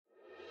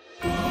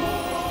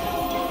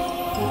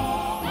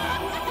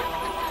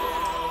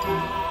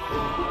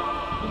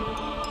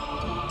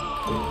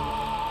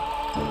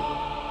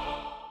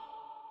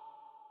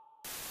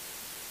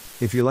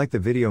If you like the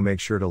video, make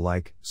sure to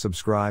like,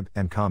 subscribe,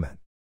 and comment.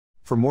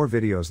 For more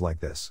videos like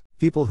this,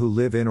 people who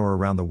live in or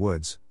around the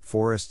woods,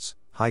 forests,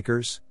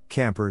 hikers,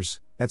 campers,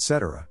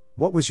 etc.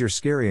 What was your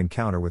scary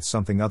encounter with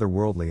something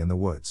otherworldly in the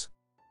woods?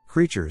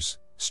 Creatures,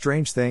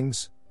 strange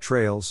things,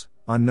 trails,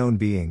 unknown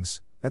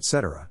beings,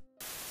 etc.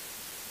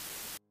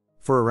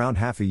 For around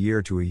half a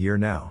year to a year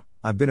now,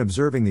 I've been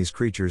observing these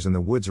creatures in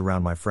the woods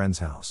around my friend's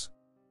house.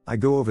 I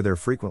go over there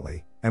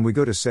frequently, and we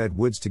go to said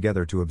woods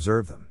together to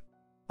observe them.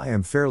 I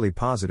am fairly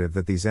positive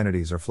that these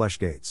entities are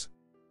fleshgates.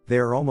 They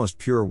are almost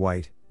pure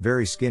white,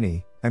 very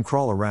skinny, and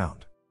crawl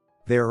around.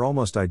 They are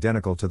almost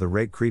identical to the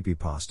Rake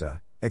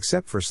creepypasta,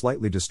 except for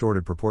slightly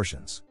distorted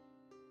proportions.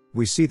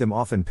 We see them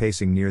often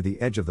pacing near the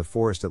edge of the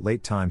forest at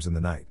late times in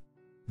the night.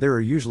 There are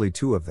usually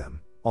two of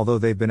them, although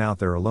they've been out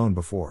there alone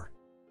before.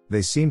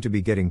 They seem to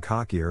be getting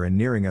cockier and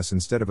nearing us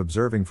instead of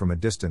observing from a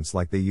distance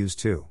like they used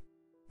to.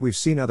 We've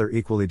seen other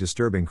equally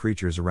disturbing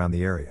creatures around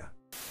the area.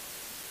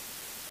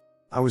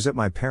 I was at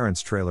my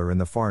parents' trailer in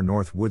the far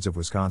north woods of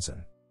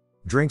Wisconsin.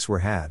 Drinks were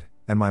had,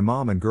 and my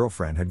mom and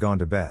girlfriend had gone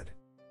to bed.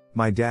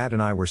 My dad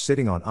and I were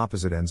sitting on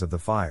opposite ends of the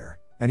fire,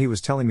 and he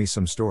was telling me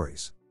some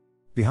stories.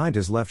 Behind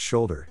his left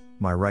shoulder,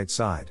 my right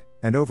side,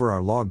 and over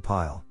our log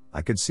pile,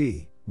 I could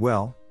see,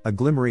 well, a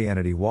glimmery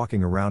entity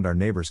walking around our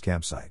neighbor's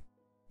campsite.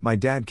 My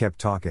dad kept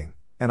talking,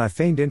 and I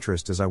feigned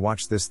interest as I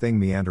watched this thing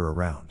meander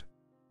around.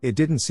 It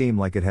didn't seem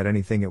like it had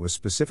anything it was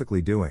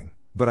specifically doing,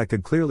 but I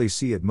could clearly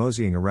see it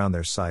moseying around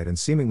their site and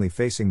seemingly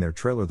facing their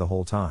trailer the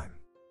whole time.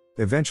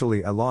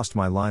 Eventually I lost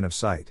my line of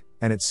sight,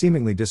 and it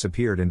seemingly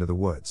disappeared into the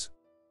woods.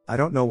 I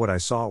don't know what I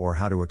saw or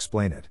how to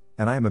explain it,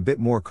 and I am a bit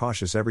more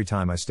cautious every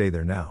time I stay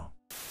there now.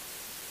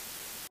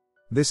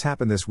 This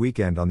happened this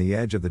weekend on the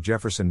edge of the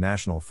Jefferson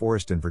National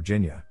Forest in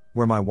Virginia,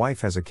 where my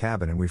wife has a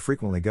cabin and we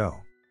frequently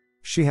go.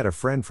 She had a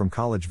friend from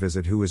college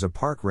visit who is a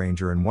park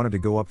ranger and wanted to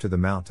go up to the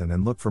mountain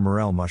and look for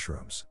morel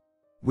mushrooms.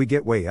 We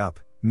get way up,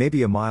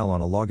 maybe a mile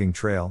on a logging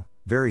trail,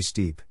 very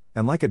steep,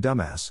 and like a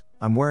dumbass,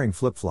 I'm wearing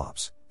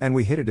flip-flops, and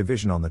we hit a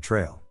division on the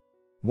trail.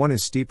 One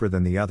is steeper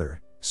than the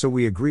other, so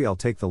we agree I'll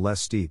take the less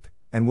steep,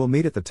 and we'll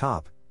meet at the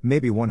top,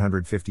 maybe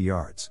 150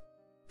 yards.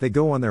 They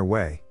go on their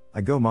way,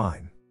 I go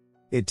mine.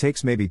 It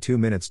takes maybe 2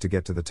 minutes to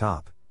get to the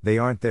top, they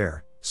aren't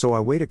there, so I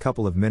wait a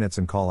couple of minutes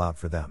and call out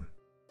for them.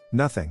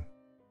 Nothing.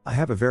 I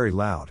have a very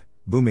loud,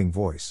 booming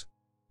voice.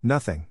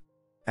 Nothing.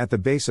 At the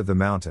base of the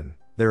mountain,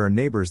 there are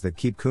neighbors that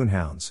keep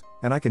coonhounds,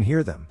 and I can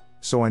hear them,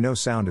 so I know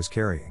sound is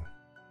carrying.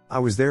 I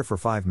was there for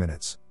 5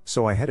 minutes,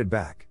 so I headed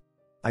back.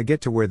 I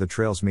get to where the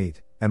trails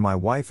meet, and my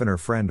wife and her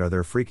friend are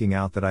there freaking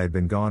out that I had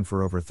been gone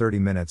for over 30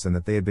 minutes and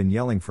that they had been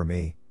yelling for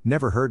me,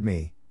 never heard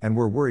me, and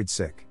were worried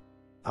sick.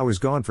 I was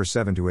gone for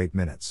 7 to 8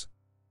 minutes.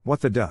 What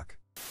the duck?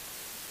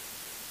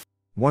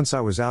 Once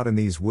I was out in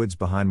these woods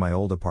behind my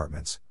old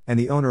apartments, and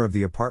the owner of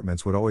the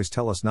apartments would always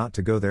tell us not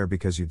to go there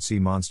because you'd see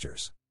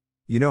monsters.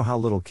 You know how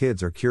little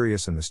kids are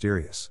curious and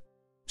mysterious.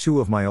 2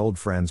 of my old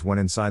friends went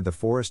inside the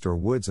forest or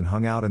woods and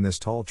hung out in this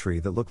tall tree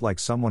that looked like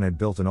someone had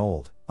built an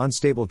old,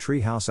 unstable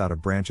tree house out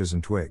of branches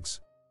and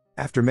twigs.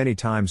 After many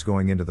times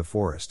going into the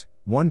forest,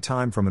 one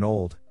time from an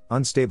old,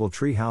 unstable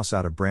tree house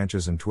out of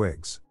branches and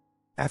twigs.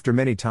 After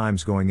many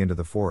times going into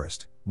the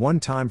forest, one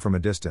time from a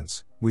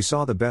distance, we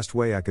saw the best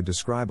way I could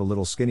describe a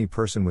little skinny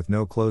person with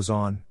no clothes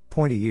on,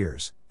 pointy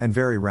ears, and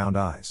very round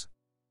eyes.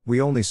 We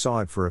only saw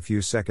it for a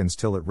few seconds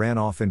till it ran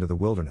off into the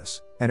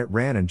wilderness, and it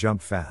ran and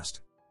jumped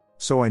fast.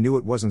 So I knew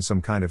it wasn't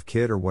some kind of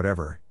kid or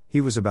whatever. He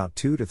was about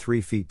 2 to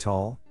 3 feet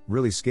tall,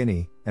 really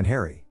skinny, and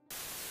hairy.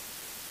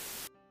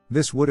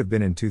 This would have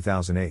been in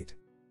 2008.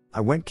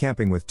 I went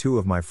camping with 2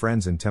 of my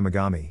friends in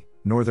Temagami,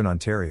 Northern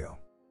Ontario.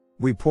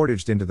 We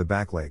portaged into the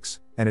back lakes,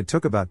 and it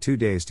took about 2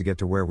 days to get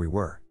to where we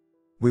were.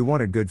 We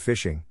wanted good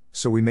fishing,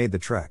 so we made the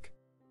trek.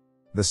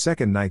 The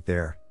second night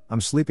there,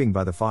 I'm sleeping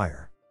by the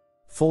fire.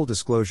 Full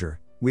disclosure,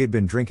 we had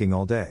been drinking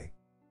all day.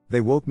 They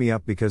woke me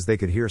up because they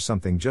could hear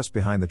something just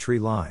behind the tree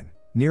line,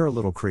 near a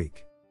little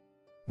creek.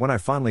 When I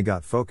finally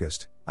got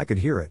focused, I could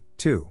hear it,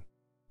 too.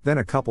 Then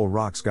a couple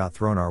rocks got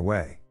thrown our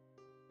way.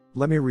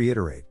 Let me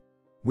reiterate.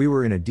 We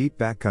were in a deep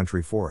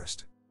backcountry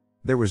forest.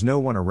 There was no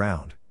one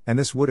around, and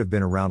this would have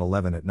been around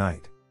 11 at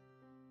night.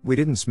 We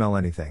didn't smell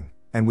anything,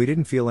 and we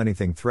didn't feel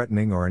anything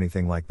threatening or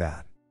anything like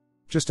that.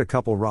 Just a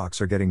couple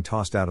rocks are getting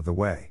tossed out of the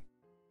way.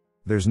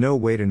 There's no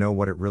way to know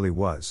what it really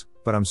was,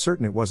 but I'm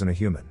certain it wasn't a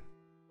human.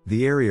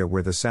 The area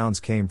where the sounds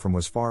came from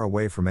was far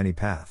away from any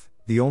path.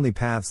 The only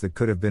paths that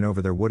could have been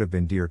over there would have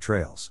been deer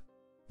trails.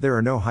 There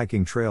are no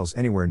hiking trails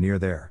anywhere near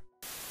there.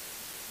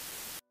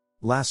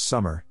 Last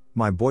summer,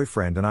 my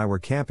boyfriend and I were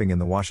camping in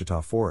the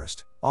Washita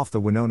Forest, off the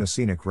Winona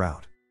Scenic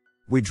Route.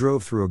 We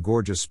drove through a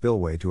gorgeous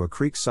spillway to a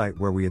creek site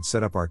where we had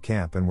set up our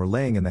camp and were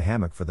laying in the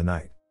hammock for the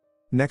night.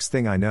 Next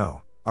thing I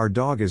know, our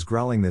dog is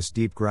growling this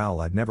deep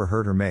growl I'd never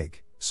heard her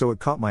make, so it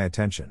caught my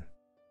attention.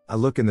 I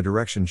look in the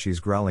direction she's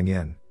growling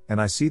in, and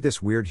I see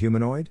this weird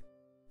humanoid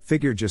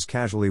figure just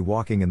casually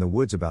walking in the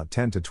woods about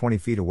 10 to 20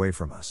 feet away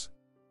from us.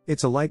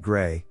 It's a light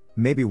gray,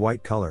 maybe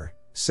white color,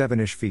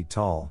 7-ish feet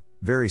tall,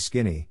 very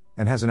skinny,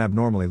 and has an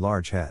abnormally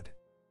large head.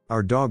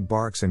 Our dog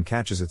barks and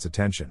catches its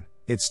attention.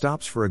 It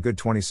stops for a good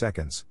 20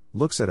 seconds,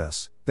 looks at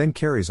us, then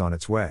carries on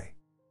its way.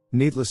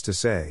 Needless to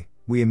say,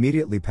 we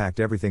immediately packed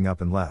everything up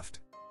and left.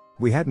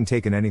 We hadn't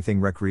taken anything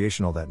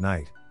recreational that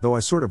night, though I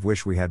sort of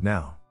wish we had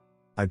now.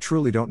 I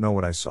truly don't know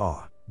what I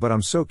saw, but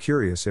I'm so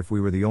curious if we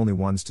were the only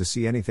ones to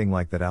see anything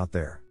like that out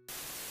there.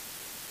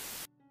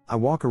 I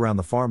walk around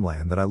the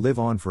farmland that I live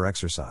on for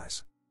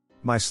exercise.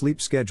 My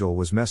sleep schedule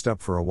was messed up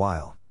for a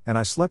while, and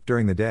I slept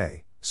during the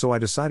day, so I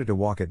decided to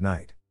walk at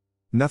night.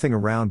 Nothing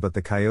around but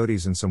the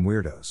coyotes and some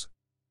weirdos.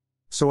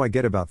 So I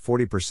get about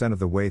 40% of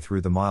the way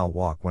through the mile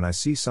walk when I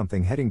see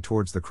something heading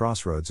towards the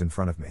crossroads in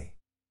front of me.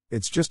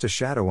 It's just a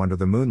shadow under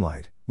the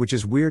moonlight, which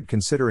is weird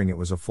considering it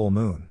was a full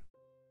moon.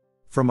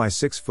 From my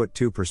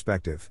 6'2"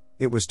 perspective,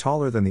 it was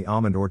taller than the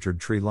almond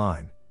orchard tree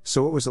line,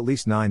 so it was at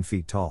least 9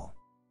 feet tall.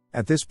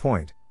 At this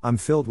point, I'm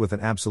filled with an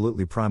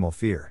absolutely primal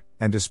fear,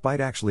 and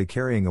despite actually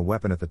carrying a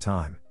weapon at the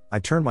time, I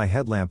turn my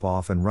headlamp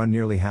off and run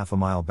nearly half a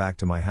mile back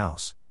to my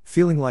house,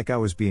 feeling like I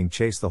was being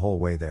chased the whole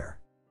way there.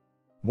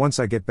 Once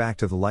I get back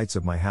to the lights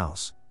of my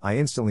house, I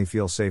instantly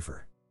feel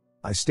safer.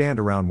 I stand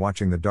around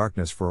watching the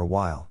darkness for a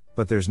while,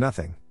 but there's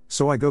nothing,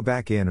 so I go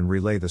back in and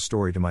relay the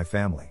story to my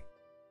family.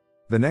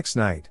 The next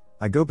night,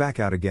 I go back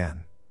out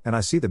again, and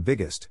I see the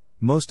biggest,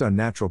 most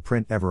unnatural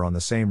print ever on the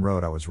same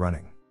road I was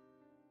running.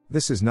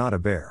 This is not a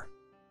bear.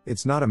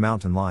 It's not a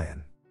mountain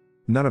lion.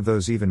 None of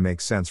those even make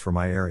sense for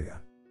my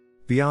area.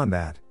 Beyond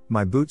that,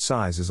 my boot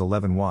size is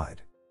 11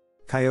 wide.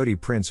 Coyote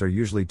prints are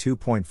usually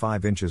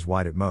 2.5 inches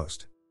wide at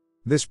most.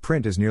 This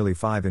print is nearly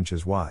 5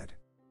 inches wide.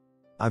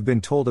 I've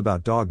been told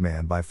about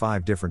Dogman by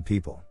 5 different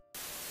people.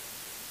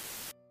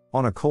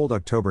 On a cold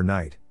October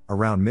night,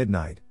 around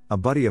midnight, a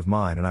buddy of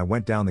mine and I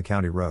went down the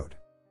county road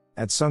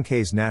at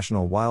Sunkhaze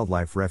National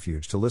Wildlife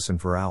Refuge to listen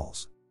for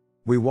owls.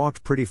 We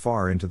walked pretty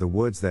far into the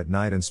woods that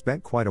night and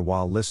spent quite a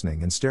while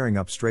listening and staring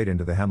up straight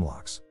into the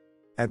hemlocks.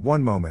 At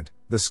one moment,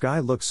 the sky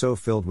looked so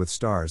filled with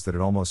stars that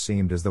it almost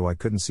seemed as though I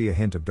couldn't see a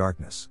hint of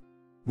darkness.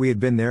 We had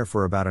been there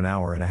for about an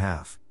hour and a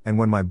half, and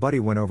when my buddy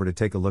went over to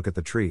take a look at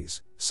the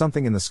trees,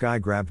 something in the sky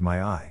grabbed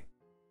my eye.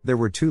 There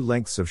were 2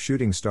 lengths of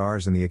shooting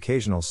stars and the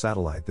occasional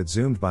satellite that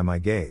zoomed by my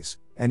gaze,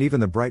 and even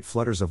the bright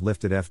flutters of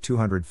lifted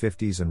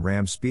F-250s and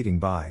Rams speeding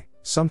by,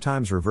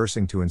 sometimes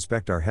reversing to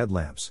inspect our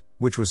headlamps,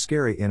 which was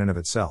scary in and of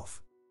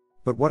itself.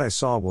 But what I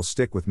saw will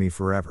stick with me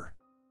forever.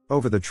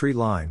 Over the tree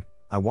line,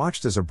 I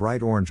watched as a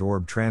bright orange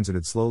orb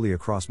transited slowly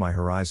across my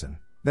horizon,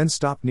 then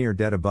stopped near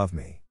dead above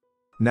me.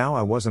 Now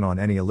I wasn't on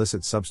any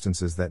illicit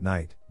substances that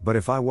night, but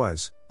if I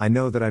was, I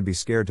know that I'd be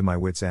scared to my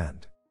wits'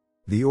 end.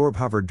 The orb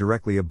hovered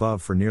directly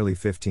above for nearly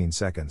 15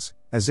 seconds,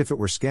 as if it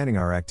were scanning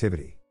our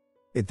activity.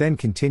 It then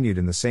continued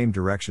in the same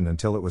direction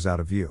until it was out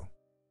of view.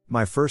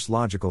 My first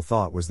logical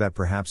thought was that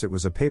perhaps it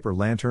was a paper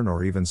lantern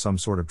or even some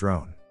sort of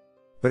drone.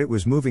 But it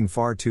was moving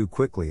far too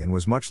quickly and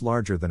was much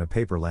larger than a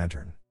paper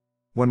lantern.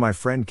 When my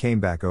friend came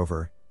back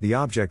over, the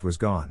object was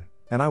gone,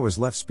 and I was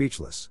left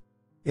speechless.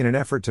 In an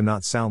effort to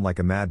not sound like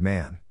a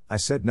madman, I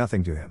said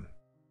nothing to him.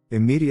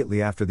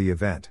 Immediately after the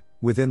event,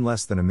 within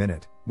less than a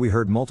minute, we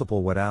heard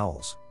multiple wet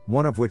owls,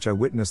 one of which I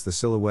witnessed the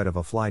silhouette of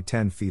a fly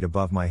 10 feet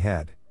above my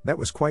head. That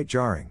was quite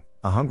jarring,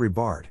 a hungry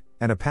bard,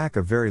 and a pack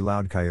of very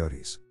loud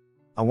coyotes.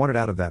 I wanted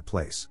out of that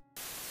place.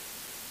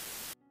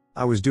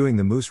 I was doing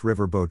the Moose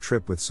River boat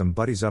trip with some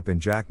buddies up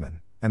in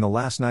Jackman, and the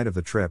last night of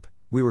the trip,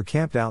 we were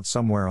camped out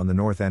somewhere on the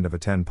north end of a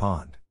 10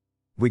 pond.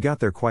 We got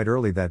there quite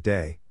early that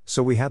day,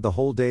 so we had the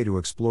whole day to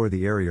explore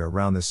the area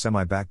around this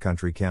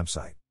semi-backcountry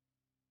campsite.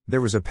 There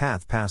was a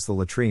path past the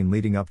latrine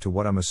leading up to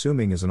what I'm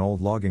assuming is an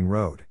old logging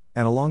road,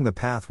 and along the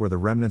path were the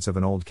remnants of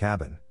an old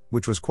cabin,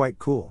 which was quite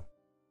cool.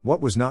 What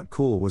was not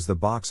cool was the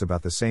box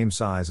about the same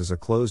size as a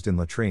closed-in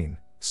latrine,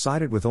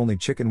 sided with only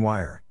chicken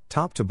wire,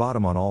 top to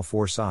bottom on all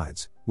 4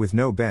 sides, with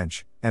no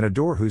bench, and a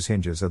door whose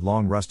hinges had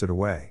long rusted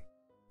away.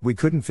 We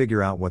couldn't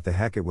figure out what the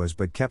heck it was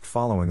but kept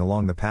following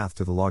along the path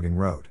to the logging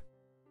road.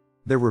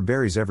 There were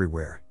berries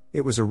everywhere.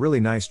 It was a really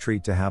nice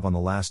treat to have on the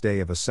last day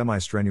of a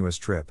semi-strenuous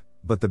trip,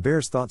 but the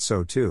bears thought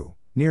so too.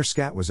 Near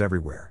scat was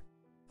everywhere.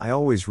 I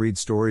always read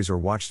stories or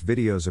watched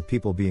videos of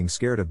people being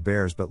scared of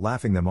bears but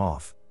laughing them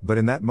off, but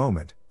in that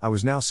moment, I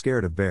was now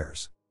scared of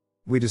bears.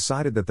 We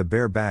decided that the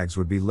bear bags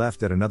would be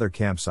left at another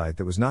campsite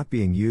that was not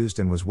being used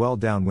and was well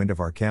downwind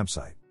of our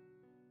campsite.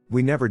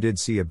 We never did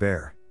see a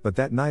bear, but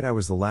that night I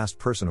was the last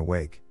person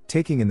awake,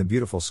 taking in the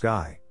beautiful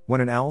sky,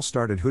 when an owl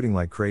started hooting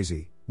like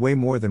crazy, way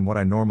more than what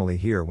I normally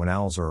hear when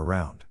owls are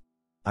around.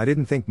 I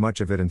didn't think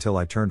much of it until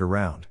I turned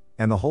around,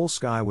 and the whole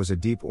sky was a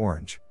deep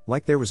orange,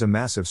 like there was a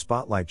massive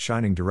spotlight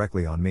shining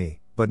directly on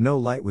me, but no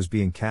light was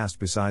being cast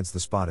besides the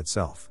spot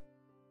itself.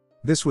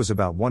 This was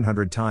about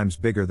 100 times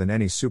bigger than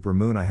any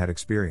supermoon I had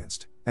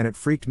experienced, and it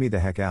freaked me the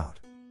heck out.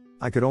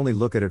 I could only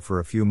look at it for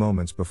a few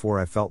moments before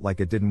I felt like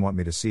it didn't want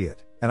me to see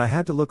it, and I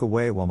had to look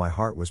away while my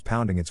heart was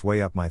pounding its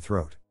way up my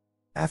throat.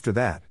 After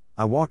that,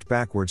 I walked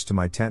backwards to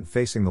my tent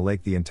facing the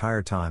lake the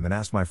entire time and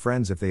asked my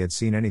friends if they had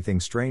seen anything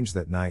strange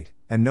that night,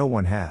 and no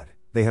one had.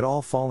 They had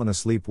all fallen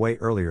asleep way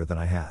earlier than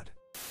I had.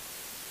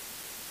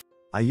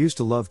 I used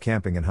to love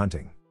camping and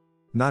hunting.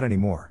 Not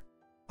anymore.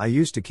 I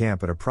used to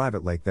camp at a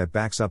private lake that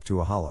backs up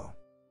to a hollow.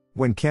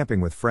 When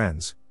camping with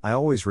friends, I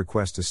always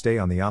request to stay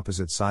on the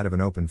opposite side of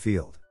an open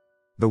field.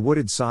 The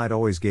wooded side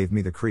always gave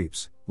me the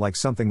creeps, like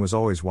something was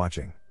always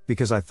watching,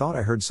 because I thought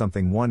I heard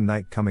something one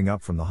night coming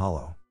up from the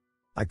hollow.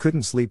 I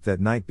couldn't sleep that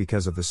night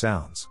because of the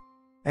sounds.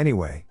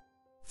 Anyway,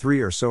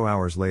 3 or so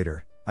hours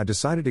later, I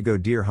decided to go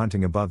deer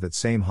hunting above that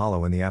same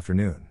hollow in the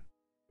afternoon.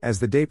 As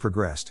the day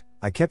progressed,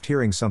 I kept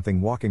hearing something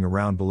walking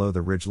around below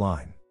the ridge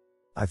line.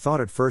 I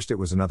thought at first it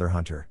was another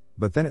hunter,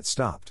 but then it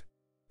stopped.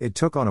 It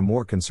took on a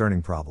more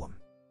concerning problem.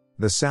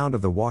 The sound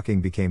of the walking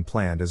became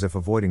planned, as if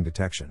avoiding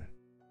detection.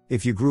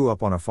 If you grew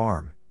up on a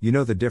farm, you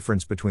know the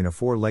difference between a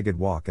 4-legged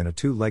walk and a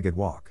 2-legged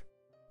walk.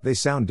 They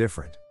sound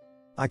different.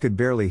 I could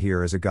barely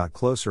hear as it got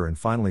closer and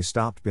finally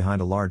stopped behind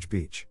a large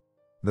beech.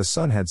 The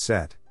sun had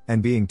set,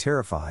 and being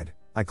terrified,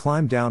 I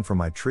climbed down from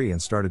my tree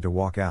and started to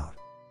walk out.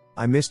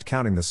 I missed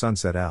counting the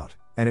sunset out,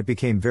 and it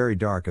became very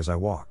dark as I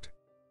walked.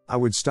 I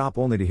would stop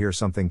only to hear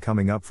something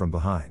coming up from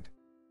behind.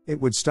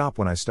 It would stop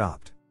when I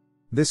stopped.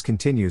 This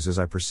continues as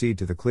I proceed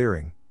to the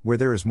clearing, where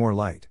there is more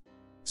light.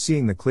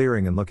 Seeing the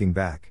clearing and looking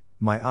back,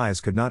 my eyes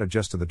could not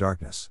adjust to the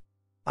darkness.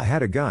 I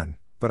had a gun,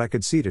 but I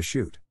could see to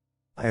shoot.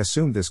 I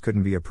assumed this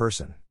couldn't be a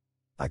person.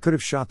 I could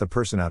have shot the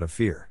person out of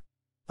fear.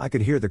 I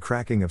could hear the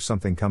cracking of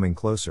something coming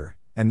closer,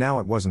 and now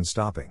it wasn't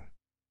stopping.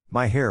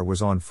 My hair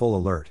was on full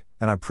alert,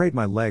 and I prayed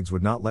my legs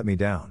would not let me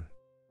down.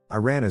 I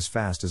ran as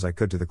fast as I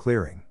could to the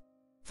clearing.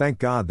 Thank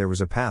God there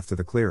was a path to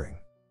the clearing.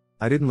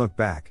 I didn't look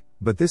back,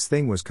 but this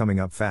thing was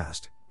coming up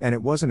fast, and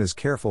it wasn't as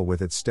careful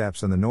with its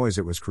steps and the noise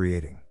it was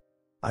creating.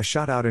 I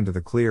shot out into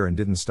the clear and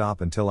didn't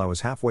stop until I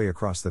was halfway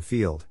across the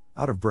field,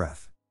 out of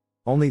breath.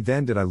 Only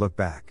then did I look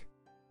back.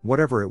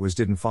 Whatever it was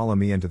didn't follow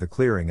me into the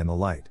clearing and the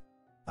light.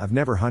 I've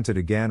never hunted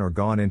again or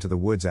gone into the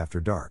woods after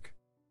dark.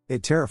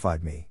 It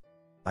terrified me.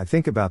 I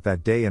think about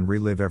that day and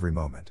relive every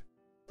moment.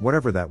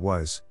 Whatever that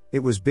was, it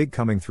was big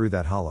coming through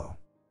that hollow.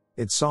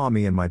 It saw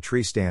me in my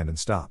tree stand and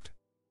stopped.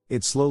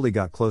 It slowly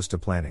got close to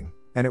planting,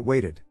 and it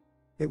waited.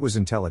 It was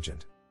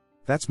intelligent.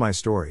 That's my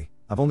story.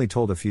 I've only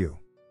told a few.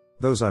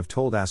 Those I've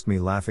told ask me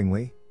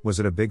laughingly, was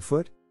it a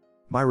Bigfoot?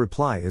 My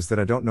reply is that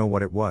I don't know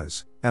what it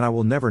was, and I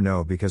will never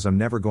know because I'm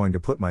never going to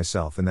put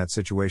myself in that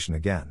situation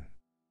again.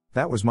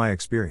 That was my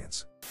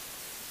experience.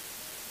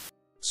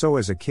 So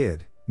as a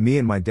kid, me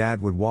and my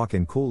dad would walk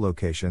in cool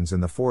locations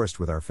in the forest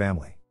with our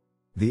family.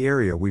 The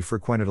area we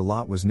frequented a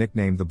lot was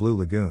nicknamed the Blue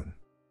Lagoon.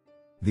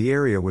 The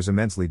area was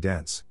immensely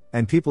dense,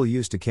 and people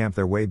used to camp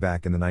there way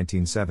back in the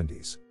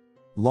 1970s.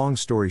 Long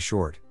story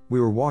short, we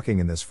were walking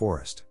in this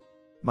forest.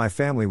 My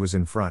family was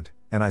in front,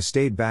 and I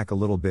stayed back a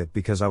little bit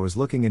because I was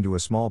looking into a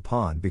small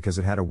pond because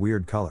it had a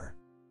weird color.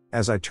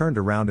 As I turned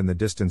around in the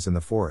distance in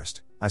the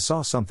forest, I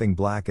saw something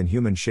black and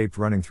human-shaped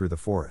running through the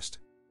forest.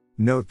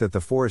 Note that the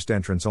forest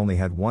entrance only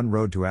had one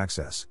road to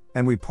access,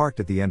 and we parked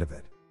at the end of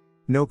it.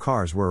 No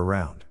cars were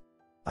around.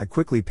 I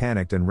quickly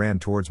panicked and ran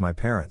towards my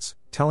parents,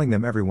 telling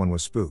them everyone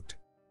was spooked.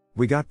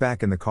 We got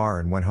back in the car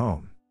and went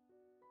home.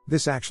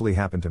 This actually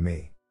happened to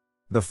me.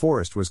 The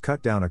forest was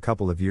cut down a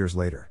couple of years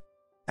later.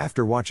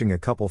 After watching a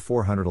couple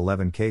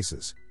 411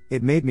 cases,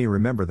 it made me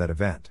remember that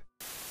event.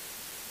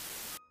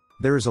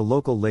 There is a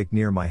local lake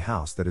near my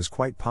house that is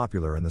quite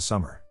popular in the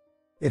summer.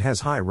 It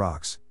has high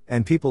rocks,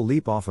 and people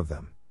leap off of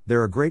them.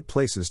 There are great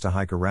places to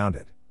hike around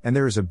it, and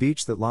there is a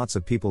beach that lots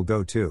of people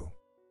go to.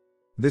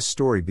 This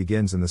story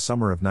begins in the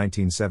summer of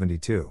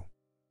 1972.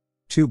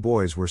 2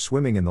 boys were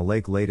swimming in the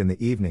lake late in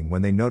the evening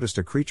when they noticed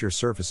a creature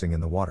surfacing in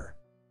the water.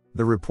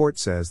 The report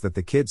says that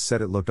the kids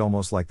said it looked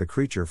almost like the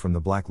creature from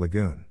the Black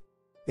Lagoon.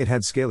 It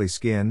had scaly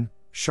skin,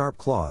 sharp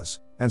claws,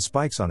 and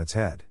spikes on its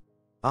head.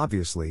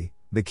 Obviously,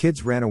 the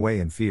kids ran away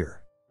in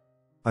fear.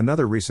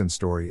 Another recent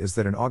story is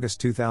that in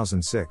August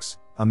 2006,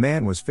 a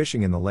man was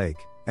fishing in the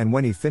lake, and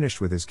when he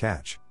finished with his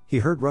catch, he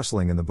heard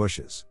rustling in the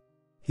bushes.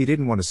 He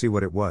didn't want to see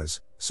what it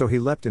was, so he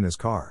leapt in his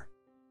car.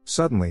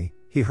 Suddenly,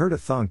 he heard a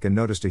thunk and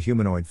noticed a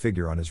humanoid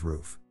figure on his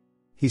roof.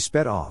 He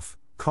sped off,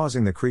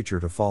 causing the creature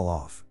to fall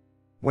off.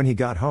 When he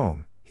got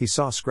home, he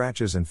saw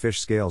scratches and fish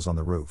scales on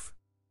the roof.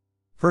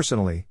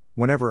 Personally,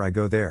 whenever I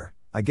go there,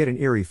 I get an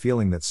eerie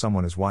feeling that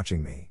someone is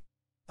watching me.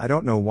 I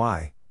don't know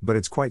why, but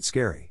it's quite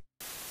scary.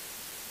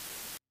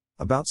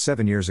 About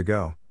 7 years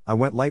ago, I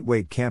went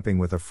lightweight camping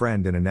with a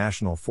friend in a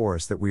national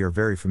forest that we are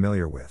very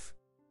familiar with.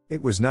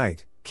 It was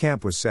night,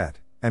 camp was set,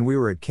 and we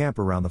were at camp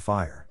around the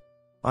fire.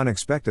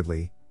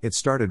 Unexpectedly, it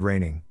started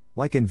raining,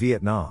 like in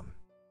Vietnam.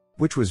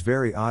 Which was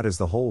very odd as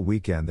the whole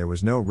weekend there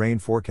was no rain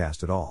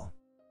forecast at all.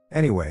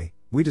 Anyway,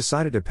 we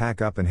decided to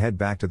pack up and head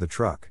back to the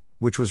truck,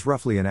 which was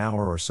roughly an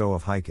hour or so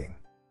of hiking.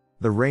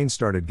 The rain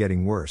started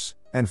getting worse,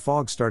 and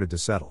fog started to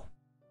settle.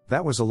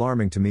 That was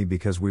alarming to me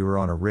because we were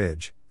on a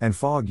ridge, and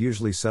fog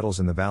usually settles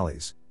in the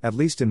valleys, at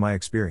least in my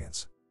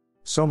experience.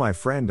 So my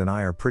friend and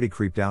I are pretty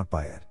creeped out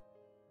by it.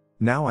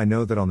 Now I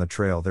know that on the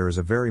trail there is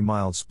a very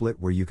mild split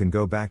where you can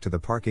go back to the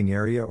parking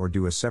area or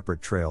do a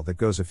separate trail that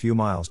goes a few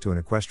miles to an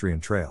equestrian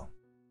trail.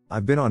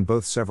 I've been on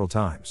both several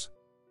times.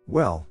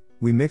 Well,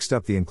 we mixed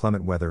up the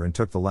inclement weather and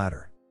took the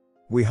latter.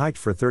 We hiked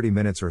for 30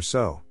 minutes or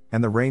so,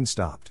 and the rain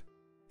stopped.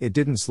 It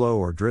didn't slow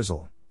or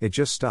drizzle, it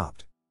just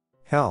stopped.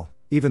 Hell,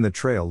 Even the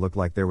trail looked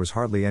like there was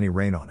hardly any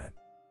rain on it.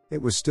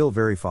 It was still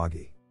very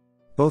foggy.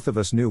 Both of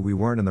us knew we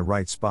weren't in the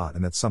right spot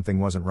and that something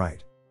wasn't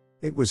right.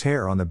 It was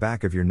hair on the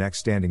back of your neck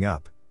standing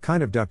up,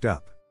 kind of ducked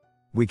up.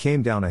 We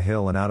came down a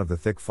hill and out of the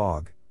thick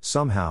fog,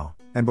 somehow,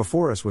 and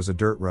before us was a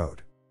dirt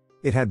road.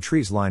 It had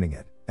trees lining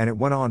it, and it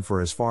went on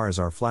for as far as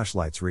our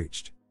flashlights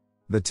reached.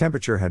 The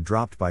temperature had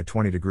dropped by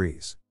 20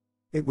 degrees.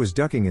 It was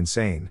ducking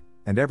insane,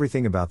 and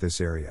everything about this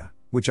area,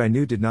 which I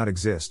knew did not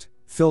exist,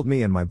 filled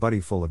me and my buddy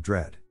full of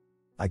dread.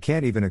 I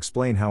can't even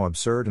explain how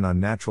absurd and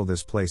unnatural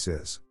this place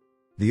is.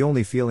 The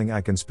only feeling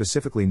I can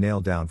specifically nail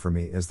down for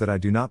me is that I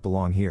do not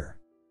belong here.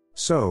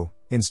 So,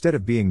 instead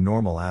of being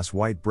normal-ass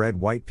white bread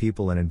white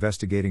people and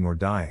investigating or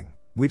dying,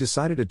 we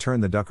decided to turn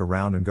the duck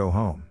around and go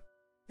home.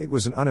 It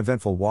was an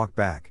uneventful walk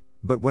back,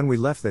 but when we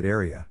left that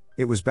area,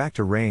 it was back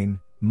to rain,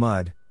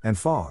 mud, and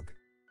fog.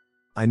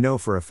 I know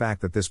for a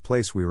fact that this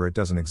place we were at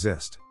doesn't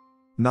exist.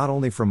 Not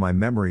only from my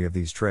memory of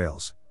these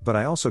trails, but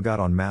I also got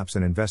on maps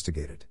and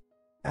investigated.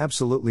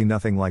 Absolutely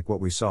nothing like what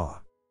we saw.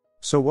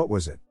 So what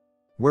was it?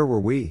 Where were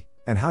we,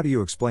 and how do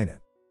you explain it?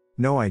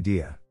 No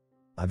idea.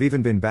 I've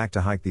even been back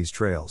to hike these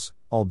trails,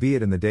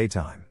 albeit in the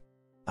daytime.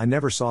 I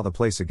never saw the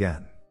place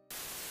again.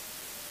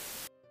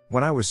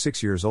 When I was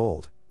 6 years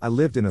old, I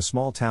lived in a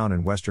small town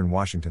in western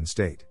Washington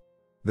state.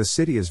 The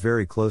city is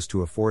very close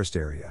to a forest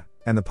area,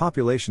 and the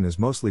population is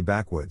mostly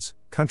backwoods,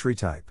 country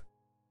type.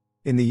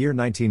 In the year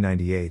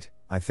 1998,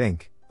 I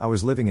think, I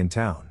was living in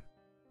town.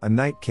 A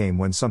night came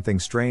when something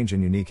strange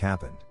and unique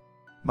happened.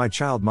 My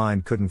child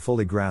mind couldn't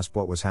fully grasp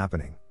what was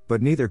happening,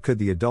 but neither could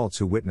the adults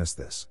who witnessed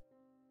this.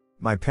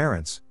 My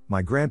parents,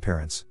 my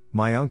grandparents,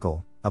 my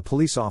uncle, a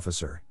police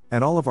officer,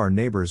 and all of our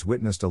neighbors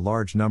witnessed a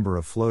large number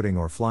of floating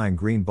or flying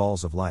green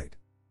balls of light.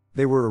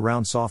 They were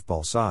around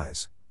softball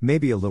size,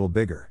 maybe a little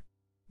bigger.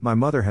 My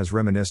mother has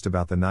reminisced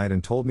about the night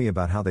and told me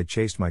about how they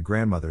chased my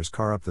grandmother's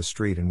car up the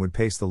street and would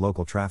pace the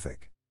local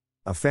traffic.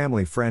 A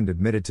family friend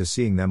admitted to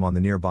seeing them on the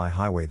nearby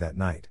highway that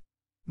night.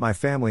 My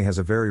family has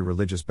a very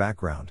religious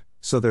background,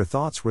 so their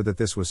thoughts were that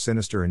this was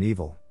sinister and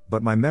evil,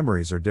 but my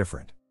memories are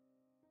different.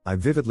 I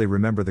vividly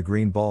remember the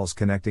green balls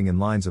connecting in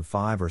lines of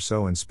 5 or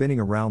so and spinning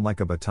around like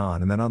a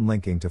baton and then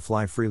unlinking to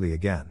fly freely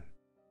again.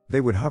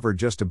 They would hover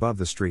just above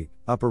the street,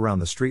 up around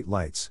the street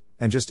lights,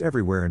 and just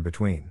everywhere in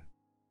between.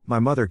 My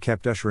mother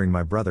kept ushering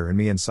my brother and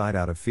me inside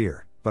out of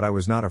fear, but I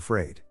was not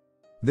afraid.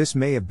 This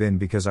may have been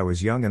because I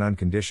was young and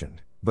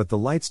unconditioned, but the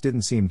lights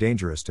didn't seem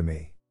dangerous to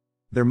me.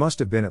 There must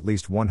have been at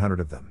least 100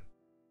 of them.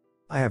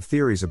 I have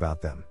theories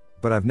about them,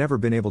 but I've never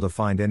been able to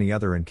find any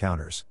other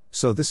encounters,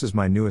 so this is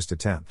my newest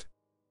attempt.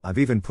 I've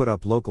even put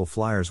up local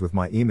flyers with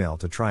my email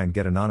to try and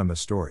get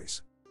anonymous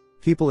stories.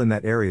 People in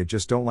that area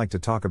just don't like to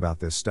talk about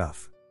this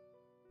stuff.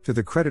 To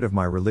the credit of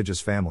my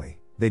religious family,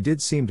 they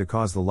did seem to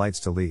cause the lights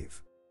to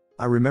leave.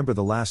 I remember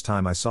the last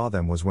time I saw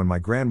them was when my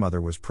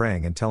grandmother was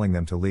praying and telling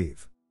them to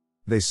leave.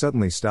 They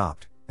suddenly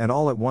stopped, and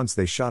all at once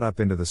they shot up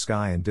into the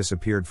sky and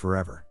disappeared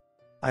forever.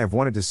 I have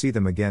wanted to see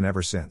them again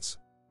ever since.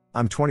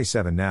 I'm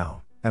 27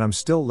 now, and I'm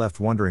still left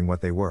wondering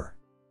what they were.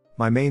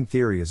 My main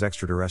theory is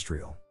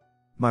extraterrestrial.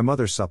 My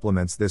mother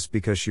supplements this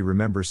because she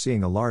remembers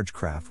seeing a large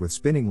craft with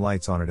spinning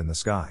lights on it in the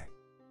sky.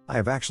 I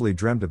have actually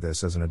dreamt of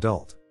this as an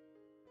adult.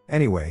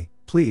 Anyway,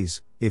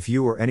 please, if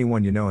you or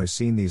anyone you know has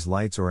seen these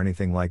lights or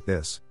anything like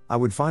this, I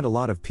would find a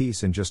lot of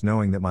peace in just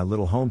knowing that my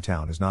little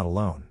hometown is not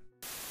alone.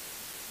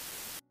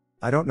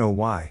 I don't know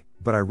why,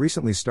 but I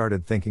recently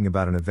started thinking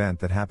about an event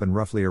that happened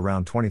roughly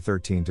around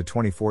 2013 to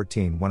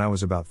 2014 when I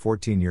was about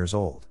 14 years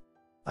old.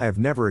 I have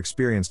never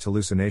experienced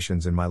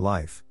hallucinations in my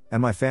life,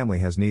 and my family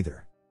has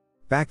neither.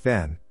 Back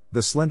then, the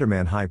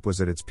Slenderman hype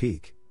was at its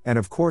peak, and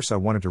of course I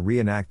wanted to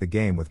reenact the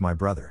game with my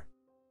brother.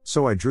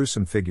 So I drew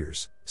some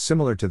figures,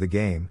 similar to the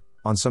game,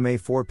 on some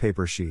A4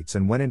 paper sheets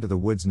and went into the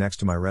woods next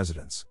to my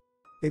residence.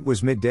 It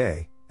was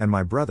midday, and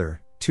my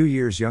brother, 2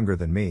 years younger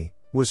than me,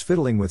 was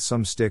fiddling with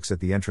some sticks at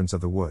the entrance of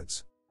the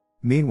woods.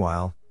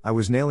 Meanwhile, I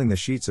was nailing the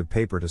sheets of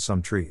paper to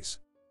some trees.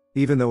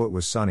 Even though it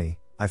was sunny,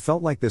 I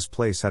felt like this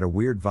place had a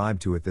weird vibe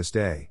to it this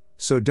day,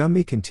 so dumb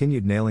me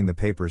continued nailing the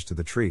papers to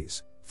the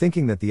trees,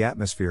 thinking that the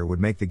atmosphere would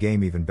make the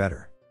game even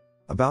better.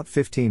 About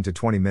 15 to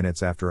 20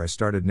 minutes after I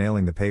started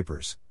nailing the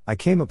papers, I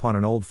came upon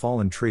an old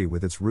fallen tree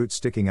with its roots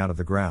sticking out of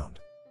the ground.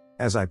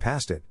 As I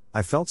passed it,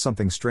 I felt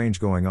something strange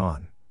going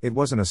on. It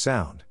wasn't a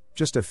sound,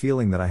 just a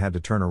feeling that I had to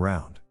turn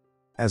around.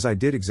 As I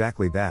did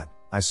exactly that,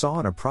 I saw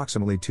an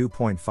approximately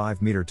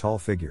 2.5 meter tall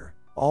figure,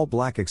 all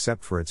black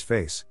except for its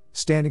face,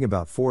 standing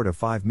about 4 to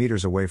 5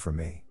 meters away from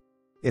me.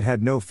 It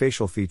had no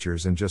facial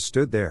features and just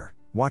stood there,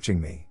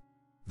 watching me.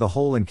 The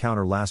whole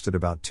encounter lasted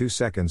about 2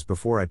 seconds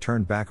before I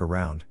turned back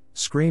around,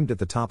 screamed at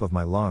the top of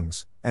my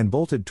lungs, and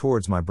bolted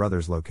towards my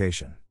brother's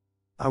location.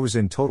 I was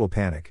in total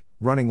panic,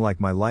 running like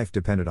my life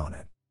depended on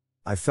it.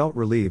 I felt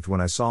relieved when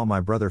I saw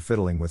my brother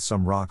fiddling with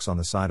some rocks on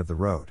the side of the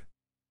road.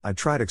 I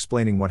tried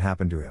explaining what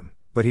happened to him,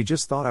 but he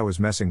just thought I was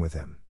messing with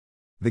him.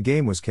 The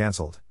game was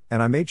cancelled,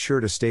 and I made sure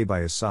to stay by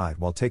his side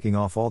while taking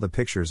off all the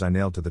pictures I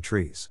nailed to the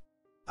trees.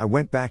 I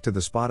went back to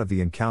the spot of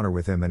the encounter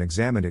with him and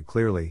examined it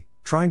clearly,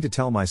 trying to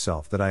tell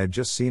myself that I had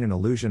just seen an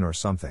illusion or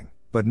something,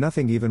 but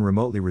nothing even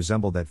remotely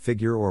resembled that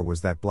figure or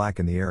was that black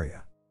in the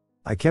area.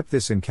 I kept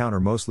this encounter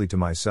mostly to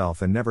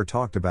myself and never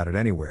talked about it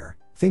anywhere,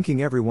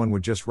 thinking everyone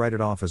would just write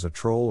it off as a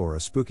troll or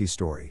a spooky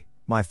story.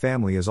 My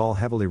family is all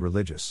heavily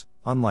religious,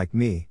 unlike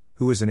me,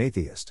 who is an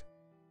atheist.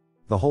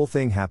 The whole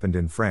thing happened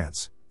in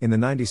France, in the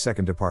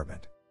 92nd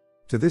department.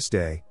 To this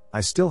day,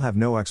 I still have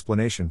no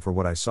explanation for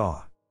what I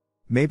saw.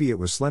 Maybe it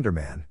was Slender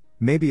Man,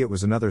 maybe it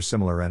was another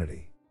similar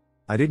entity.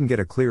 I didn't get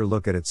a clear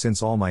look at it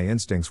since all my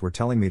instincts were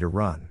telling me to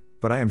run,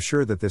 but I am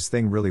sure that this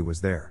thing really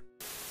was there.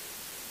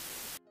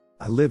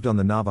 I lived on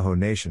the Navajo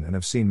Nation and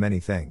have seen many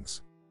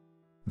things.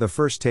 The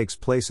first takes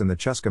place in the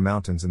Chuska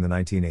Mountains in the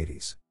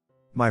 1980s.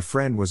 My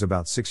friend was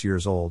about 6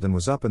 years old and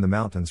was up in the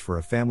mountains for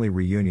a family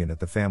reunion at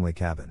the family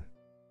cabin.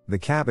 The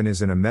cabin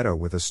is in a meadow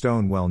with a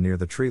stone well near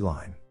the tree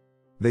line.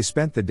 They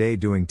spent the day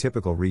doing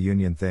typical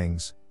reunion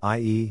things,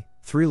 i.e.,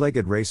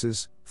 three-legged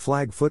races,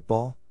 flag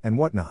football, and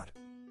whatnot.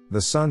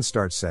 The sun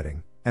starts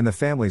setting, and the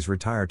families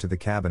retire to the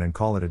cabin and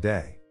call it a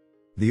day.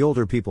 The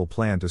older people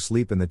planned to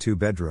sleep in the 2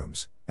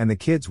 bedrooms, and the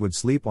kids would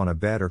sleep on a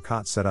bed or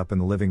cot set up in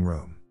the living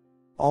room.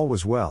 All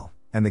was well,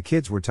 and the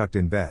kids were tucked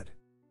in bed.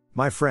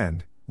 My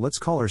friend, let's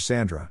call her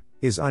Sandra,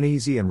 is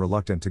uneasy and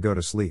reluctant to go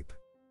to sleep.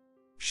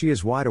 She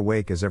is wide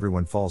awake as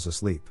everyone falls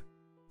asleep.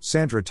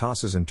 Sandra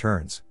tosses and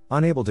turns,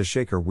 unable to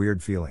shake her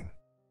weird feeling.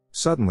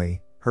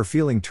 Suddenly, her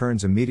feeling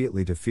turns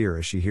immediately to fear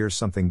as she hears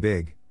something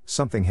big,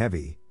 something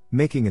heavy,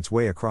 making its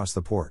way across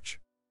the porch.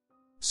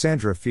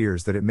 Sandra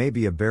fears that it may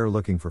be a bear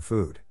looking for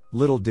food.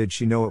 Little did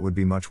she know it would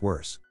be much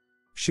worse.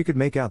 She could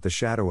make out the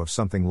shadow of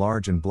something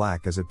large and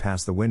black as it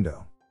passed the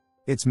window.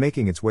 It's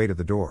making its way to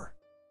the door.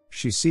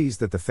 She sees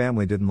that the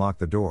family didn't lock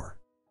the door.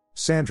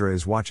 Sandra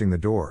is watching the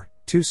door,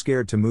 too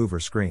scared to move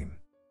or scream.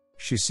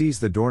 She sees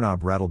the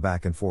doorknob rattle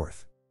back and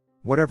forth.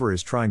 Whatever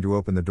is trying to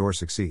open the door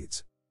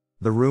succeeds.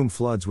 The room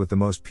floods with the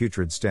most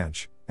putrid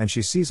stench, and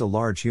she sees a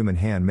large human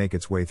hand make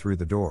its way through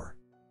the door.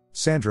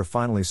 Sandra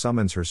finally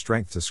summons her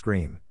strength to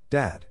scream,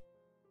 "Dad!"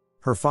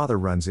 Her father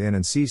runs in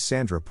and sees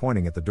Sandra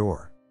pointing at the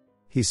door.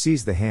 He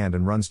sees the hand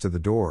and runs to the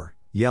door,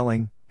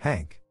 yelling,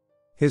 "Hank!"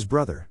 His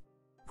brother.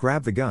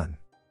 "Grab the gun!"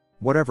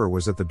 Whatever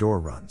was at the door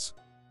runs.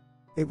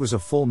 It was a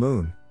full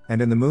moon,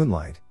 and in the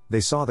moonlight,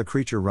 they saw the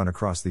creature run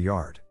across the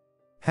yard.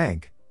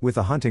 Hank, with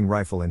a hunting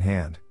rifle in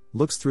hand,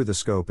 looks through the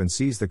scope and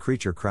sees the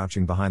creature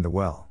crouching behind the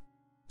well.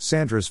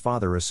 Sandra's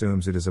father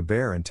assumes it is a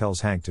bear and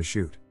tells Hank to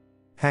shoot.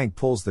 Hank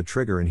pulls the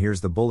trigger and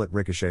hears the bullet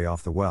ricochet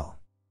off the well.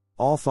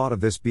 All thought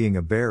of this being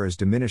a bear is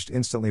diminished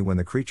instantly when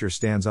the creature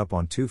stands up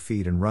on 2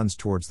 feet and runs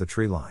towards the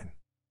tree line.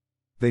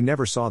 They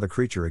never saw the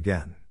creature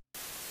again.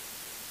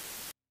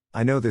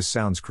 I know this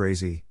sounds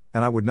crazy,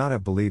 and I would not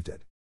have believed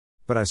it.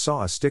 But I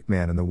saw a stick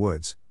man in the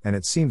woods, and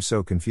it seemed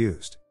so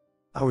confused.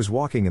 I was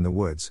walking in the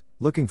woods,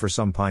 looking for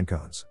some pine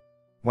cones.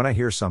 When I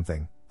hear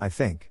something, I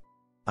think.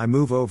 I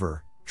move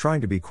over,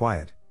 trying to be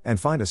quiet, and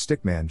find a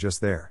stick man just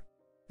there.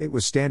 It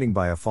was standing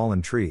by a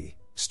fallen tree,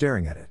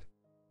 staring at it.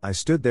 I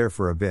stood there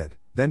for a bit,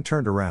 then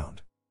turned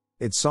around.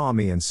 It saw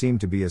me and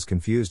seemed to be as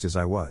confused as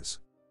I was.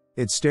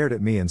 It stared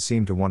at me and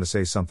seemed to want to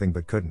say something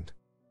but couldn't.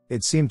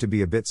 It seemed to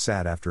be a bit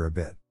sad after a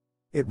bit.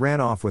 It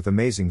ran off with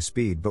amazing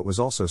speed but was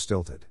also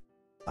stilted.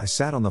 I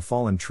sat on the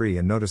fallen tree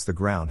and noticed the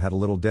ground had a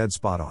little dead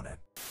spot on it.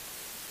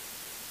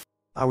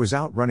 I was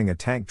out running a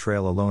tank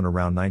trail alone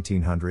around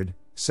 1900,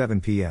 7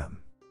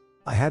 p.m.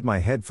 I had my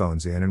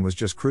headphones in and was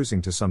just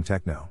cruising to some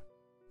techno.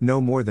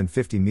 No more than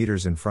 50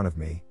 meters in front of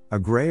me, a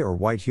gray or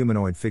white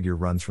humanoid figure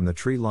runs from the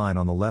tree line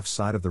on the left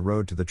side of the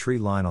road to the tree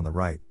line on the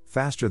right,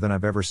 faster than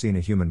I've ever seen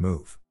a human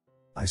move.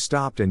 I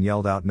stopped and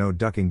yelled out "No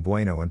ducking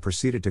bueno" and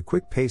proceeded to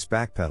quick pace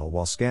backpedal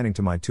while scanning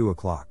to my 2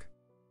 o'clock.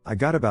 I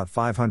got about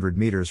 500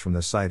 meters from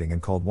the sighting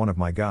and called one of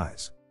my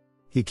guys.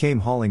 He came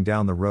hauling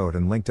down the road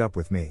and linked up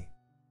with me.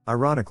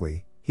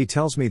 Ironically, he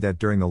tells me that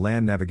during the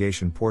land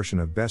navigation portion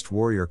of Best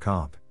Warrior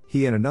Comp,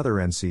 he and another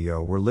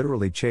NCO were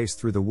literally chased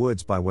through the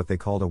woods by what they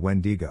called a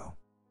Wendigo.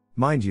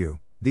 Mind you,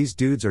 these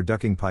dudes are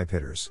ducking pipe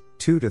hitters,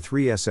 2 to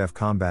 3 SF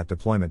combat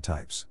deployment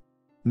types.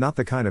 Not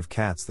the kind of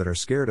cats that are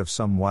scared of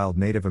some wild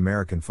Native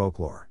American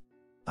folklore.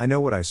 I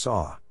know what I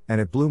saw, and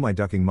it blew my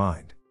ducking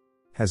mind.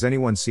 Has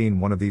anyone seen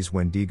one of these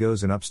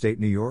Wendigos in upstate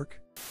New York?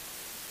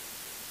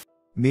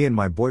 Me and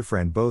my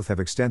boyfriend both have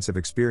extensive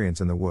experience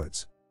in the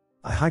woods.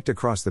 I hiked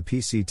across the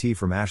PCT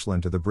from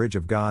Ashland to the Bridge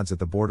of Gods at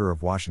the border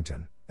of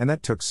Washington, and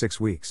that took 6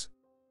 weeks.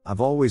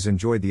 I've always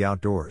enjoyed the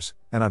outdoors,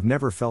 and I've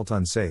never felt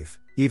unsafe,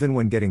 even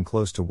when getting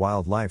close to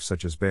wildlife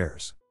such as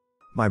bears.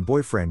 My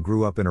boyfriend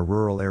grew up in a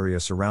rural area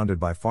surrounded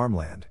by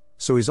farmland,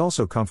 so he's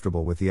also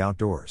comfortable with the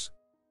outdoors.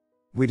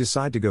 We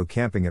decide to go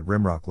camping at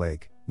Rimrock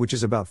Lake, which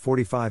is about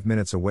 45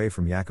 minutes away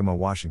from Yakima,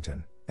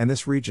 Washington, and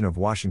this region of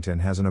Washington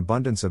has an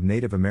abundance of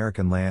Native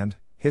American land,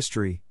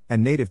 history,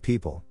 and Native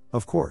people,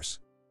 of course.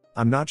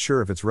 I'm not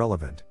sure if it's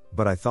relevant,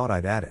 but I thought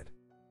I'd add it.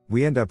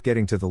 We end up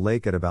getting to the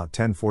lake at about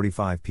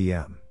 10:45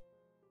 p.m.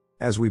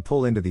 As we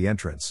pull into the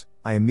entrance,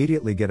 I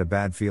immediately get a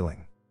bad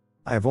feeling.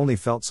 I have only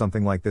felt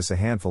something like this a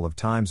handful of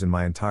times in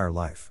my entire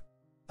life.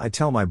 I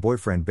tell my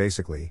boyfriend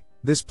basically,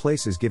 "This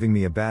place is giving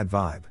me a bad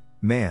vibe,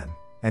 man,"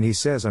 and he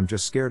says I'm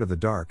just scared of the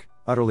dark,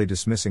 utterly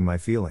dismissing my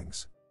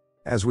feelings.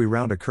 As we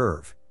round a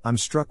curve, I'm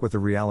struck with the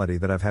reality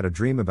that I've had a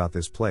dream about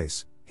this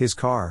place, his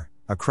car,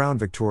 a Crown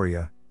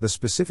Victoria, the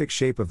specific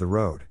shape of the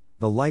road,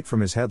 the light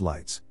from his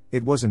headlights.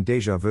 It wasn't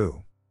déjà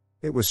vu.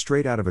 It was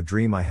straight out of a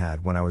dream I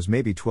had when I was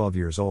maybe 12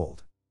 years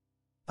old.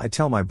 I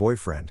tell my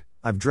boyfriend,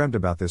 I've dreamt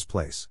about this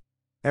place.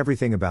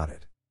 Everything about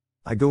it.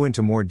 I go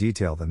into more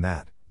detail than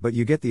that, but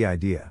you get the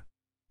idea.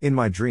 In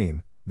my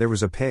dream, there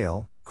was a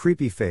pale,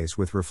 creepy face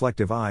with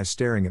reflective eyes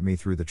staring at me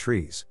through the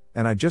trees,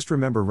 and I just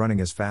remember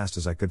running as fast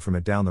as I could from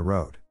it down the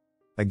road.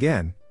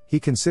 Again, he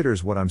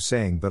considers what I'm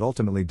saying but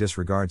ultimately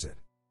disregards it.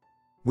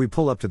 We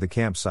pull up to the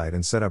campsite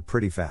and set up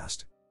pretty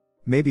fast.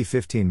 Maybe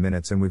 15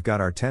 minutes and we've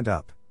got our tent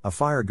up, a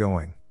fire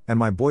going, and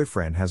my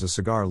boyfriend has a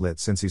cigar lit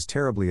since he's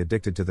terribly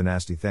addicted to the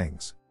nasty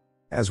things.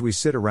 As we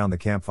sit around the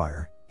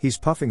campfire, he's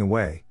puffing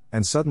away,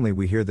 and suddenly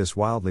we hear this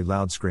wildly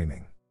loud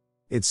screaming.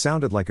 It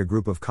sounded like a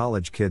group of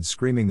college kids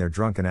screaming their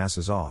drunken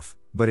asses off,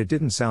 but it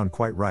didn't sound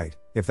quite right,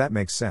 if that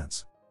makes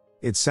sense.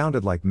 It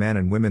sounded like men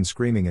and women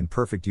screaming in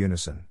perfect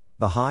unison,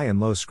 the high and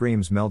low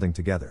screams melding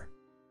together.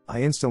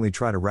 I instantly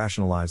try to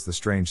rationalize the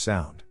strange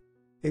sound.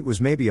 It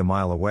was maybe a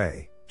mile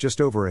away,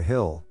 just over a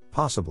hill,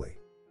 possibly.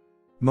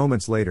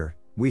 Moments later,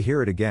 we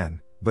hear it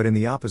again, but in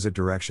the opposite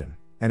direction,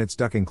 and it's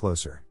ducking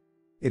closer.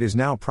 It is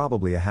now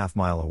probably a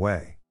half-mile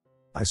away.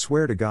 I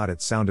swear to God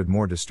it sounded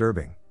more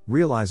disturbing,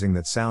 realizing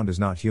that sound is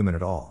not human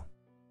at all.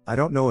 I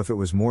don't know if it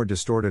was more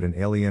distorted and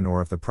alien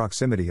or if the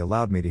proximity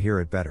allowed me to hear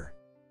it better.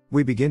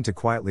 We begin to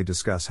quietly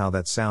discuss how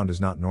that sound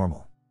is not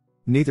normal.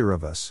 Neither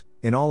of us,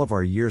 in all of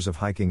our years of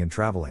hiking and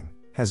traveling,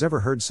 has ever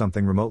heard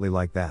something remotely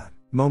like that.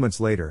 Moments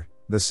later,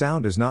 the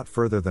sound is not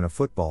further than a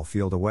football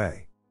field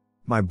away.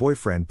 My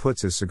boyfriend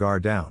puts his cigar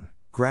down,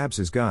 grabs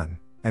his gun,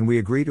 and we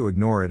agree to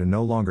ignore it and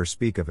no longer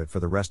speak of it for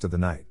the rest of the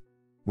night.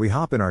 We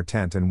hop in our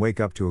tent and wake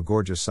up to a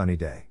gorgeous sunny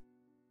day.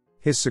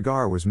 His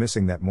cigar was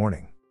missing that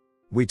morning.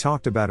 We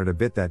talked about it a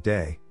bit that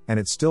day, and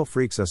it still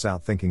freaks us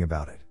out thinking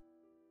about it.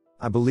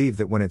 I believe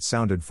that when it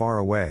sounded far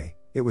away,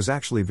 it was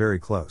actually very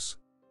close.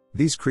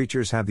 These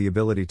creatures have the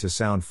ability to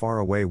sound far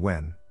away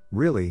when,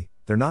 really,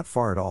 they're not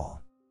far at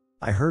all.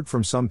 I heard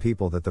from some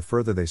people that the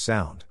further they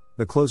sound,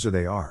 the closer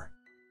they are.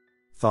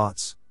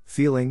 Thoughts,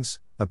 feelings,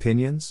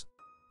 opinions?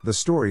 The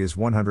story is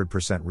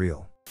 100%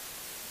 real.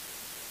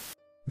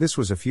 This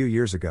was a few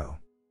years ago.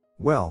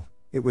 Well,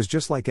 it was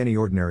just like any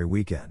ordinary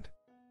weekend.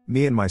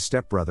 Me and my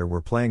stepbrother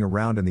were playing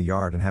around in the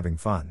yard and having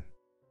fun.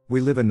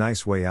 We live a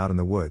nice way out in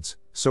the woods,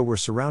 so we're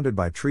surrounded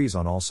by trees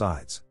on all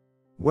sides.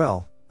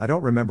 Well, I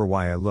don't remember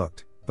why I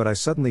looked, but I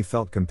suddenly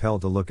felt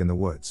compelled to look in the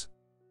woods.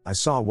 I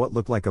saw what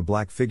looked like a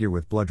black figure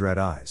with blood-red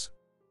eyes.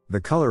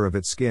 The color of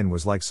its skin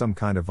was like some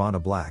kind of Vana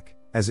black,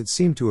 as it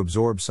seemed to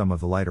absorb some of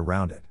the light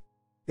around it.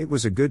 It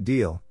was a good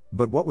deal,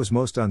 but what was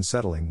most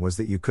unsettling was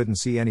that you couldn't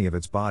see any of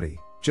its body,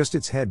 just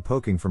its head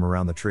poking from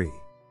around the tree.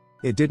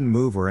 It didn't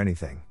move or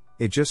anything,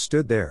 it just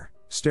stood there,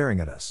 staring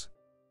at us.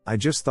 I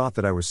just thought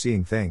that I was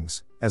seeing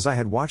things, as I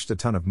had watched a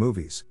ton of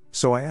movies,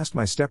 so I asked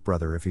my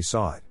stepbrother if he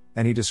saw it,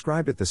 and he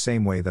described it the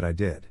same way that I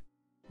did.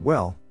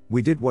 Well,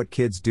 we did what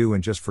kids do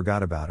and just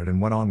forgot about it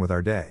and went on with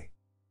our day.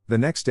 The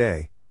next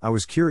day, I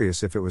was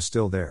curious if it was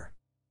still there.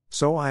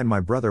 So I and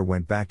my brother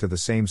went back to the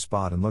same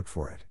spot and looked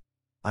for it.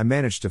 I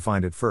managed to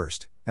find it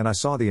first, and I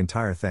saw the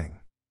entire thing.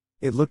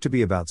 It looked to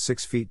be about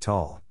 6 feet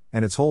tall,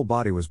 and its whole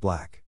body was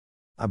black.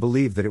 I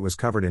believed that it was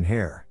covered in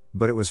hair,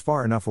 but it was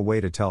far enough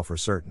away to tell for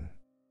certain.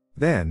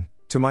 Then,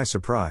 to my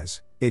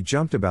surprise, it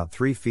jumped about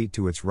 3 feet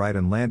to its right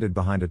and landed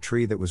behind a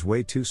tree that was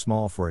way too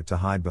small for it to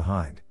hide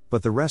behind,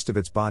 but the rest of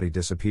its body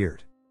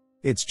disappeared.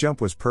 Its jump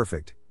was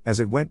perfect, as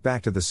it went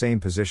back to the same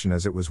position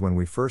as it was when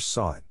we first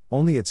saw it,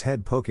 only its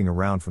head poking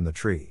around from the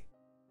tree.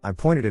 I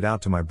pointed it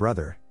out to my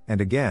brother, and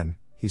again,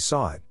 he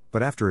saw it,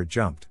 but after it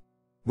jumped.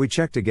 We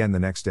checked again the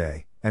next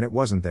day, and it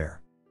wasn't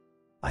there.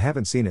 I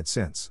haven't seen it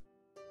since.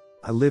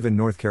 I live in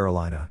North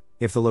Carolina,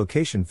 if the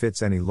location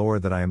fits any lore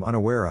that I am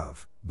unaware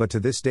of, but to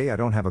this day I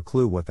don't have a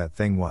clue what that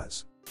thing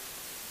was.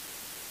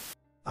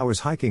 I was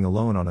hiking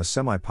alone on a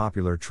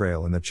semi-popular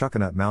trail in the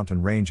Chuckanut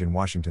Mountain Range in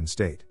Washington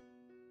State.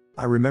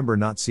 I remember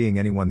not seeing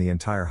anyone the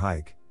entire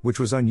hike, which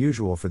was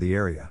unusual for the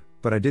area,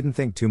 but I didn't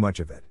think too much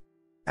of it.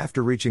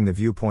 After reaching the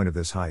viewpoint of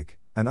this hike,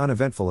 an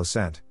uneventful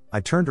ascent,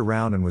 I turned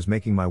around and was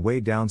making my way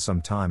down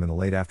sometime in the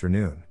late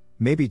afternoon,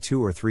 maybe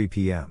 2 or 3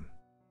 p.m.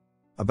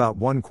 About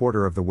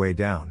 1/4 of the way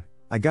down,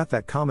 I got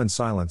that common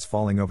silence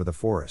falling over the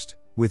forest,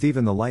 with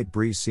even the light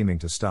breeze seeming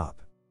to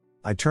stop.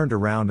 I turned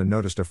around and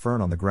noticed a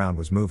fern on the ground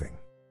was moving.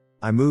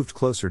 I moved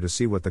closer to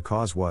see what the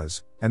cause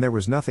was, and there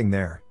was nothing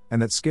there,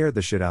 and that scared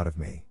the shit out of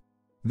me.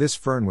 This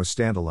fern was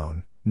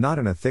standalone, not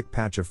in a thick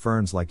patch of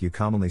ferns like you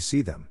commonly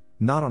see them,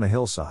 not on a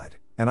hillside,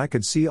 and I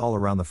could see all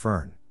around the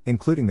fern,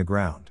 including the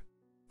ground.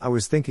 I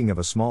was thinking of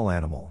a small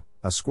animal,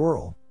 a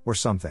squirrel, or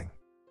something.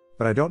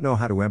 But I don't know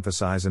how to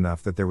emphasize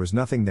enough that there was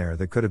nothing there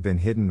that could have been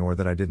hidden or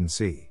that I didn't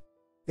see.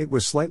 It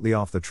was slightly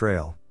off the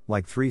trail,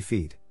 like 3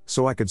 feet,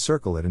 so I could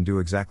circle it and do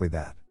exactly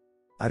that.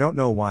 I don't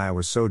know why I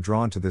was so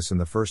drawn to this in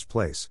the first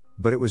place,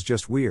 but it was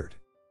just weird.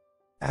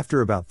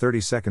 After about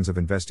 30 seconds of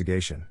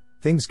investigation,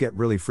 Things get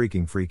really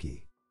freaking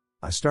freaky.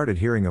 I started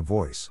hearing a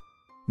voice.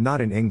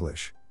 Not in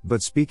English,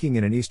 but speaking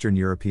in an Eastern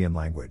European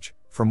language,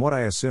 from what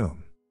I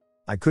assume.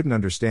 I couldn't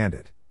understand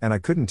it, and I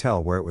couldn't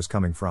tell where it was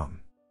coming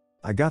from.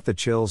 I got the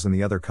chills and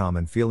the other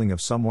common feeling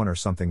of someone or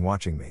something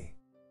watching me.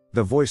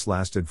 The voice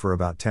lasted for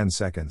about 10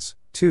 seconds,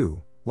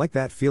 too, like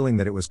that feeling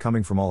that it was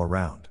coming from all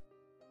around.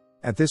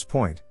 At this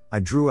point, I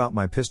drew out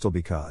my pistol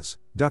because,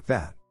 duck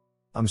that.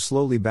 I'm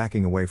slowly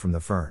backing away from the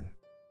fern.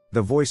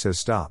 The voice has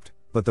stopped,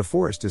 but the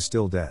forest is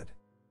still dead.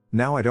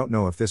 Now I don't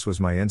know if this was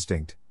my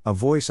instinct, a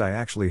voice I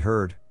actually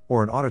heard,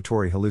 or an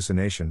auditory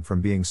hallucination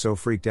from being so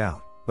freaked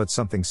out, but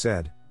something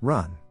said,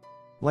 run.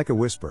 Like a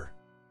whisper.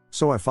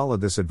 So I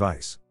followed this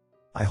advice.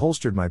 I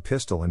holstered my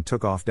pistol and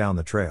took off down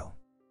the trail.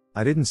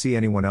 I didn't see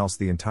anyone else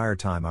the entire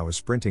time I was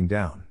sprinting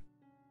down.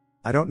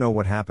 I don't know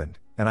what happened,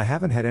 and I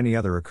haven't had any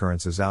other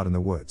occurrences out in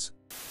the woods.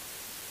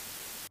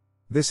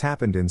 This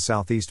happened in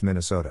southeast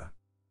Minnesota.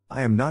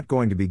 I am not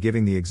going to be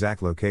giving the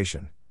exact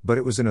location, but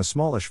it was in a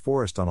smallish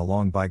forest on a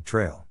long bike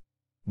trail.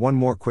 One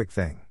more quick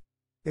thing.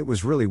 It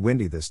was really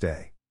windy this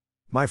day.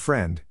 My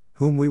friend,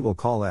 whom we will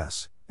call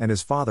S, and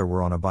his father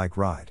were on a bike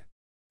ride.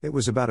 It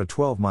was about a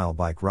 12-mile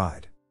bike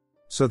ride.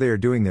 So they are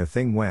doing their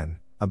thing when,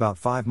 about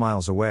 5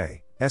 miles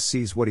away, S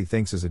sees what he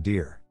thinks is a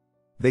deer.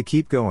 They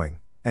keep going,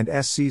 and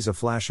S sees a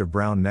flash of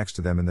brown next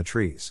to them in the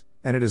trees,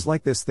 and it is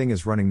like this thing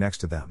is running next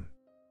to them.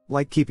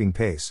 Like keeping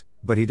pace,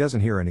 but he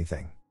doesn't hear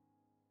anything.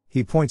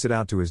 He points it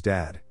out to his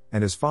dad,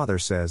 and his father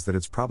says that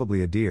it's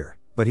probably a deer,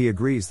 but he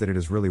agrees that it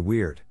is really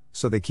weird,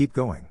 so they keep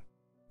going.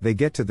 They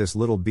get to this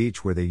little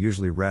beach where they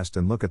usually rest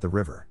and look at the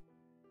river.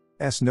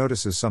 S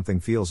notices something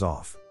feels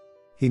off.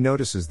 He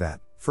notices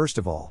that, first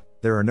of all,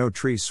 there are no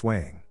trees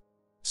swaying.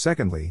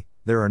 Secondly,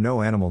 there are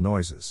no animal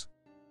noises.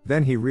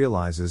 Then he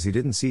realizes he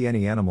didn't see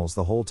any animals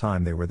the whole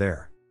time they were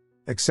there.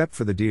 Except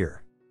for the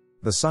deer.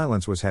 The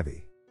silence was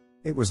heavy.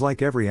 It was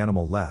like every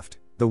animal left,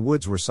 the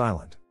woods were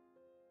silent.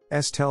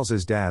 S tells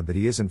his dad that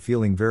he isn't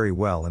feeling very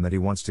well and that he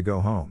wants to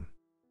go home.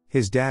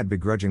 His dad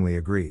begrudgingly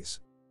agrees.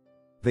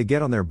 They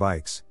get on their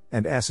bikes,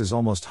 and S is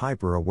almost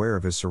hyper aware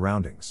of his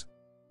surroundings.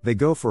 They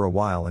go for a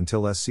while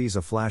until S sees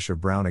a flash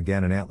of brown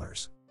again and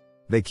antlers.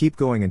 They keep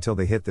going until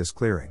they hit this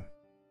clearing.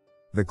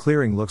 The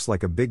clearing looks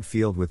like a big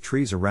field with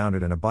trees around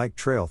it and a bike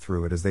trail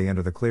through it as they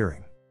enter the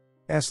clearing.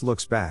 S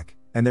looks back,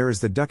 and there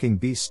is the ducking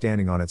beast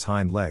standing on its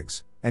hind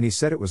legs, and he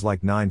said it was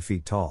like 9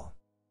 feet tall.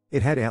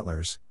 It had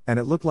antlers, and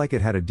it looked like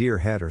it had a deer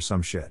head or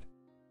some shit.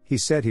 He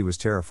said he was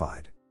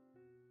terrified.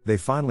 They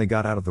finally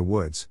got out of the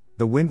woods,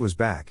 the wind was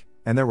back,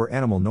 and there were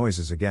animal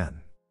noises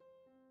again.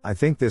 I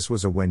think this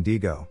was a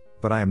Wendigo,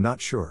 but I am not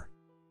sure.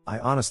 I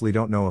honestly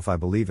don't know if I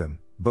believe him,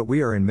 but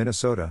we are in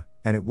Minnesota,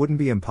 and it wouldn't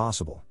be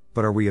impossible,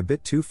 but are we a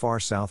bit too far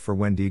south for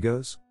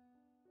Wendigos?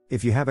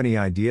 If you have any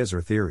ideas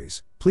or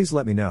theories, please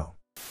let me know.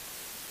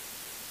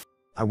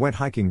 I went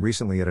hiking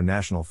recently at a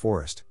national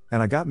forest,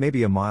 and I got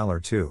maybe a mile or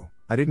two.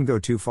 I didn't go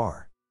too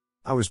far.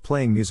 I was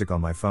playing music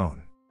on my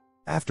phone.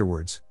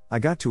 Afterwards, I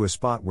got to a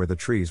spot where the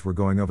trees were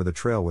going over the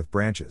trail with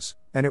branches,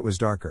 and it was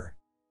darker.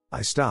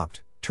 I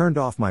stopped, turned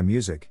off my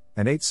music,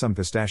 and ate some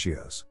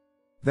pistachios.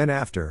 Then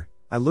after,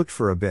 I looked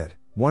for a bit,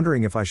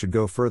 wondering if I should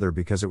go further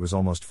because it was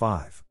almost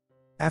 5.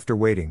 After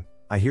waiting,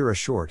 I hear a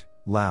short,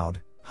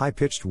 loud,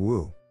 high-pitched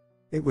woo.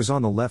 It was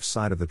on the left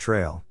side of the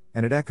trail,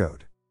 and it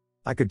echoed.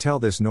 I could tell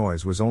this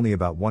noise was only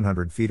about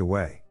 100 feet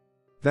away.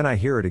 Then I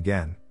hear it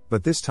again,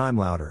 but this time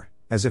louder,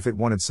 as if it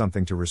wanted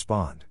something to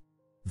respond.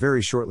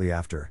 Very shortly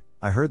after,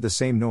 I heard the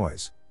same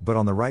noise, but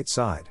on the right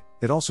side,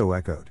 it also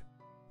echoed.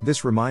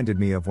 This reminded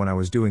me of when I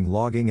was doing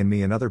logging and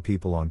me and other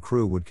people on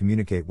crew would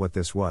communicate what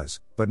this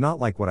was, but not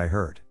like what I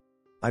heard.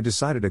 I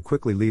decided to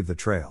quickly leave the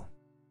trail.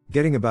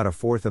 Getting about a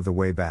fourth of the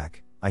way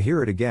back, I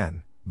hear it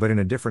again, but in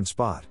a different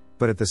spot,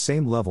 but at the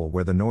same level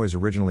where the noise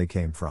originally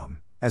came from,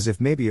 as if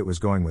maybe it was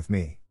going with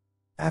me.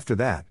 After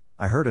that,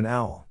 I heard an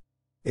owl.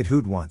 It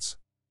hooted once.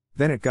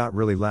 Then it got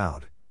really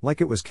loud,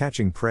 like it was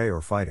catching prey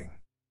or fighting.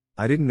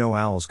 I didn't know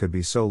owls could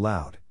be so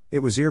loud, it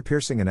was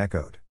ear-piercing and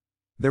echoed.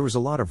 There was a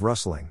lot of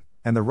rustling,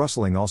 and the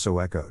rustling also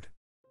echoed.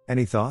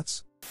 Any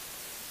thoughts?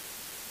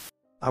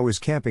 I was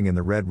camping in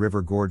the Red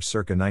River Gorge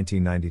circa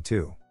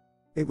 1992.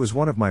 It was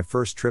one of my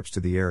first trips to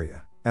the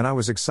area, and I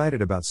was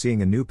excited about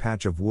seeing a new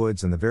patch of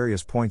woods and the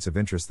various points of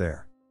interest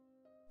there.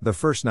 The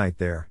first night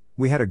there,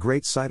 we had a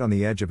great sight on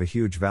the edge of a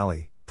huge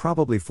valley,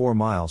 probably 4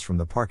 miles from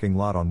the parking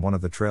lot on one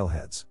of the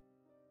trailheads.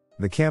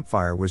 The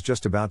campfire was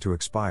just about to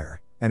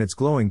expire, and its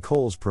glowing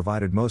coals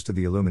provided most of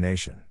the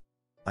illumination.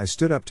 I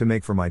stood up to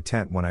make for my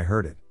tent when I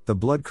heard it, the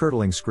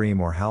blood-curdling scream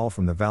or howl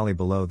from the valley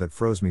below that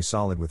froze me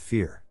solid with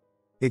fear.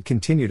 It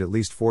continued at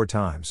least 4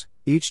 times,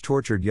 each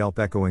tortured yelp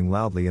echoing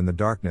loudly in the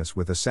darkness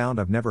with a sound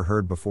I've never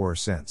heard before or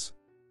since.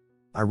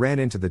 I ran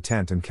into the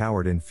tent and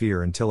cowered in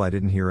fear until I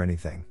didn't hear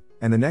anything,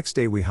 and the next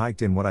day we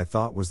hiked in what I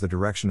thought was the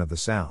direction of the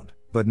sound,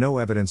 but no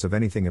evidence of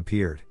anything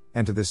appeared,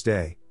 and to this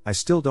day, I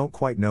still don't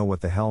quite know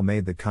what the hell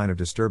made that kind of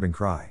disturbing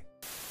cry.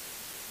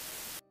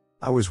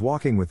 I was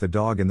walking with the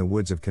dog in the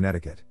woods of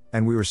Connecticut,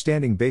 and we were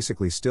standing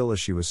basically still as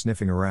she was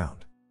sniffing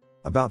around.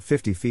 About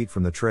 50 feet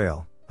from the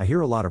trail, I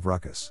hear a lot of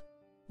ruckus.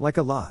 Like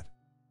a lot.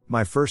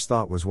 My first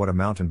thought was what a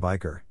mountain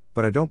biker,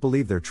 but I don't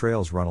believe their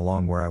trails run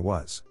along where I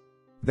was.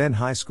 Then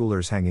high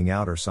schoolers hanging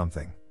out or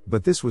something,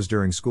 but this was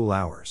during school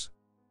hours.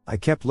 I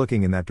kept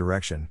looking in that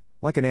direction,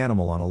 like an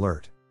animal on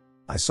alert.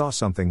 I saw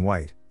something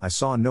white, I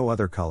saw no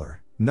other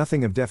color,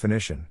 nothing of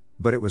definition,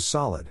 but it was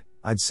solid,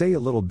 I'd say a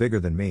little bigger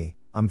than me.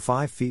 I'm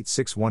 5 feet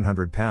 6,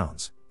 100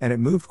 pounds, and it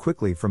moved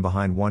quickly from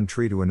behind one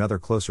tree to another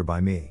closer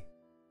by me.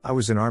 I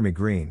was in army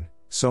green,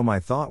 so my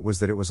thought was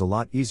that it was a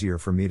lot easier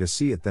for me to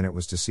see it than it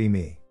was to see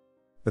me.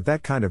 But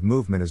that kind of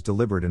movement is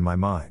deliberate in my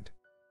mind.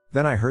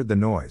 Then I heard the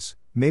noise,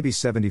 maybe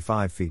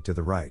 75 feet to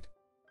the right.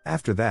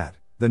 After that,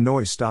 the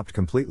noise stopped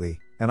completely,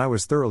 and I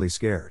was thoroughly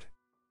scared.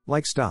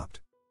 Like stopped.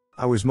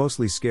 I was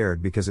mostly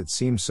scared because it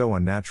seemed so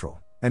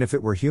unnatural, and if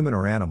it were human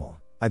or animal,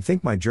 I'd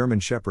think my German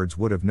shepherds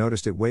would have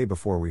noticed it way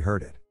before we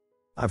heard it.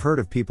 I've heard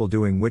of people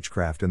doing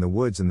witchcraft in the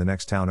woods in the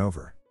next town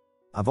over.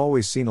 I've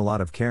always seen a lot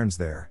of cairns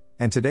there,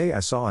 and today I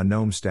saw a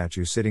gnome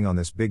statue sitting on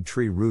this big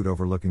tree root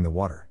overlooking the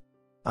water.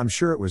 I'm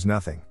sure it was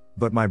nothing,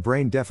 but my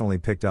brain definitely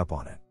picked up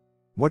on it.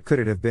 What could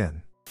it have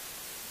been?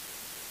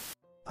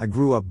 I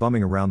grew up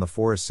bumming around the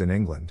forests in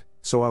England,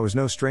 so I was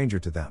no stranger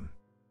to them.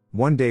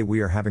 One day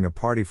we are having a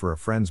party for a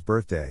friend's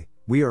birthday.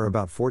 We are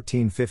about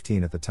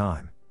 14-15 at the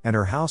time, and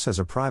her house has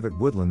a private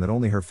woodland that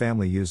only her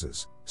family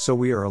uses, so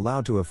we are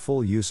allowed to have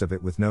full use of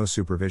it with no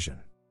supervision.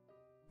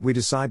 We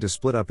decide to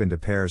split up into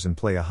pairs and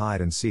play a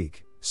hide and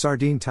seek,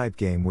 sardine type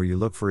game where you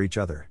look for each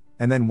other,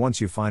 and then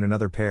once you find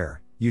another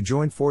pair, you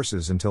join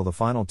forces until the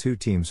final two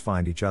teams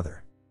find each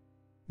other.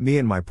 Me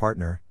and my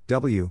partner,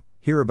 W,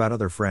 hear about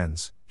other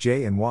friends,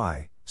 J and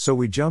Y, so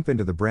we jump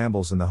into the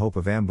brambles in the hope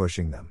of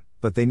ambushing them,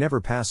 but they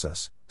never pass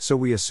us, so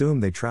we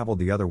assume they traveled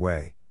the other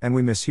way, and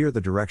we mishear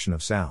the direction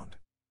of sound.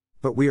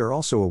 But we are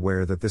also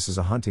aware that this is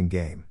a hunting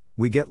game.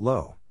 We get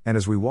low, and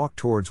as we walk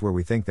towards where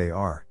we think they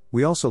are,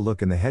 we also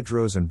look in the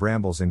hedgerows and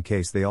brambles in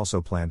case they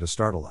also plan to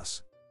startle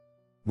us.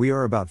 We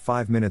are about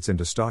 5 minutes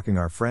into stalking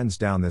our friends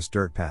down this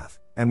dirt path,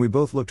 and we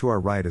both look to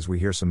our right as we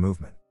hear some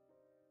movement.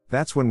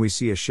 That's when we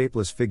see a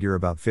shapeless figure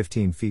about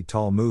 15 feet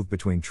tall move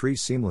between trees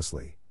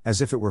seamlessly,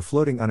 as if it were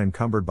floating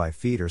unencumbered by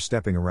feet or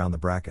stepping around the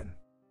bracken.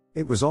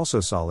 It was also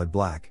solid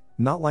black,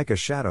 not like a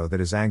shadow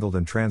that is angled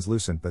and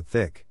translucent but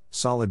thick,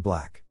 solid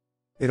black.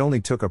 It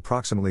only took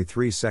approximately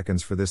 3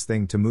 seconds for this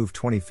thing to move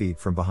 20 feet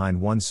from behind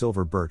one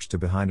silver birch to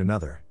behind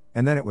another,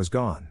 and then it was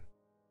gone.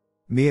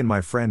 Me and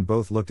my friend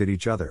both looked at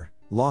each other,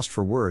 lost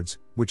for words,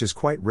 which is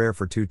quite rare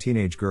for two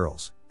teenage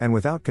girls, and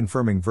without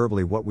confirming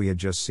verbally what we had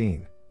just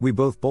seen, we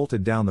both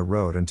bolted down the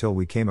road until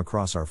we came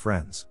across our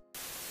friends.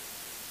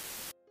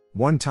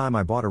 One time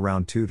I bought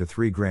around 2 to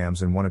 3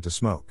 grams and wanted to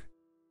smoke.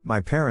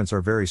 My parents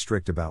are very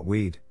strict about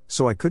weed,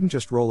 so I couldn't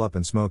just roll up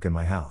and smoke in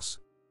my house.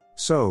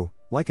 So,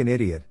 like an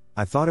idiot,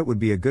 I thought it would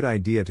be a good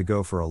idea to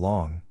go for a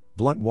long,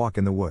 blunt walk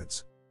in the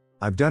woods.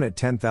 I've done it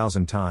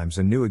 10,000 times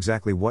and knew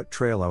exactly what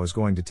trail I was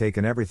going to take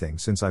and everything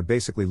since I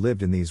basically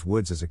lived in these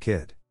woods as a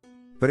kid.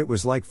 But it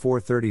was like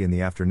 4:30 in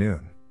the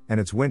afternoon, and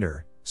it's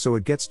winter, so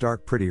it gets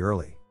dark pretty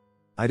early.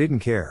 I didn't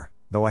care,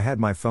 though I had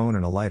my phone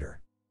and a lighter.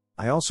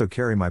 I also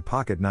carry my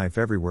pocket knife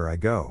everywhere I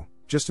go,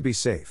 just to be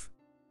safe.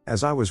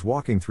 As I was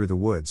walking through the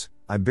woods,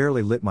 I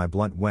barely lit my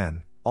blunt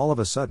when, all of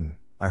a sudden,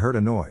 I heard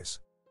a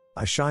noise.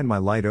 I shine my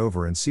light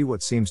over and see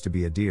what seems to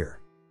be a deer.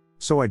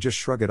 So I just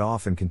shrug it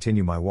off and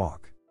continue my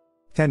walk.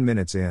 10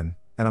 minutes in,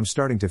 and I'm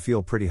starting to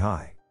feel pretty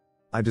high.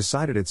 I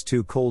decided it's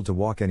too cold to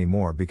walk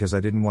anymore because I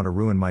didn't want to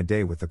ruin my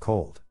day with the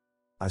cold.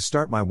 I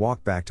start my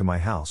walk back to my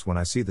house when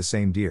I see the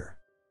same deer.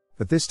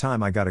 But this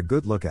time I got a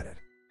good look at it.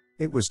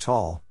 It was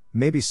tall,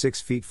 maybe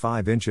 6 feet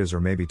 5 inches or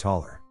maybe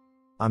taller.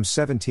 I'm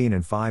 17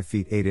 and 5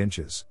 feet 8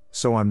 inches,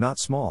 so I'm not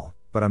small,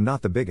 but I'm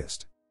not the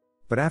biggest.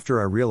 But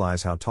after I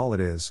realize how tall it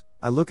is,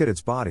 I look at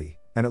its body,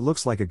 and it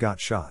looks like it got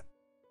shot.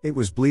 It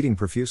was bleeding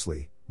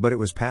profusely, but it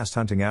was past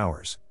hunting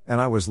hours, and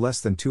I was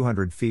less than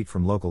 200 feet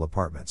from local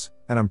apartments,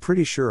 and I'm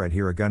pretty sure I'd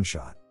hear a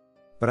gunshot.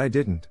 But I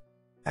didn't.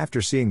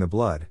 After seeing the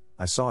blood,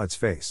 I saw its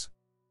face.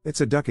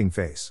 It's a ducking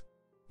face.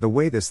 The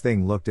way this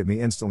thing looked at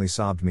me instantly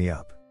sobbed me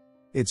up.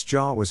 Its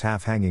jaw was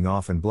half hanging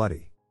off and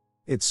bloody.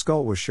 Its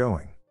skull was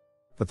showing.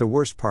 But the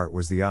worst part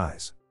was the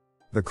eyes.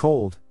 The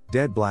cold,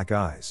 dead black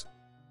eyes.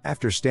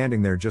 After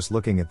standing there just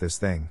looking at this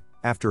thing,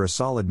 after a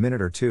solid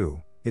minute or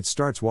two, it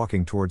starts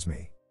walking towards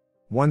me.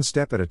 One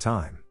step at a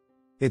time.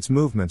 Its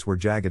movements were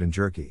jagged and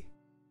jerky.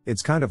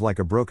 It's kind of like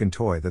a broken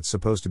toy that's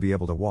supposed to be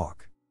able to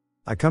walk.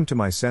 I come to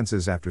my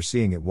senses after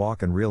seeing it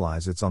walk and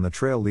realize it's on the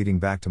trail leading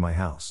back to my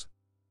house.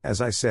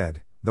 As I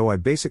said, though I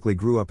basically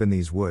grew up in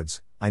these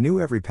woods, I knew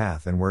every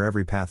path and where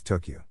every path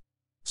took you.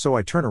 So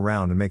I turn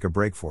around and make a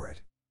break for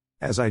it.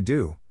 As I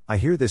do, I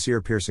hear this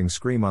ear-piercing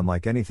scream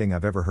unlike anything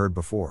I've ever heard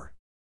before.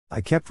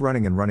 I kept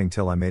running and running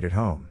till I made it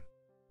home.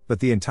 But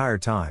the entire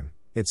time,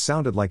 it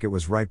sounded like it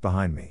was right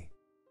behind me.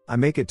 I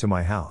make it to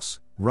my house,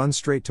 run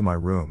straight to my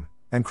room,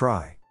 and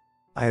cry.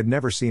 I had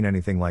never seen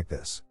anything like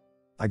this.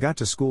 I got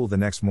to school the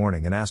next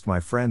morning and asked my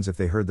friends if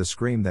they heard the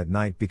scream that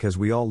night because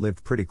we all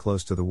lived pretty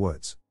close to the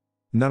woods.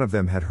 None of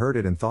them had heard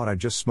it and thought I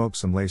just smoked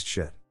some laced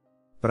shit.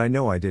 But I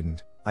know I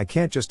didn't. I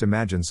can't just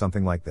imagine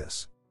something like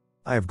this.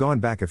 I have gone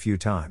back a few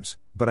times,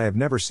 but I have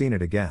never seen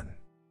it again.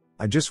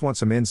 I just want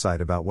some insight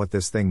about what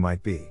this thing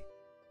might be.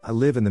 I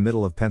live in the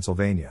middle of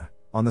Pennsylvania,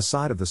 on the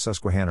side of the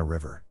Susquehanna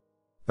River.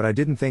 But I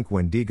didn't think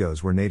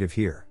Wendigos were native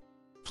here.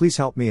 Please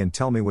help me and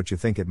tell me what you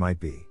think it might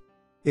be.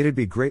 It'd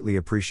be greatly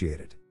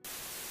appreciated.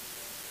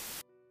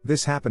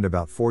 This happened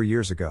about 4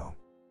 years ago.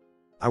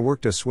 I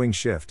worked a swing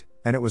shift,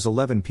 and it was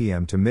 11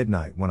 p.m. to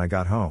midnight when I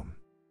got home.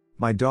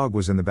 My dog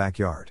was in the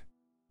backyard.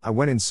 I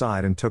went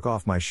inside and took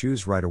off my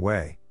shoes right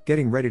away,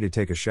 getting ready to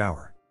take a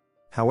shower.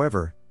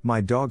 However,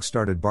 my dog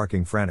started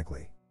barking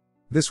frantically.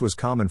 This was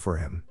common for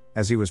him,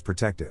 as he was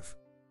protective.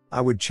 I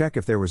would check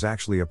if there was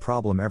actually a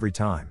problem every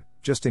time,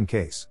 just in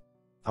case.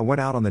 I went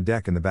out on the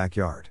deck in the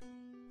backyard.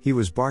 He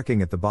was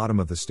barking at the bottom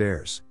of the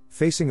stairs,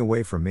 facing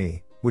away from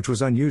me, which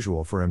was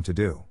unusual for him to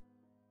do.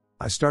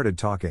 I started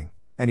talking,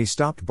 and he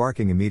stopped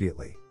barking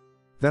immediately.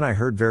 Then I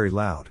heard very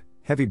loud,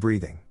 heavy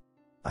breathing.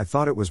 I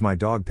thought it was my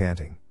dog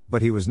panting,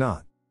 but he was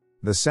not.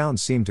 The sound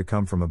seemed to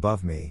come from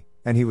above me,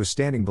 and he was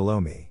standing below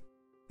me.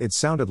 It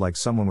sounded like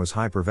someone was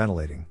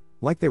hyperventilating,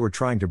 like they were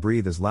trying to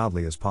breathe as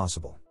loudly as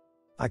possible.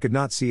 I could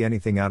not see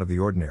anything out of the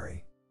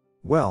ordinary.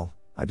 Well,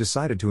 I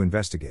decided to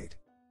investigate.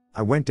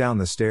 I went down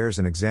the stairs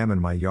and examined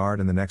my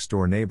yard and the next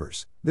door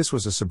neighbors. This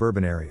was a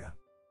suburban area.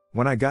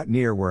 When I got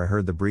near where I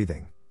heard the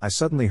breathing, I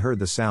suddenly heard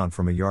the sound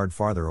from a yard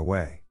farther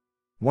away.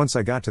 Once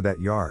I got to that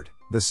yard,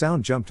 the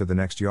sound jumped to the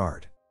next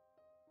yard.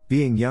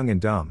 Being young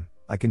and dumb,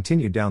 I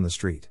continued down the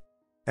street.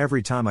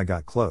 Every time I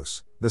got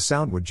close, the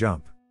sound would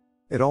jump.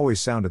 It always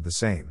sounded the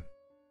same.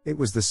 It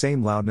was the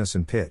same loudness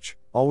and pitch,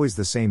 always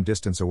the same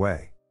distance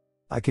away.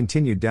 I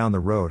continued down the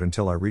road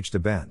until I reached a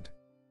bend.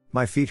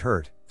 My feet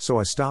hurt, so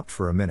I stopped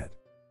for a minute.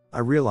 I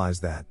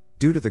realized that,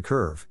 due to the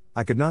curve,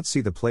 I could not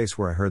see the place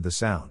where I heard the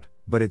sound,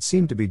 but it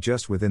seemed to be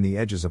just within the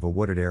edges of a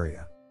wooded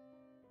area.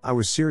 I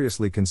was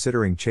seriously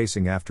considering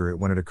chasing after it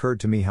when it occurred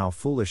to me how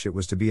foolish it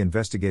was to be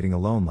investigating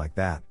alone like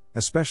that,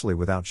 especially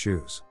without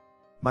shoes.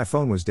 My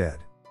phone was dead.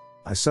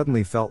 I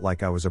suddenly felt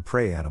like I was a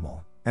prey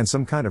animal, and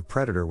some kind of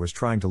predator was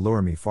trying to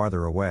lure me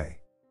farther away.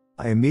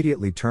 I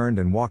immediately turned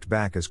and walked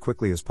back as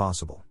quickly as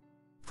possible.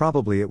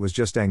 Probably it was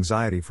just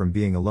anxiety from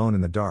being alone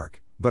in the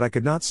dark, but I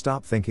could not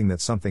stop thinking that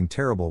something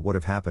terrible would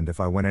have happened if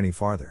I went any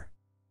farther.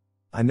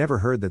 I never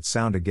heard that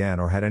sound again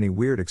or had any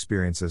weird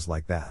experiences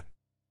like that.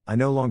 I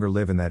no longer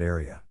live in that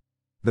area.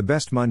 The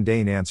best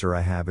mundane answer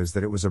I have is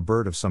that it was a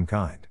bird of some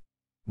kind.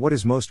 What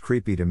is most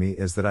creepy to me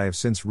is that I have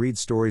since read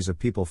stories of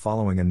people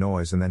following a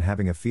noise and then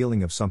having a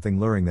feeling of something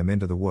luring them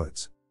into the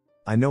woods.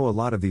 I know a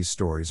lot of these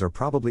stories are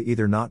probably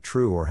either not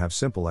true or have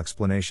simple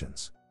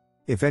explanations.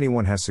 If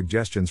anyone has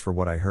suggestions for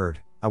what I heard,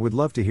 I would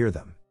love to hear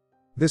them.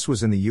 This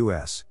was in the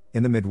US,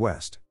 in the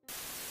Midwest.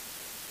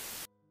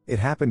 It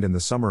happened in the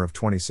summer of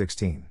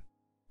 2016.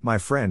 My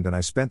friend and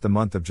I spent the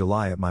month of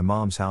July at my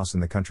mom's house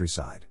in the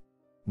countryside.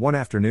 One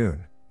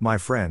afternoon, my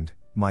friend,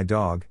 my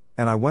dog,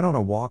 and I went on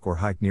a walk or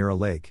hike near a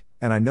lake,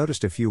 and I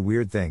noticed a few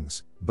weird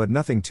things, but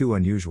nothing too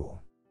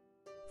unusual.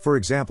 For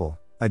example,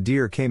 a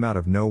deer came out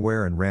of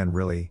nowhere and ran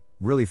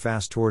really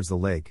fast towards the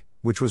lake,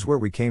 which was where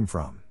we came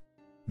from.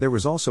 There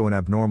was also an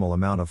abnormal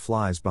amount of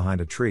flies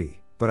behind a tree,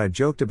 but I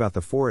joked about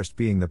the forest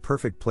being the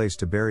perfect place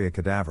to bury a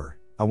cadaver.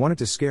 I wanted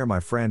to scare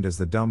my friend as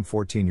the dumb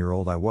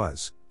 14-year-old I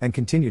was, and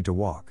continued to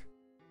walk.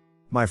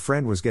 My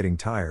friend was getting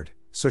tired,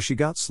 so she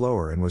got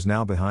slower and was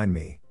now behind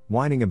me,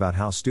 whining about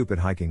how stupid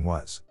hiking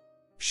was.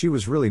 She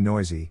was really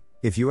noisy,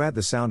 if you add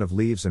the sound of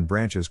leaves and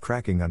branches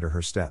cracking under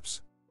her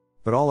steps.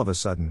 But all of a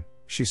sudden,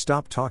 she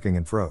stopped talking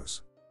and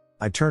froze.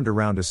 I turned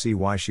around to see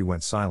why she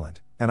went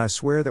silent, and I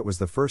swear that was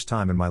the first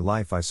time in my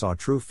life I saw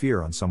true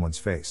fear on someone's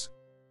face.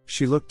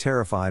 She looked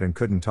terrified and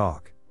couldn't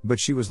talk, but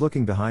she was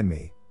looking behind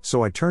me,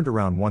 so I turned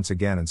around once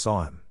again and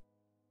saw him.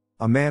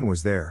 A man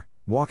was there,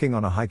 walking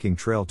on a hiking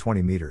trail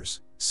 20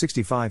 meters,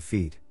 65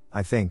 feet,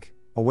 I think,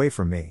 away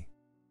from me.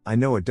 I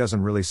know it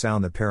doesn't really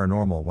sound that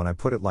paranormal when I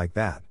put it like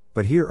that,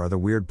 but here are the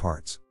weird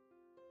parts.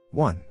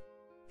 1.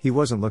 He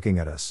wasn't looking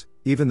at us,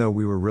 even though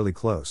we were really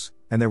close,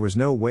 and there was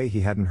no way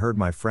he hadn't heard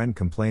my friend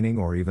complaining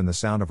or even the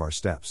sound of our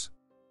steps.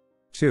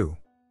 2.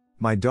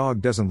 My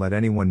dog doesn't let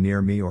anyone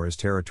near me or his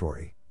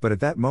territory, but at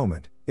that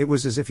moment, it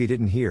was as if he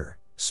didn't hear,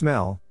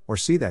 smell, or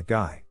see that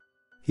guy.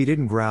 He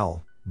didn't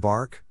growl,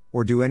 bark,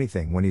 or do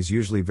anything when he's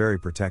usually very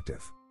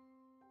protective.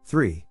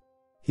 3.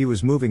 He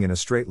was moving in a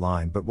straight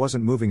line but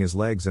wasn't moving his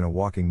legs in a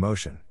walking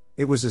motion.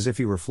 It was as if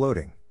he were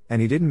floating,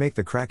 and he didn't make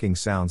the cracking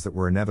sounds that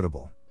were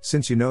inevitable,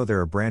 since you know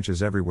there are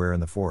branches everywhere in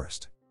the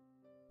forest.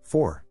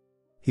 4.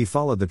 He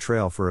followed the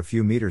trail for a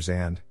few meters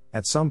and,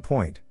 at some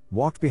point,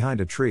 walked behind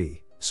a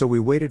tree, so we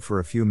waited for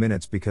a few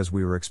minutes because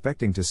we were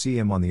expecting to see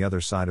him on the other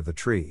side of the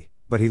tree,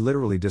 but he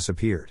literally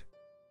disappeared.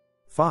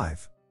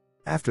 5.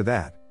 After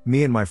that,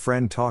 me and my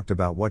friend talked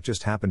about what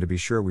just happened to be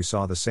sure we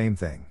saw the same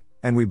thing,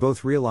 and we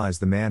both realized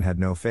the man had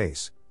no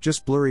face,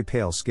 just blurry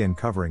pale skin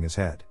covering his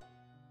head.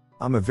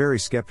 I'm a very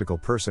skeptical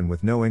person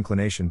with no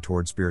inclination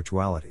toward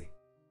spirituality.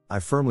 I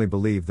firmly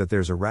believe that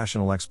there's a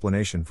rational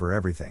explanation for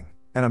everything,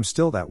 and I'm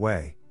still that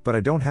way, but I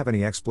don't have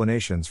any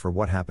explanations for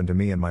what happened to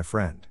me and my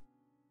friend.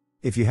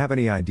 If you have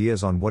any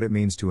ideas on what it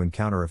means to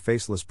encounter a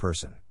faceless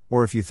person,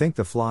 or if you think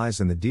the flies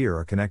and the deer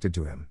are connected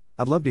to him,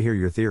 I'd love to hear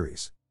your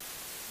theories.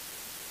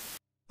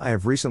 I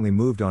have recently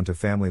moved onto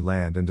family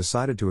land and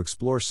decided to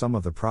explore some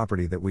of the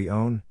property that we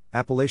own,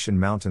 Appalachian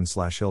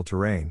mountain/hill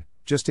terrain,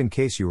 just in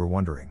case you were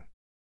wondering.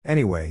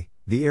 Anyway,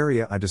 the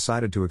area I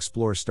decided to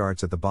explore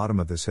starts at the bottom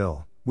of this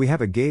hill. We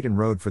have a gate and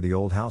road for the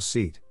old house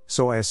seat,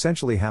 so I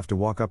essentially have to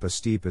walk up a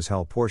steep as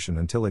hell portion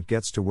until it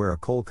gets to where a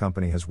coal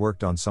company has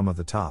worked on some of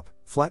the top,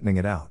 flattening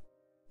it out.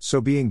 So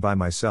being by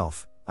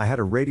myself, I had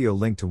a radio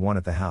linked to one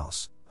at the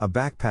house, a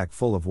backpack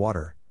full of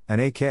water, an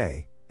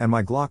AK, and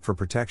my Glock for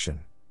protection,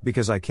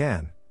 because I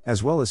can,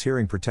 as well as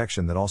hearing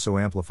protection that also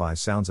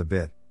amplifies sounds a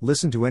bit,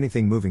 listen to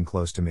anything moving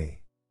close to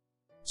me.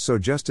 So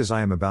just as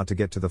I am about to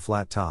get to the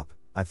flat top,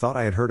 I thought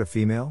I had heard a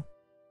female?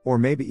 Or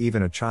maybe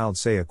even a child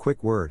say a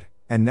quick word,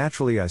 and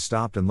naturally I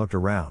stopped and looked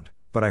around,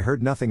 but I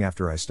heard nothing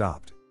after I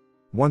stopped.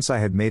 Once I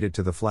had made it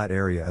to the flat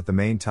area at the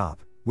main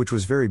top, which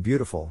was very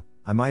beautiful,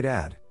 I might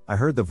add, I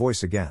heard the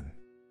voice again.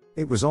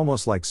 It was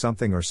almost like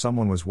something or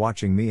someone was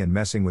watching me and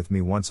messing with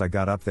me once I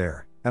got up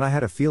there, and I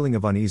had a feeling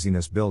of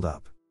uneasiness build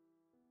up.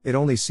 It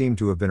only seemed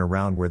to have been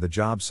around where the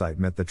job site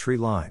met the tree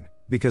line,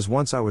 because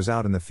once I was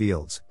out in the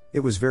fields, it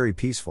was very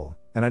peaceful,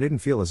 and I didn't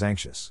feel as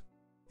anxious.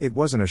 It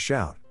wasn't a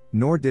shout,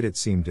 nor did it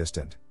seem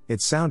distant.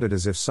 It sounded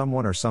as if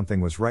someone or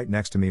something was right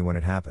next to me when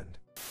it happened.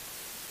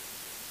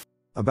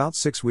 About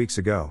 6 weeks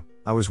ago,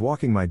 I was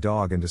walking my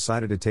dog and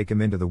decided to take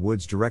him into the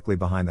woods directly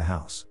behind the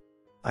house.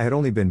 I had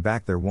only been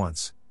back there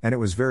once, and it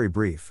was very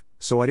brief,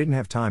 so I didn't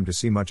have time to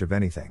see much of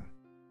anything.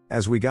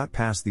 As we got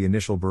past the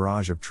initial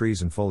barrage of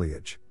trees and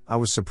foliage, I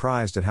was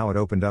surprised at how it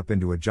opened up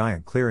into a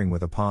giant clearing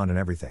with a pond and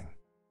everything.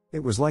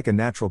 It was like a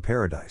natural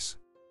paradise.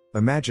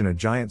 Imagine a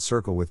giant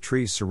circle with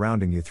trees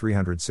surrounding you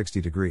 360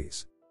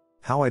 degrees.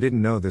 How I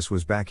didn't know this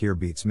was back here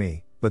beats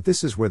me, but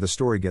this is where the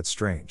story gets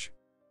strange.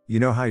 You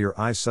know how your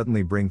eyes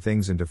suddenly bring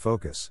things into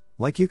focus,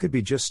 like you could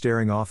be just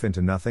staring off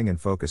into nothing and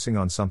focusing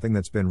on something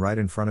that's been right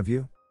in front of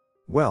you?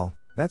 Well,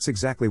 that's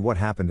exactly what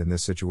happened in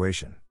this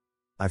situation.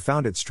 I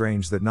found it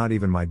strange that not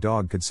even my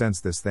dog could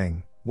sense this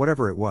thing,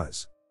 whatever it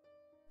was.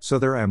 So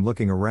there I am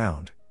looking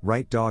around,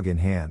 right dog in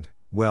hand,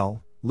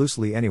 well,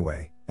 loosely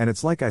anyway, and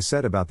it's like I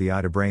said about the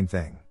eye to brain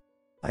thing.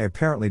 I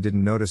apparently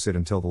didn't notice it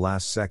until the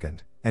last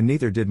second, and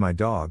neither did my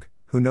dog,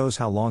 who knows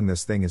how long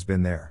this thing has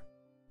been there.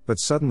 But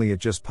suddenly it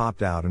just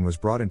popped out and was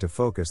brought into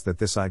focus that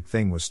this eyed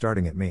thing was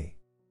starting at me.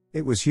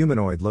 It was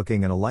humanoid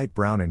looking and a light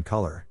brown in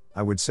color,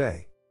 I would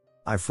say.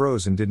 I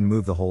froze and didn't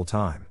move the whole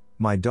time.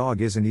 My dog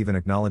isn't even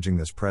acknowledging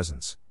this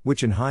presence,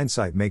 which in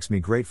hindsight makes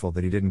me grateful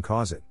that he didn't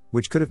cause it,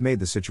 which could have made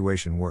the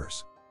situation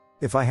worse.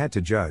 If I had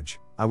to judge,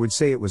 I would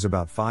say it was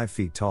about 5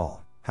 feet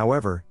tall.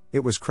 However,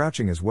 it was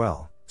crouching as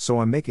well, so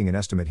I'm making an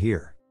estimate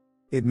here.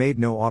 It made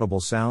no audible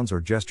sounds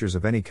or gestures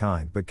of any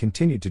kind but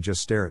continued to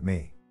just stare at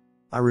me.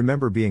 I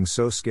remember being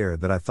so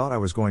scared that I thought I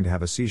was going to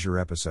have a seizure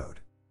episode.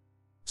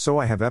 So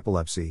I have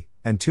epilepsy,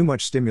 and too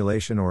much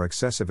stimulation or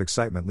excessive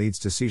excitement leads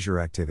to seizure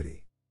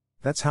activity.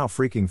 That's how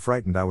freaking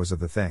frightened I was of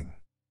the thing.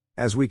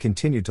 As we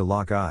continued to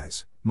lock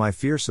eyes, my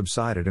fear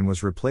subsided and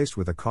was replaced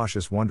with a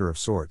cautious wonder of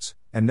sorts,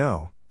 and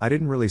no, I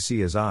didn't really see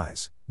his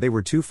eyes, they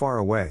were too far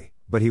away,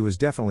 but he was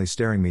definitely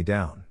staring me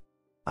down.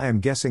 I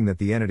am guessing that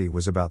the entity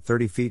was about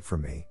 30 feet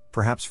from me,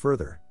 perhaps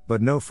further,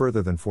 but no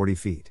further than 40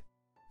 feet.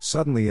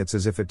 Suddenly it's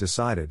as if it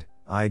decided,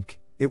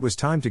 it was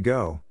time to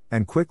go,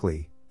 and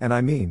quickly, and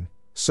I mean,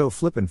 so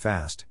flippin'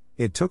 fast,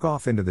 it took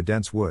off into the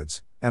dense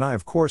woods, and I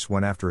of course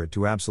went after it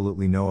to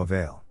absolutely no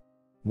avail.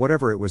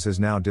 Whatever it was has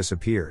now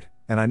disappeared,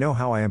 and I know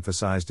how I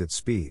emphasized its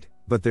speed,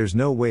 but there's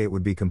no way it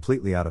would be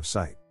completely out of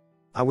sight.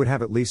 I would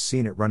have at least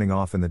seen it running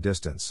off in the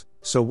distance,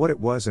 so what it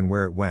was and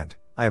where it went,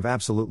 I have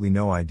absolutely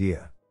no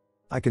idea.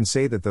 I can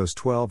say that those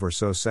 12 or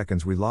so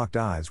seconds we locked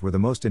eyes were the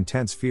most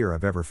intense fear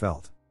I've ever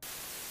felt.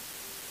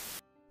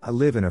 I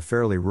live in a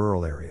fairly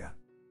rural area.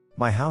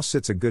 My house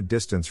sits a good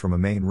distance from a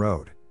main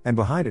road, and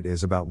behind it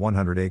is about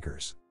 100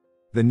 acres.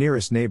 The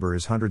nearest neighbor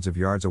is hundreds of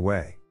yards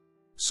away.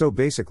 So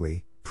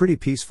basically, pretty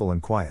peaceful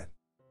and quiet.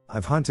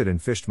 I've hunted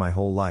and fished my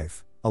whole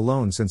life,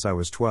 alone since I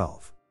was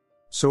 12.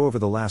 So over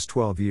the last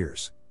 12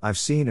 years, I've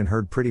seen and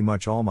heard pretty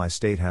much all my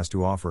state has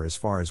to offer as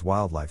far as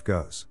wildlife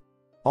goes.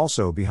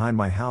 Also behind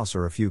my house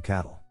are a few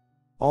cattle.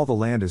 All the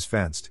land is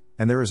fenced,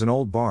 and there is an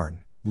old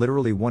barn,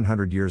 literally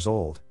 100 years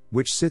old,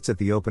 which sits at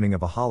the opening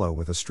of a hollow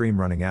with a stream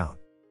running out.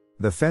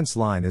 The fence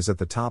line is at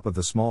the top of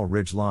the small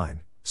ridge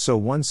line, so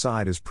one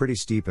side is pretty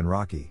steep and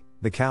rocky,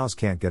 the cows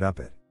can't get up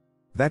it.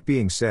 That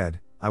being said,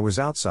 I was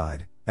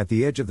outside, at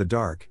the edge of the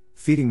dark,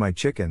 feeding my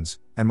chickens,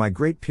 and my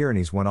Great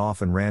Pyrenees went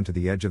off and ran to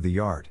the edge of the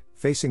yard,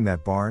 facing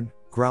that barn,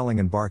 growling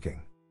and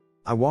barking.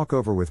 I walk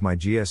over with my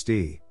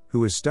GSD,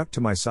 who is stuck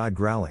to my side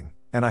growling,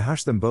 and I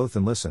hush them both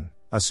and listen,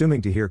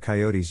 assuming to hear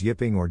coyotes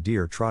yipping or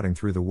deer trotting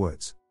through the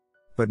woods.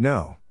 But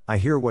no, I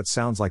hear what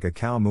sounds like a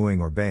cow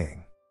mooing or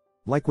baying.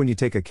 Like when you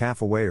take a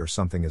calf away or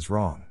something is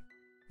wrong.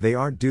 They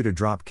aren't due to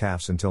drop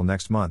calves until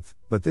next month,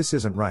 but this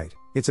isn't right,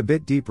 it's a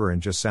bit deeper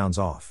and just sounds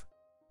off.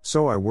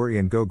 So I worry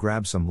and go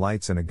grab some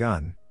lights and a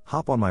gun,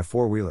 hop on my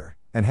four-wheeler,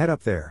 and head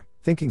up there,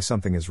 thinking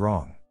something is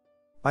wrong.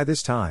 By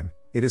this time,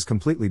 it is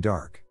completely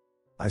dark.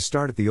 I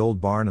start at the old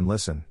barn and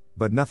listen,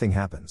 but nothing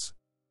happens.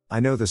 I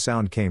know the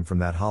sound came from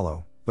that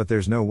hollow, but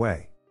there's no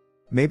way.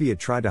 Maybe it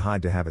tried to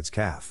hide to have its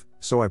calf,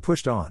 so I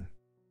pushed on.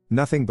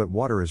 Nothing but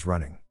water is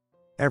running.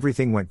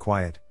 Everything went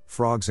quiet,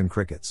 frogs and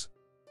crickets.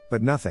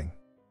 But nothing.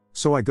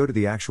 So I go to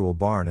the actual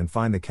barn and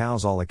find the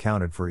cows all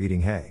accounted for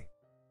eating hay.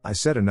 I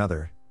said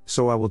another,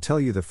 so I will tell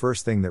you the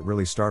first thing that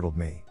really startled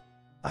me.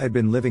 I had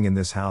been living in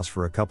this house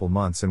for a couple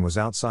months and was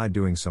outside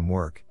doing some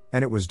work,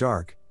 and it was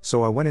dark,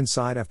 so I went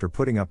inside after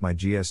putting up my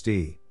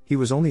GSD. He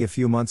was only a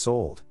few months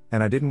old,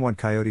 and I didn't want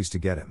coyotes to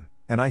get him,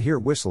 and I hear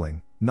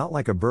whistling, not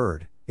like a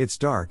bird, it's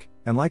dark,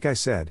 and like I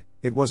said,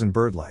 it wasn't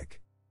bird-like.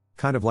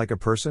 Kind of like a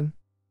person?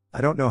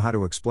 I don't know how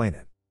to explain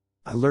it.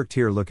 I lurked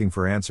here looking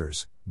for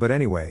answers, but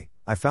anyway,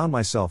 I found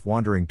myself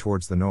wandering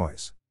towards the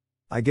noise.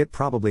 I get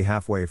probably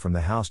halfway from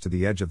the house to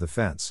the edge of the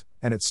fence,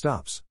 and it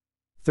stops.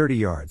 30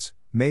 yards,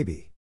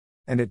 maybe.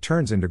 And it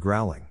turns into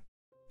growling.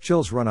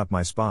 Chills run up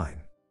my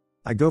spine.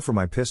 I go for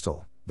my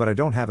pistol, but I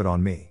don't have it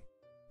on me.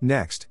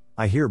 Next,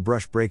 I hear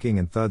brush breaking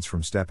and thuds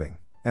from stepping,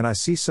 and I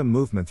see some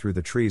movement through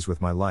the trees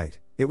with my light.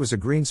 It was a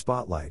green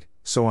spotlight,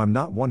 so I'm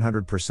not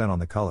 100% on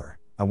the color.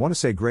 I want to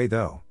say gray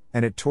though,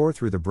 and it tore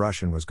through the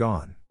brush and was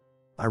gone.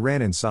 I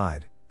ran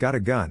inside, got a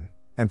gun,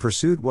 and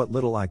pursued what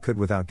little I could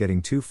without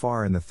getting too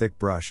far in the thick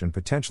brush and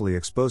potentially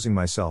exposing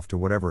myself to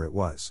whatever it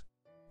was.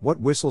 What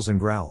whistles and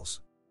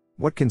growls?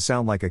 What can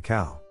sound like a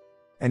cow?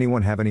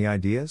 Anyone have any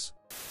ideas?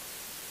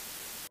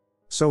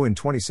 So in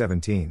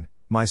 2017,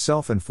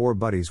 myself and 4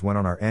 buddies went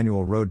on our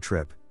annual road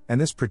trip, and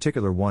this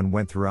particular one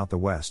went throughout the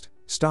West,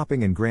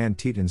 stopping in Grand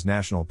Tetons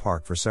National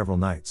Park for several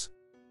nights.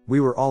 We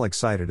were all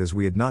excited as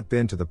we had not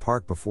been to the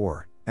park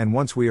before, and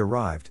once we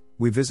arrived,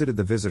 we visited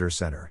the visitor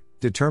center,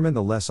 determined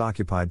the less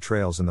occupied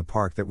trails in the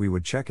park that we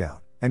would check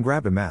out, and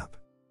grabbed a map.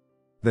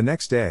 The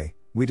next day,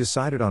 we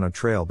decided on a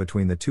trail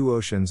between the Two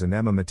Oceans and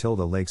Emma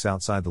Matilda lakes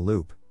outside the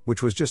loop,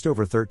 which was just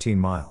over 13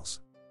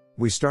 miles.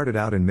 We started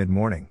out in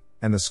mid-morning,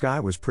 and the sky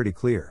was pretty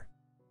clear.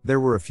 There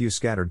were a few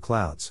scattered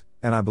clouds,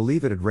 and I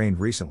believe it had rained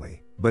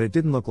recently, but it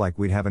didn't look like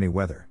we'd have any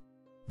weather.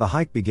 The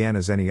hike began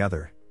as any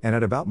other, and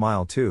at about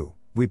mile 2,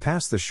 we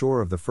passed the shore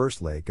of the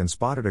first lake and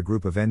spotted a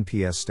group of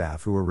NPS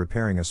staff who were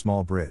repairing a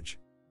small bridge.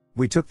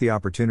 We took the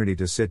opportunity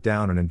to sit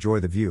down and enjoy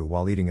the view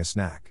while eating a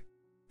snack.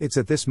 It's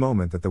at this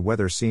moment that the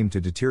weather seemed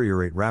to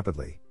deteriorate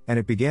rapidly, and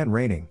it began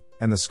raining,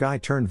 and the sky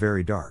turned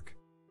very dark.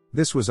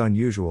 This was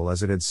unusual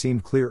as it had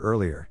seemed clear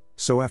earlier,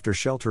 so after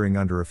sheltering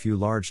under a few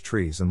large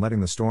trees and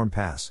letting the storm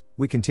pass,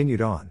 we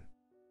continued on.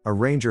 A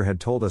ranger had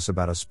told us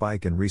about a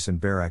spike in recent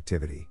bear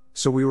activity,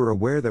 so we were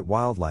aware that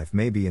wildlife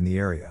may be in the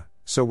area,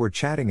 so we're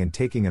chatting and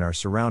taking in our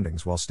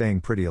surroundings while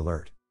staying pretty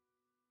alert.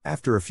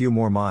 After a few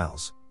more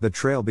miles, the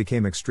trail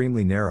became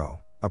extremely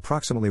narrow,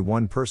 approximately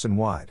 1 person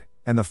wide,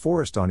 and the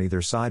forest on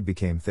either side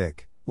became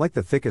thick, like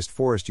the thickest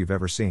forest you've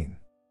ever seen.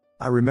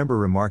 I remember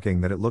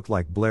remarking that it looked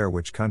like Blair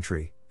Witch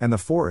Country, and the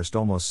forest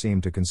almost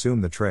seemed to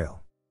consume the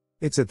trail.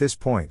 It's at this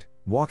point,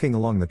 walking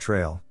along the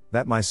trail,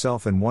 that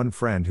myself and one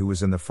friend who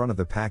was in the front of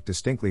the pack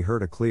distinctly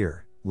heard a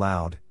clear,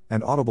 loud,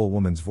 and audible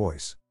woman's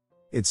voice.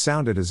 It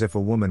sounded as if a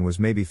woman was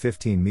maybe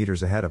 15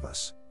 meters ahead of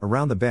us,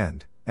 around the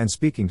bend, and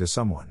speaking to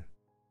someone.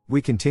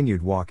 We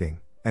continued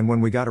walking, and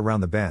when we got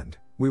around the bend,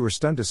 we were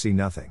stunned to see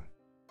nothing.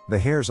 The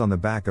hairs on the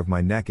back of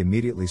my neck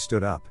immediately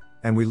stood up,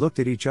 and we looked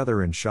at each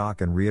other in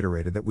shock and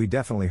reiterated that we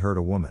definitely heard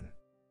a woman.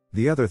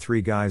 The other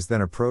 3 guys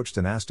then approached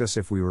and asked us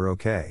if we were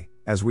okay,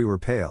 as we were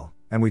pale,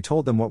 and we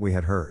told them what we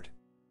had heard.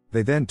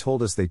 They then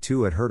told us they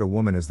too had heard a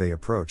woman as they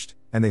approached,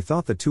 and they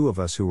thought the 2 of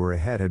us who were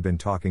ahead had been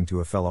talking to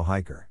a fellow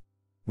hiker.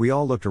 We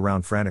all looked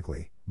around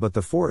frantically, but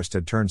the forest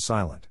had turned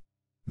silent.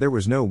 There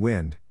was no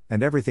wind,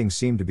 and everything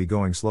seemed to be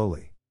going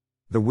slowly.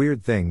 The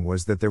weird thing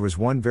was that there was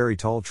one very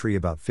tall tree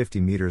about 50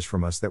 meters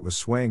from us that was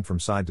swaying from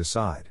side to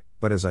side,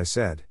 but as I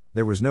said,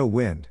 there was no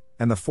wind,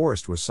 and the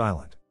forest was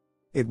silent.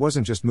 It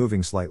wasn't just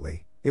moving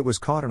slightly, it was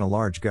caught in a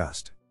large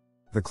gust.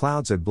 The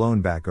clouds had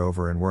blown back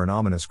over and were an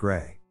ominous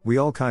gray. We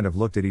all kind of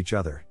looked at each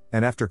other,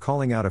 and after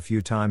calling out a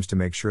few times to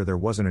make sure there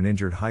wasn't an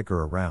injured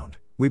hiker around,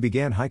 we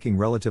began hiking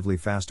relatively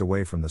fast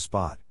away from the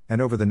spot,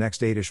 and over the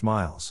next 8-ish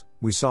miles,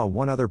 we saw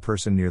one other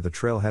person near the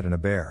trailhead and a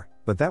bear,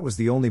 but that was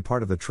the only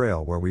part of the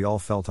trail where we all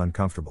felt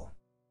uncomfortable.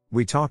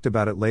 We talked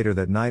about it later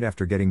that night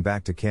after getting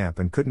back to camp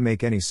and couldn't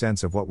make any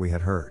sense of what we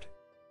had heard.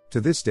 To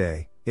this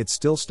day, it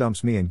still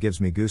stumps me and gives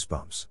me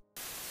goosebumps.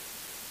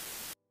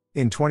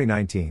 In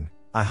 2019,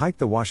 I hiked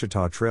the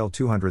Ouachita Trail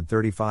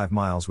 235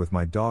 miles with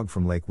my dog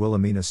from Lake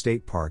Wilhelmina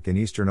State Park in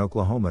eastern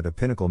Oklahoma to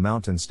Pinnacle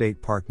Mountain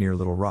State Park near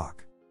Little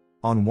Rock.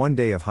 On one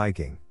day of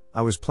hiking,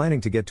 I was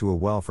planning to get to a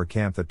well for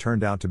camp that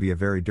turned out to be a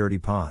very dirty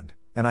pond,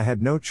 and I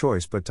had no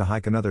choice but to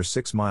hike another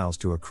 6 miles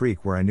to a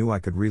creek where I knew I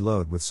could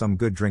reload with some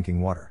good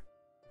drinking water.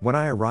 When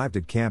I arrived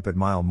at camp at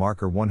mile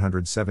marker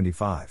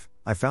 175,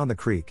 I found the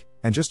creek,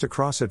 and just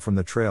across it from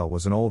the trail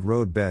was an old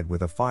road bed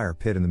with a fire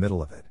pit in the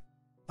middle of it.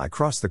 I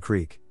crossed the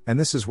creek, and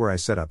this is where I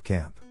set up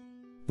camp.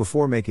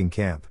 Before making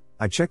camp,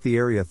 I checked the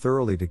area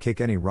thoroughly to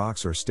kick any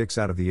rocks or sticks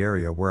out of the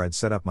area where I'd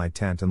set up my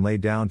tent and lay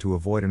down to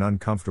avoid an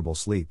uncomfortable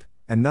sleep,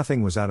 and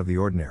nothing was out of the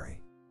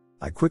ordinary.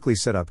 I quickly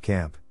set up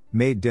camp,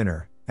 made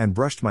dinner, and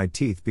brushed my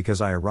teeth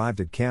because I arrived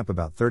at camp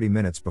about 30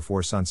 minutes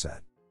before sunset.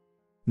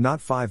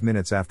 Not 5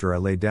 minutes after I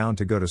lay down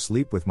to go to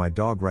sleep with my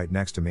dog right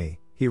next to me,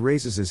 he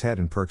raises his head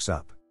and perks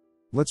up.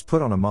 Let's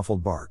put on a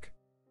muffled bark.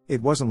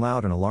 It wasn't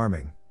loud and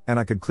alarming, and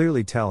I could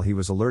clearly tell he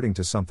was alerting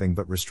to something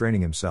but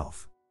restraining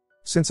himself.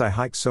 Since I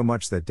hiked so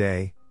much that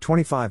day,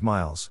 25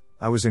 miles,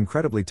 I was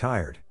incredibly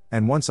tired,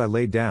 and once I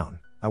laid down,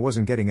 I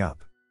wasn't getting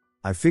up.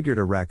 I figured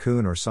a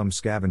raccoon or some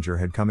scavenger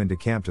had come into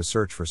camp to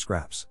search for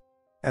scraps.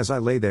 As I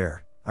lay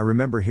there, I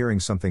remember hearing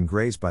something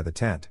graze by the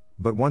tent,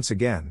 but once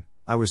again,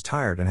 I was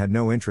tired and had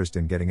no interest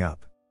in getting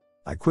up.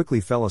 I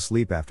quickly fell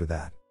asleep after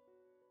that.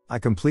 I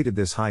completed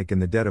this hike in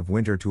the dead of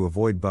winter to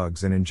avoid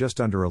bugs and in just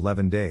under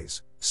 11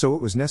 days, so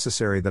it was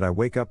necessary that I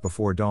wake up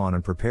before dawn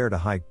and prepare to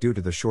hike due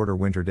to the shorter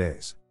winter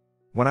days.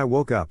 When I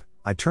woke up,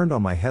 I turned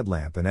on my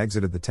headlamp and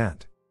exited the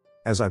tent.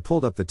 As I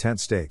pulled up the tent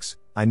stakes,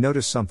 I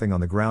noticed something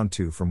on the ground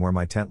too from where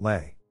my tent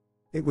lay.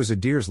 It was a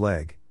deer's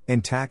leg,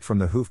 intact from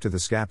the hoof to the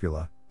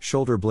scapula,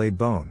 shoulder blade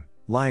bone,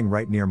 lying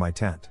right near my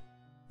tent.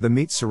 The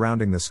meat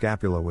surrounding the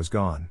scapula was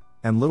gone,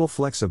 and little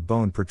flecks of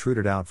bone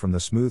protruded out from the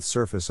smooth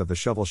surface of the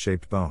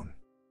shovel-shaped bone.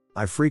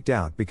 I freaked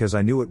out because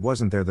I knew it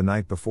wasn't there the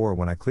night before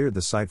when I cleared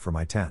the site for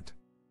my tent.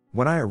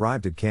 When I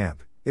arrived at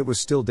camp, it was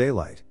still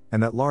daylight,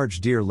 and that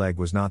large deer leg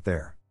was not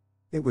there.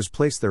 It was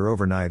placed there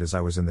overnight as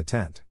I was in the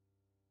tent.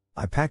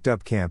 I packed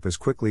up camp as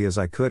quickly as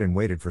I could and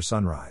waited for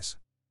sunrise.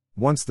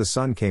 Once the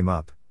sun came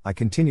up, I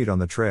continued on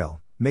the trail,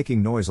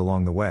 making noise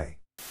along the way.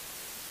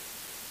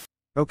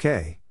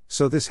 Okay,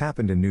 so this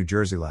happened in New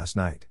Jersey last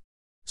night.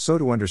 So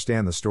to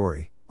understand the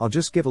story, I'll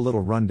just give a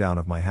little rundown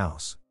of my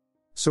house.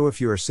 So if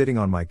you are sitting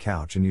on my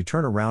couch and you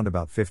turn around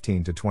about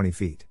 15 to 20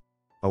 feet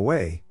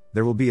away,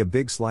 there will be a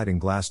big sliding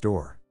glass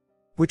door,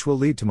 which will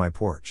lead to my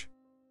porch.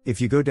 If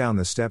you go down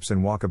the steps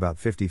and walk about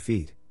 50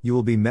 feet, you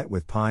will be met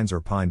with pines or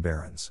pine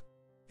barrens.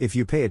 If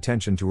you pay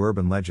attention to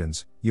urban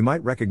legends, you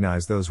might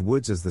recognize those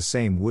woods as the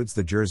same woods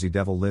the Jersey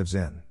Devil lives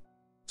in.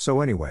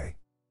 So anyway,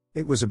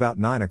 it was about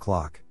 9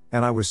 o'clock,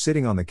 and I was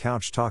sitting on the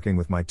couch talking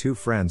with my two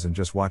friends and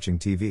just watching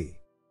TV.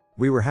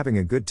 We were having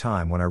a good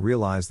time when I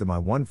realized that my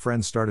one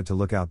friend started to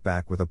look out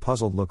back with a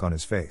puzzled look on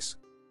his face.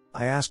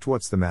 I asked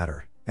what's the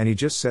matter, and he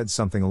just said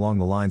something along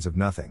the lines of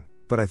nothing,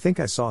 but I think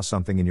I saw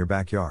something in your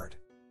backyard.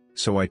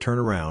 So I turn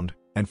around,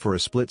 and for a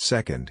split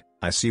second,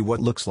 I see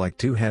what looks like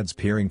two heads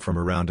peering from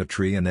around a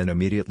tree and then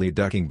immediately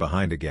ducking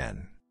behind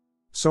again.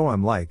 So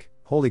I'm like,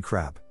 holy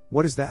crap,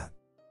 what is that?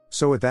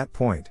 So at that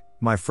point,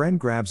 my friend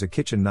grabs a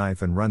kitchen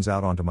knife and runs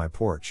out onto my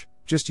porch,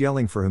 just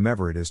yelling for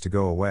whomever it is to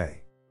go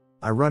away.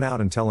 I run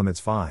out and tell him it's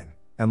fine,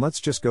 and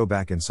let's just go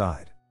back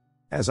inside.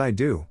 As I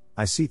do,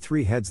 I see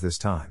three heads this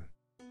time.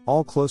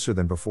 All closer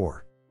than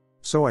before.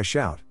 So I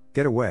shout,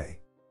 get away.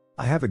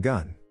 I have a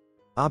gun.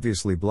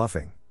 Obviously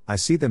bluffing, I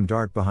see them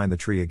dart behind the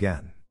tree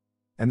again.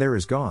 And there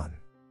is gone.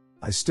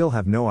 I still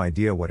have no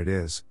idea what it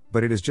is,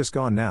 but it is just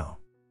gone now.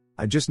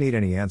 I just need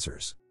any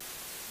answers.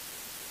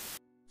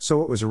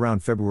 So it was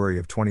around February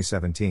of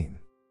 2017.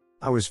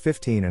 I was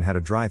 15 and had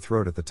a dry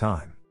throat at the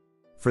time.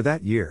 For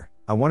that year,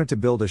 I wanted to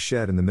build a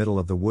shed in the middle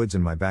of the woods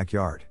in my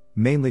backyard,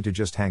 mainly to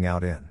just hang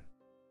out in.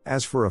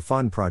 As for a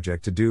fun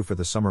project to do for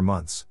the summer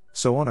months,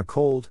 so on a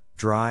cold,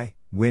 dry,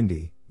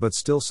 windy, but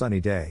still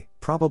sunny day,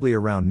 probably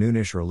around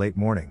noonish or late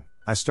morning,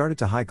 I started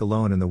to hike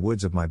alone in the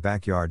woods of my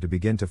backyard to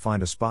begin to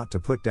find a spot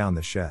to put down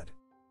the shed.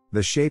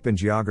 The shape and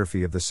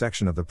geography of the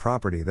section of the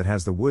property that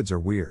has the woods are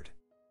weird.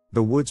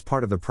 The woods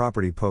part of the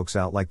property pokes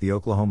out like the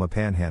Oklahoma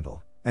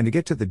Panhandle, and to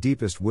get to the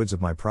deepest woods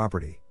of my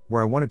property,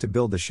 where I wanted to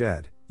build the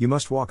shed, you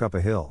must walk up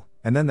a hill,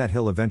 and then that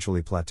hill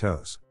eventually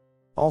plateaus.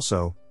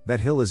 Also, that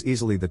hill is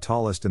easily the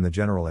tallest in the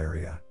general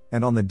area,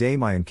 and on the day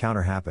my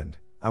encounter happened,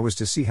 I was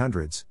to see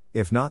hundreds,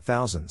 if not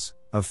thousands,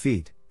 of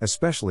feet,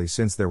 especially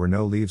since there were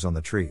no leaves on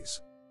the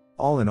trees.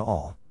 All in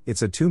all,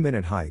 it's a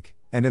 2-minute hike,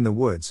 and in the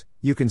woods,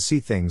 you can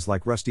see things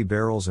like rusty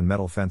barrels and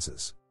metal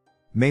fences.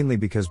 Mainly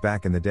because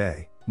back in the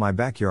day, my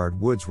backyard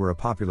woods were a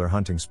popular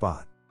hunting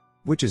spot.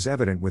 Which is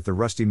evident with the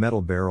rusty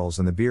metal barrels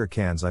and the beer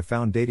cans I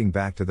found dating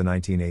back to the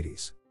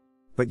 1980s.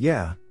 But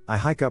yeah, I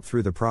hike up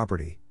through the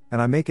property,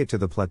 and I make it to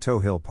the Plateau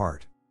Hill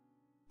part.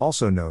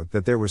 Also note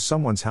that there was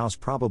someone's house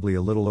probably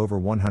a little over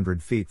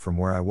 100 feet from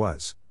where I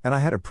was, and I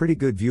had a pretty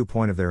good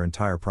viewpoint of their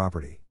entire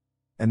property.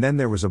 And then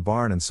there was a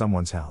barn and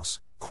someone's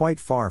house,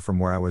 quite far from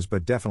where I was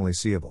but definitely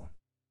seeable.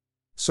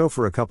 So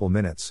for a couple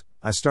minutes,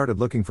 I started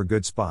looking for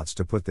good spots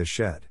to put this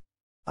shed.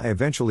 I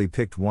eventually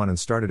picked one and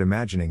started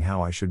imagining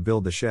how I should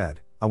build the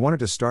shed. I wanted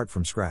to start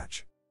from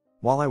scratch.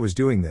 While I was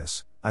doing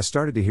this, I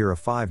started to hear a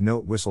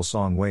 5-note whistle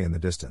song way in the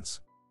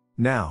distance.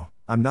 Now,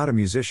 I'm not a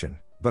musician,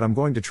 but I'm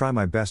going to try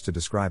my best to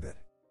describe it.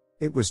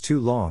 It was 2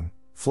 long,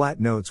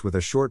 flat notes with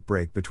a short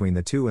break between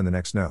the 2 and the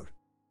next note.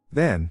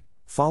 Then,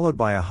 followed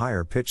by a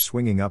higher pitch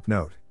swinging up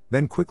note,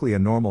 then quickly a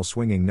normal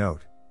swinging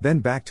note, then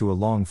back to a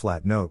long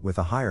flat note with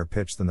a higher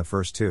pitch than the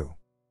first 2.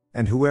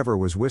 And whoever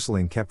was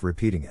whistling kept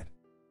repeating it.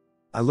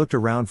 I looked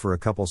around for a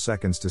couple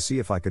seconds to see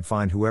if I could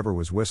find whoever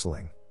was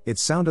whistling. It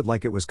sounded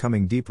like it was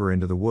coming deeper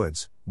into the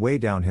woods, way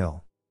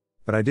downhill.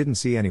 But I didn't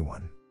see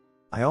anyone.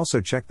 I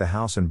also checked the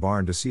house and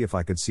barn to see if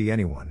I could see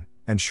anyone,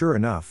 and sure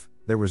enough,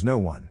 there was no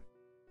one.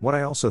 What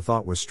I also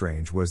thought was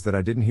strange was that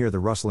I didn't hear the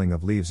rustling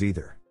of leaves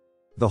either.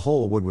 The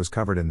whole wood was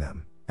covered in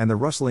them, and the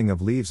rustling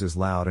of leaves is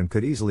loud and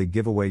could easily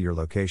give away your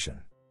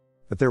location.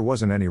 But there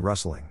wasn't any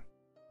rustling.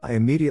 I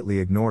immediately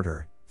ignored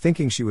her,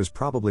 thinking she was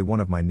probably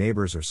one of my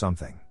neighbors or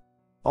something.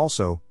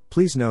 Also,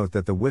 please note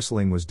that the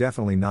whistling was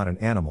definitely not an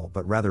animal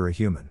but rather a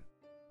human.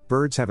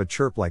 Birds have a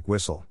chirp-like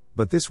whistle,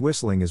 but this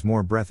whistling is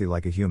more breathy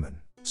like a human.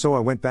 So I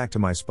went back to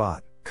my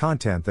spot,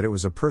 content that it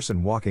was a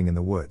person walking in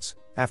the woods.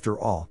 After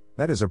all,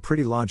 that is a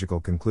pretty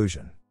logical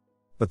conclusion.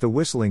 But the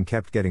whistling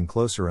kept getting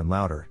closer and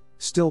louder,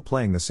 still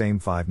playing the same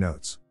 5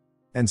 notes.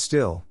 And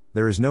still,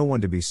 there is no one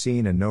to be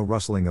seen and no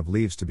rustling of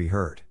leaves to be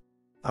heard.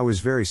 I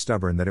was very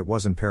stubborn that it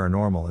wasn't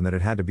paranormal and that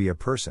it had to be a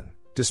person,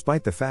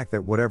 despite the fact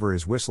that whatever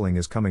is whistling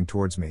is coming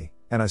towards me,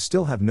 and I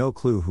still have no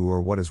clue who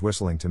or what is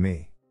whistling to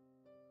me.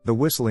 The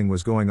whistling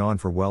was going on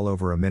for well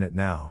over a minute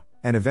now,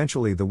 and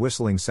eventually the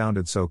whistling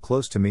sounded so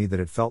close to me that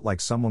it felt like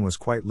someone was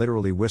quite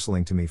literally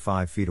whistling to me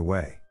 5 feet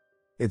away.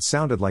 It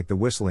sounded like the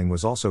whistling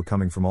was also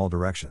coming from all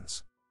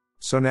directions.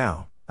 So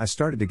now, I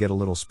started to get a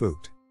little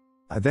spooked.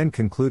 I then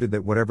concluded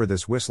that whatever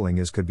this whistling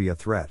is could be a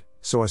threat,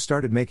 so I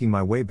started making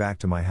my way back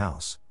to my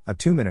house, a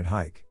 2-minute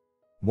hike.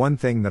 One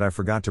thing that I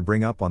forgot to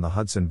bring up on the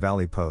Hudson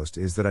Valley Post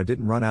is that I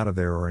didn't run out of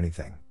there or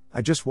anything,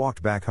 I just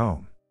walked back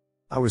home.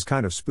 I was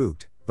kind of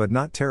spooked, but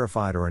not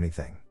terrified or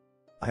anything.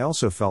 I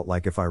also felt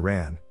like if I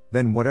ran,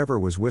 then whatever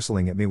was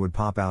whistling at me would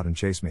pop out and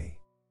chase me.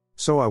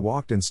 So I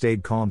walked and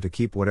stayed calm to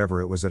keep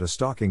whatever it was at a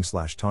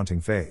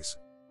stalking/taunting phase.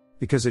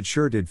 Because it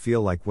sure did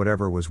feel like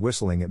whatever was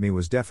whistling at me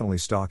was definitely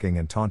stalking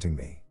and taunting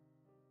me.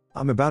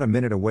 I'm about a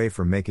minute away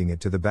from making it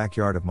to the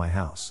backyard of my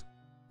house.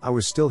 I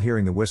was still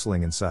hearing the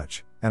whistling and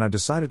such, and I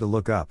decided to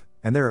look up,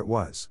 and there it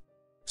was.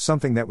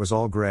 Something that was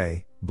all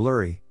gray,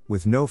 blurry,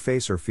 with no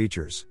face or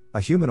features, a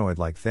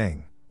humanoid-like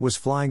thing, was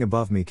flying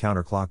above me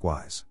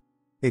counterclockwise.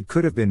 It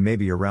could have been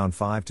maybe around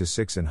 5 to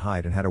 6 in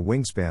height and had a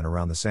wingspan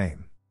around the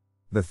same.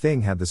 The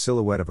thing had the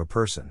silhouette of a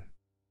person.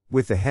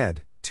 With the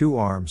head, 2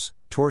 arms,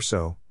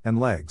 torso, and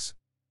legs.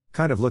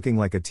 Kind of looking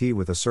like a T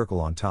with a circle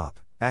on top,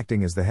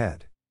 acting as the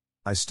head.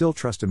 I still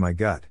trusted my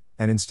gut,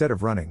 and instead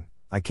of running,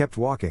 I kept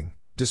walking.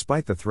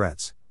 Despite the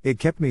threats, it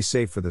kept me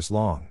safe for this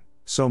long,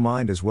 so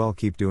might as well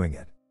keep doing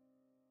it.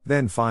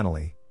 Then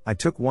finally, I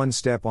took one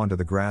step onto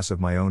the grass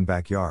of my own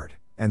backyard,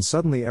 and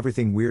suddenly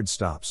everything weird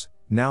stops,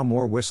 now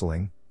more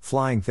whistling,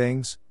 flying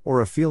things,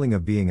 or a feeling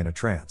of being in a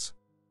trance.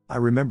 I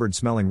remembered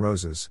smelling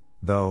roses,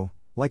 though,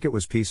 like it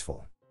was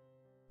peaceful.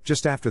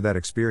 Just after that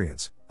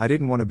experience, I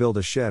didn't want to build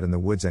a shed in the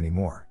woods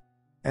anymore.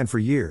 And for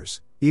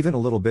years, even a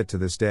little bit to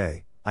this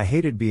day, I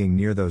hated being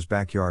near those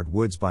backyard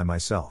woods by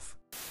myself.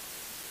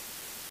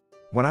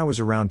 When I was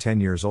around 10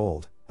 years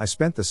old, I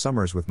spent the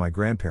summers with my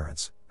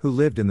grandparents, who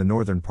lived in the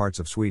northern parts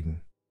of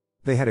Sweden.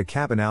 They had a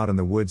cabin out in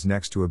the woods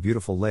next to a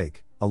beautiful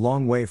lake, a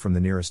long way from the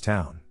nearest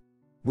town.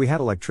 We had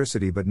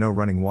electricity but no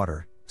running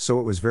water, so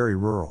it was very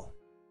rural.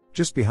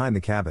 Just behind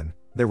the cabin,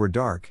 there were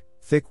dark,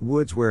 thick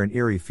woods where an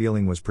eerie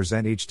feeling was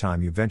present each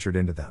time you ventured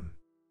into them.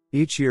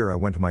 Each year I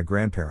went to my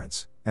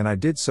grandparents', and I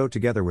did so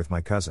together with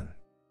my cousin.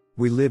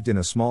 We lived in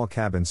a small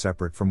cabin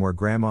separate from where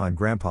Grandma and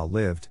Grandpa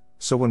lived,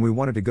 so when we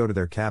wanted to go to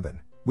their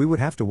cabin, we would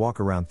have to walk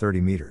around 30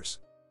 meters.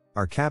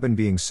 Our cabin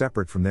being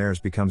separate from theirs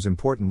becomes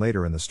important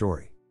later in the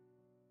story.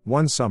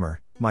 One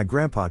summer, my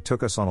grandpa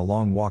took us on a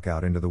long walk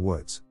out into the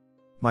woods.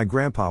 My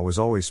grandpa was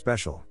always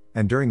special,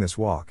 and during this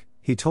walk,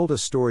 he told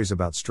us stories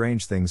about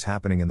strange things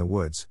happening in the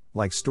woods,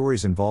 like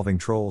stories involving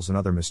trolls and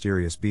other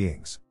mysterious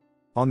beings.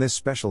 On this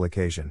special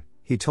occasion,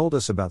 he told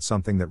us about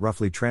something that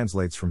roughly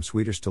translates from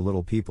Swedish to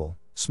little people,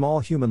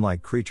 small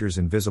human-like creatures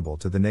invisible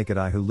to the naked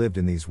eye who lived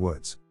in these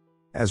woods.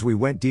 As we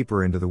went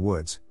deeper into the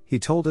woods, he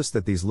told us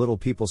that these little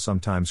people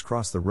sometimes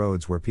crossed the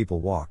roads where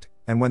people walked,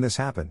 and when this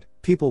happened,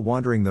 people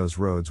wandering those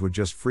roads would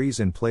just freeze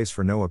in place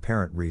for no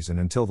apparent reason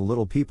until the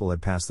little people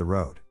had passed the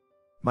road.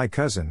 My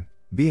cousin,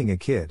 being a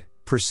kid,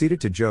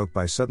 proceeded to joke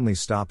by suddenly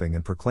stopping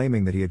and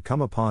proclaiming that he had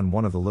come upon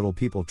one of the little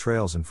people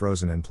trails and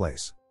frozen in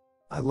place.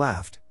 I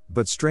laughed,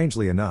 but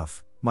strangely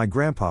enough, my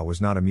grandpa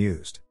was not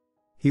amused.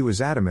 He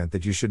was adamant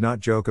that you should not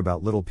joke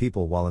about little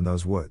people while in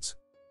those woods.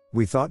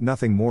 We thought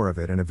nothing more of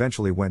it and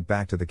eventually went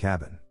back to the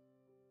cabin.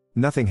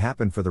 Nothing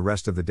happened for the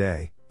rest of the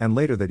day, and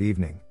later that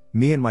evening,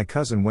 me and my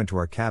cousin went to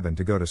our cabin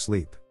to go to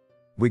sleep.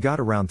 We got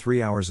around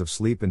 3 hours of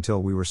sleep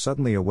until we were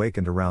suddenly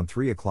awakened around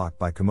 3 o'clock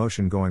by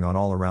commotion going on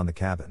all around the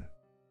cabin.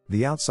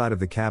 The outside of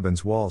the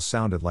cabin's walls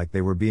sounded like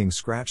they were being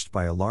scratched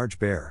by a large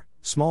bear,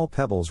 small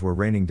pebbles were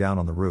raining down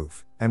on the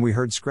roof, and we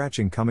heard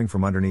scratching coming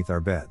from underneath our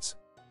beds.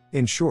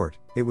 In short,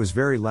 it was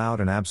very loud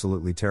and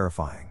absolutely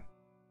terrifying.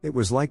 It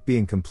was like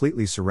being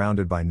completely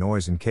surrounded by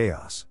noise and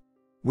chaos.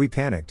 We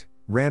panicked,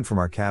 ran from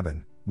our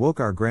cabin,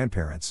 woke our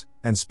grandparents,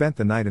 and spent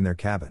the night in their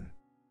cabin.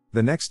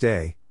 The next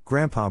day,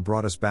 Grandpa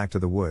brought us back to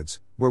the woods,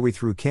 where we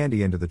threw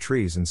candy into the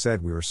trees and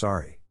said we were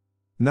sorry.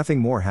 Nothing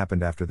more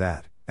happened after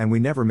that, and we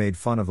never made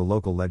fun of the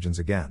local legends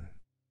again.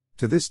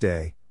 To this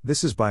day,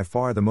 this is by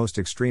far the most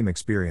extreme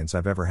experience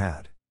I've ever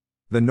had.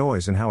 The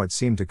noise and how it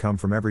seemed to come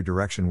from every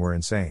direction were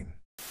insane.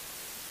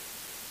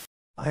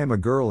 I am a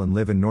girl and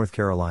live in North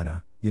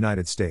Carolina,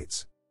 United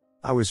States.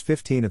 I was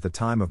 15 at the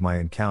time of my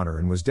encounter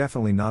and was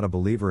definitely not a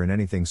believer in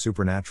anything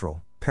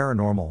supernatural,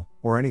 paranormal,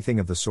 or anything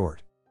of the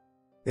sort.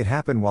 It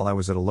happened while I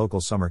was at a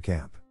local summer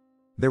camp.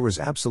 There was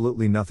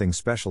absolutely nothing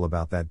special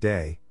about that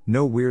day,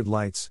 no weird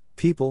lights,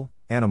 people,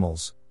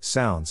 animals,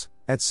 sounds,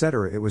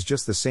 etc. It was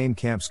just the same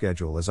camp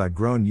schedule as I'd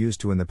grown used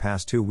to in the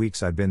past 2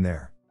 weeks I'd been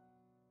there.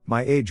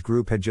 My age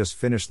group had just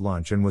finished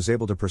lunch and was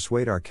able to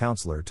persuade our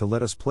counselor to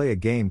let us play a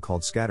game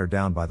called Scatter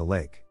down by the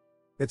lake.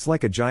 It's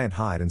like a giant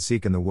hide and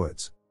seek in the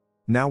woods.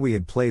 Now we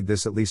had played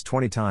this at least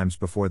 20 times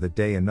before that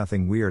day and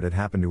nothing weird had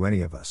happened to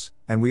any of us,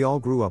 and we all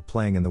grew up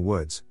playing in the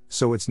woods,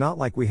 so it's not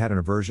like we had an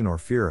aversion or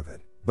fear of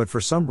it, but for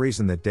some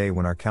reason that day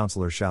when our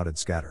counselor shouted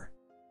scatter,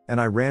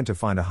 and I ran to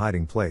find a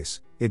hiding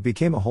place, it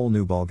became a whole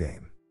new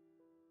ballgame.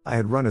 I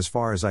had run as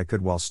far as I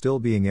could while still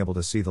being able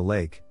to see the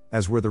lake,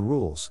 as were the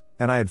rules,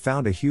 and I had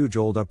found a huge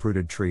old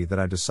uprooted tree that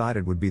I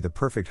decided would be the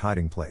perfect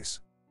hiding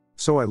place.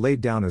 So I laid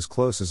down as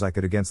close as I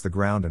could against the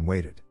ground and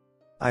waited.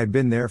 I had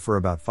been there for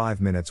about 5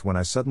 minutes when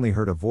I suddenly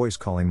heard a voice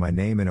calling my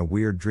name in a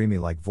weird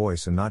dreamy-like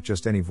voice, and not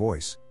just any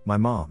voice, my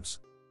mom's.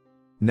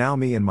 Now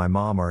me and my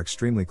mom are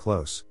extremely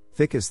close,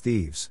 thick as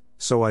thieves,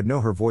 so I'd know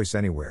her voice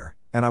anywhere,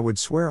 and I would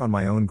swear on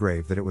my own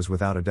grave that it was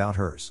without a doubt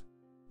hers.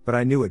 But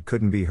I knew it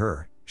couldn't be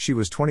her. She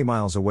was 20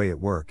 miles away at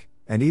work,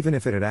 and even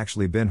if it had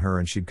actually been her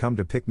and she'd come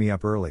to pick me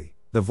up early,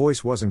 the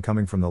voice wasn't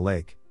coming from the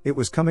lake, it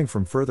was coming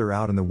from further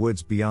out in the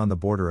woods beyond the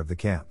border of the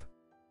camp.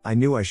 I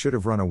knew I should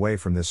have run away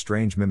from this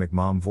strange mimic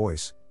mom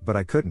voice, but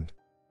I couldn't.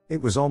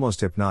 It was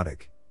almost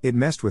hypnotic. It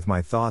messed with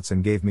my thoughts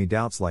and gave me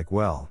doubts like,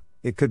 well,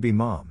 it could be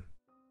mom.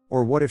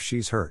 Or what if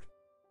she's hurt?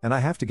 And I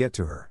have to get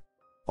to her.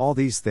 All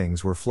these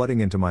things were flooding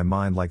into my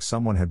mind like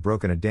someone had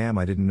broken a dam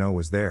I didn't know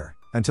was there,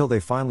 until they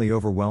finally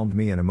overwhelmed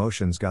me and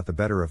emotions got the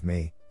better of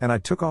me, and I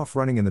took off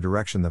running in the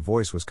direction the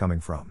voice was coming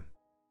from.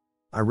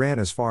 I ran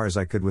as far as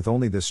I could with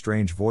only this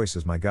strange voice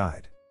as my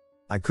guide.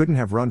 I couldn't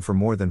have run for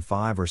more than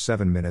 5 or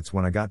 7 minutes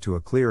when I got to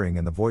a clearing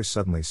and the voice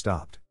suddenly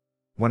stopped.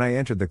 When I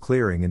entered the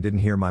clearing and didn't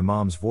hear my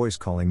mom's voice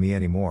calling me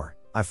anymore,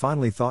 I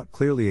finally thought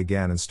clearly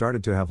again and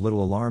started to have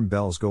little alarm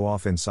bells go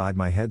off inside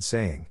my head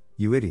saying,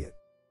 "You idiot."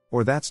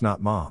 Or "That's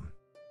not mom."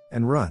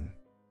 And run.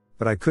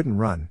 But I couldn't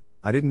run,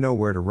 I didn't know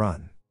where to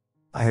run.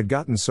 I had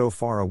gotten so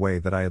far away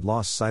that I had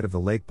lost sight of the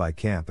lake by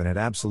camp and had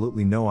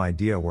absolutely no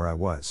idea where I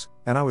was,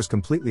 and I was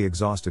completely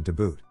exhausted to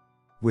boot.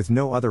 With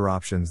no other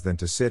options than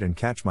to sit and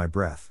catch my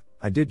breath,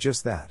 I did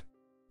just that.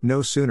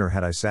 No sooner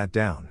had I sat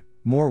down,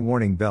 more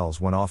warning bells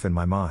went off in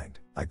my mind.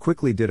 I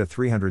quickly did a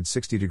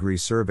 360-degree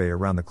survey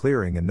around the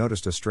clearing and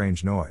noticed a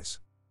strange noise.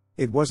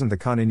 It wasn't the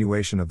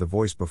continuation of the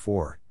voice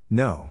before,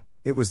 no,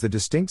 it was the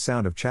distinct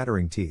sound of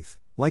chattering teeth,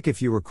 like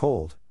if you were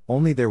cold,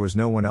 only there was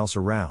no one else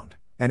around,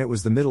 and it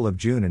was the middle of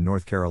June in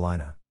North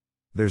Carolina.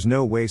 There's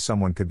no way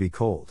someone could be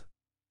cold.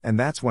 And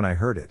that's when I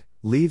heard it.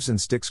 Leaves and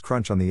sticks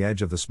crunch on the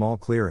edge of the small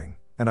clearing,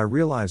 and I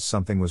realized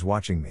something was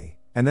watching me,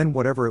 and then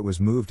whatever it was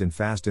moved and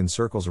fast in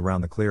circles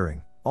around the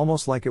clearing,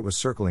 almost like it was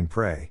circling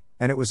prey,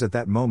 and it was at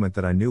that moment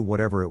that I knew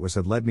whatever it was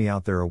had led me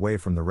out there away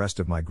from the rest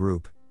of my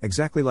group,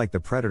 exactly like the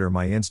predator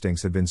my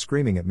instincts had been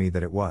screaming at me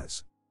that it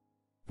was.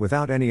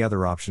 Without any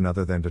other option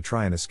other than to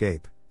try and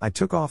escape, I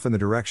took off in the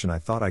direction I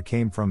thought I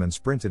came from and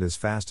sprinted as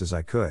fast as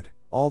I could,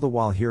 all the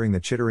while hearing the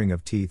chittering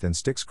of teeth and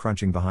sticks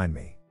crunching behind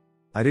me.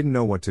 I didn't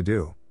know what to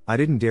do. I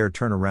didn't dare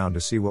turn around to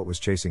see what was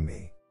chasing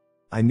me.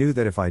 I knew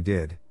that if I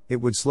did,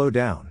 it would slow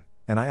down,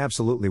 and I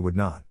absolutely would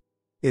not.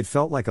 It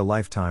felt like a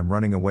lifetime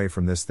running away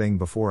from this thing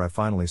before I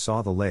finally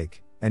saw the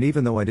lake, and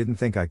even though I didn't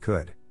think I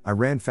could, I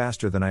ran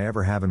faster than I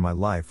ever have in my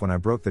life when I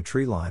broke the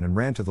tree line and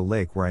ran to the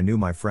lake where I knew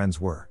my friends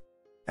were.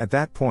 At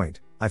that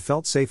point, I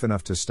felt safe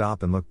enough to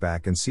stop and look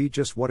back and see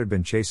just what had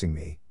been chasing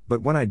me,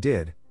 but when I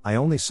did, I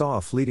only saw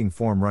a fleeting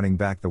form running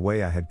back the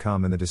way I had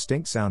come and the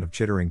distinct sound of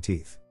chittering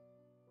teeth.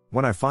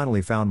 When I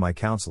finally found my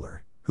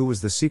counselor, who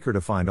was the seeker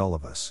to find all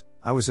of us,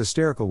 I was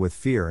hysterical with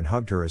fear and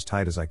hugged her as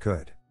tight as I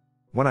could.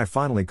 When I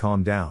finally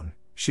calmed down,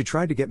 she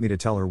tried to get me to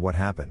tell her what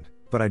happened,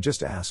 but I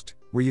just asked,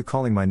 "Were you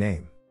calling my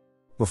name?"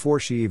 Before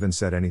she even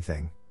said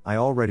anything, I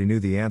already knew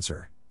the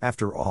answer.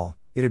 After all,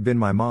 it had been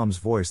my mom's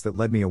voice that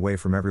led me away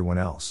from everyone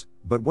else,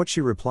 but what she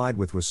replied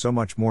with was so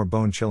much more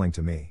bone-chilling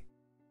to me.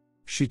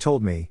 She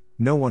told me,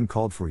 "No one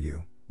called for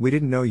you, we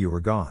didn't know you were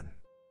gone.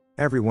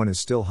 Everyone is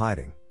still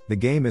hiding, the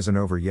game isn't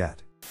over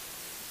yet."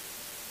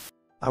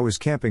 I was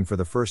camping for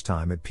the first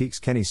time at Peaks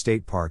Kenny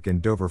State Park in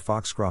Dover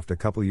Foxcroft a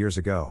couple years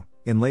ago,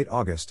 in late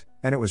August,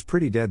 and it was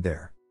pretty dead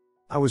there.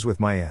 I was with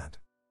my aunt.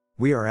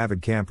 We are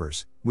avid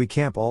campers, we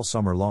camp all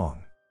summer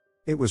long.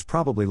 It was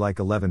probably like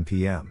 11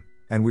 p.m.,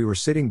 and we were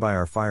sitting by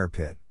our fire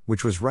pit,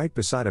 which was right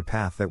beside a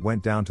path that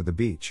went down to the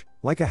beach,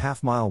 like a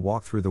half-mile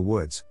walk through the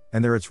woods,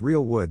 and there it's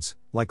real woods,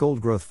 like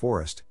old-growth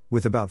forest,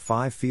 with about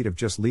 5 feet of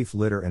just leaf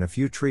litter and a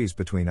few trees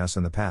between us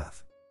and the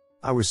path.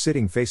 I was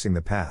sitting facing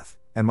the path,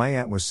 and my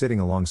aunt was sitting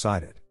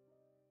alongside it.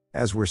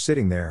 As we're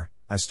sitting there,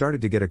 I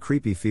started to get a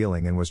creepy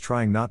feeling and was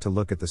trying not to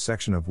look at the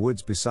section of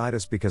woods beside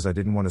us because I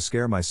didn't want to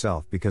scare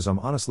myself because I'm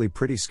honestly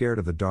pretty scared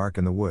of the dark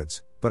and the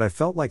woods, but I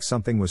felt like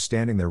something was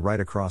standing there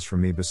right across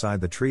from me beside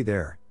the tree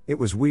there. It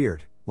was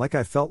weird, like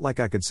I felt like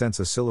I could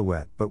sense a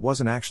silhouette but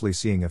wasn't actually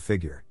seeing a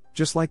figure,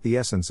 just like the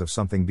essence of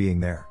something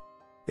being there.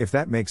 If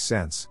that makes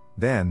sense,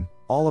 then,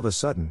 all of a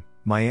sudden,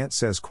 my aunt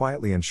says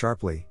quietly and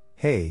sharply,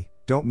 "Hey,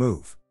 don't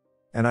move."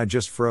 And I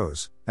just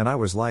froze, and I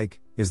was like,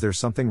 is there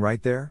something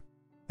right there?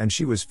 And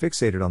she was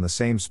fixated on the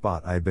same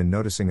spot I had been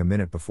noticing a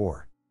minute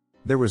before.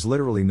 There was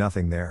literally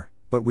nothing there,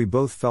 but we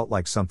both felt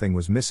like something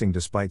was missing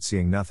despite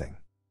seeing nothing.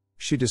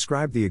 She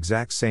described the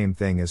exact same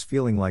thing as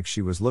feeling like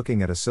she was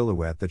looking at a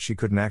silhouette that she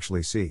couldn't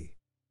actually see.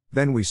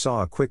 Then we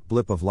saw a quick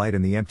blip of light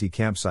in the empty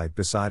campsite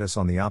beside us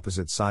on the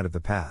opposite side of the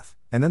path,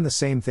 and then the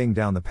same thing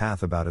down the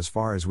path about as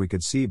far as we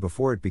could see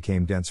before it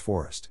became dense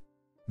forest.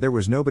 There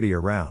was nobody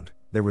around,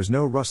 there was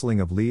no rustling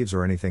of leaves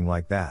or anything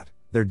like that.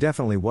 There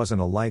definitely wasn't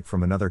a light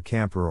from another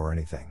camper or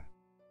anything.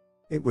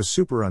 It was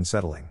super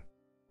unsettling.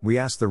 We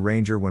asked the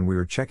ranger when we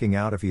were checking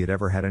out if he had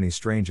ever had any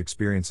strange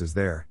experiences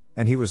there,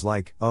 and he was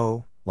like,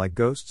 "Oh, like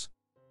ghosts?"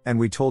 And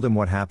we told him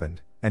what happened,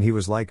 and he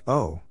was like,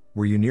 "Oh,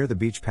 were you near the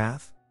beach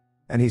path?"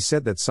 And he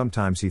said that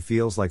sometimes he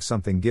feels like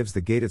something gives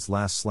the gate its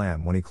last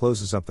slam when he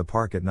closes up the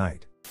park at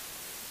night.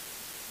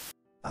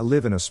 I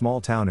live in a small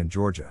town in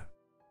Georgia.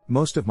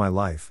 Most of my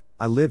life,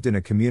 I lived in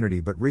a community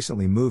but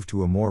recently moved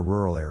to a more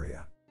rural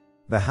area.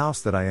 The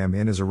house that I am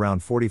in is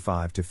around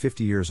 45 to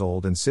 50 years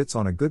old and sits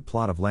on a good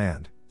plot of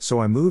land, so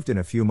I moved in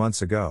a few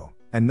months ago,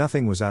 and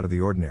nothing was out of the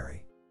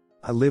ordinary.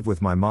 I live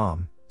with my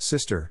mom,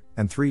 sister,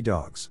 and 3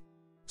 dogs.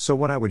 So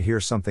when I would hear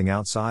something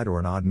outside or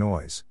an odd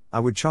noise, I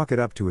would chalk it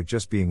up to it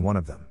just being one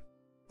of them.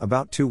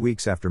 About 2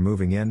 weeks after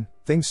moving in,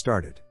 things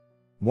started.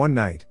 One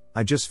night,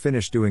 I just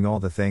finished doing all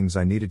the things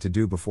I needed to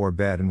do before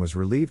bed and was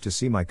relieved to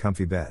see my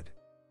comfy bed.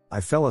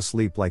 I fell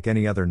asleep like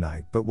any other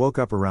night but woke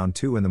up around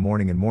 2 in the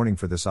morning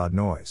for this odd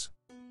noise.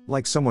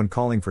 Like someone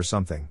calling for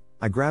something,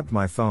 I grabbed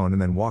my phone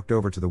and then walked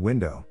over to the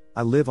window,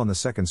 I live on the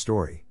 2nd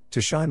story, to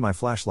shine my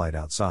flashlight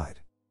outside.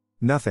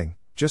 Nothing,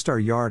 just our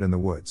yard and the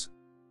woods.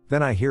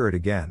 Then I hear it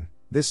again,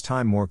 this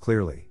time more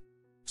clearly.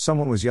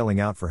 Someone was yelling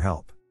out for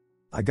help.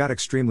 I got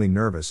extremely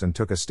nervous and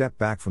took a step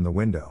back from the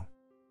window.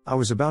 I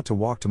was about to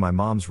walk to my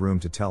mom's room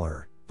to tell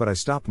her, but I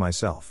stopped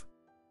myself.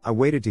 I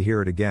waited to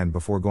hear it again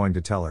before going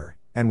to tell her,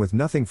 and with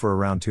nothing for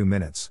around 2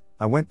 minutes,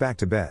 I went back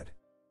to bed.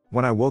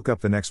 When I woke up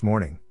the next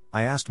morning,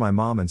 I asked my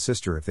mom and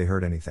sister if they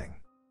heard anything.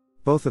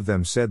 Both of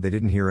them said they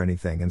didn't hear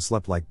anything and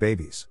slept like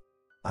babies.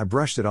 I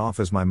brushed it off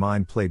as my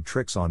mind played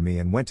tricks on me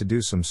and went to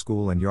do some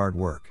school and yard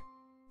work.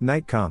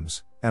 Night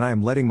comes, and I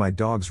am letting my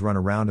dogs run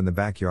around in the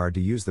backyard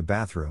to use the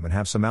bathroom and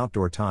have some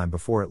outdoor time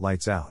before it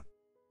lights out.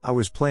 I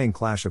was playing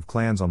Clash of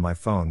Clans on my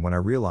phone when I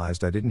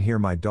realized I didn't hear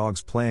my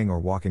dogs playing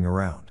or walking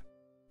around.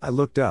 I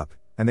looked up,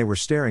 and they were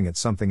staring at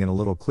something in a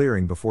little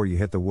clearing before you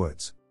hit the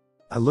woods.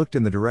 I looked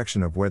in the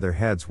direction of where their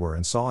heads were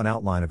and saw an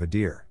outline of a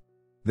deer.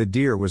 The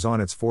deer was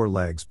on its 4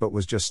 legs but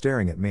was just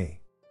staring at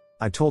me.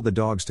 I told the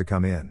dogs to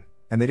come in,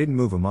 and they didn't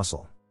move a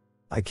muscle.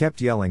 I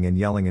kept yelling and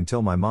yelling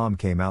until my mom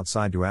came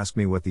outside to ask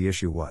me what the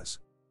issue was.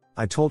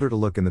 I told her to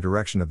look in the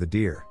direction of the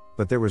deer,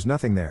 but there was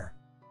nothing there.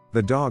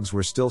 The dogs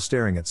were still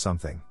staring at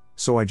something,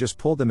 so I just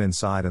pulled them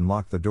inside and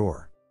locked the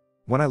door.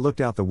 When I looked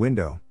out the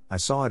window, I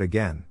saw it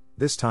again,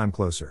 this time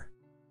closer.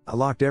 I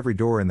locked every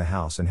door in the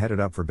house and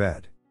headed up for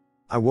bed.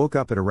 I woke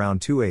up at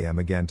around 2 a.m.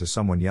 again to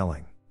someone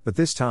yelling, but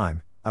this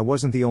time, I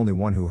wasn't the only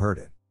one who heard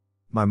it.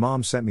 My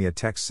mom sent me a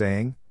text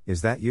saying,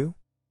 "Is that you?"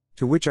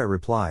 To which I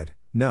replied,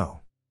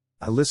 "No."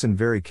 I listened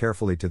very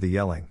carefully to the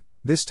yelling,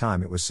 this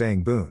time it was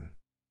saying Boone.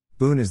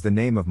 Boone is the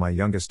name of my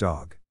youngest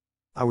dog.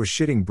 I was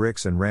shitting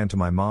bricks and ran to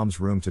my mom's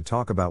room to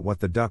talk about what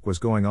the duck was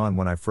going on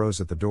when I froze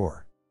at the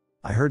door.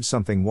 I heard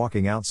something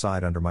walking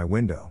outside under my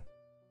window.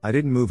 I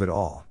didn't move at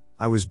all,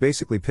 I was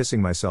basically pissing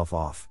myself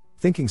off,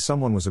 thinking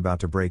someone was about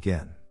to break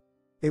in.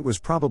 It was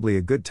probably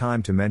a good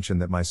time to mention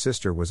that my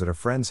sister was at a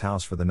friend's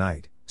house for the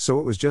night, so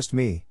it was just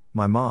me,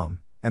 my mom,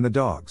 and the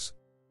dogs.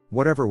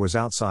 Whatever was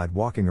outside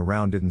walking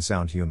around didn't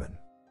sound human.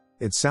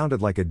 It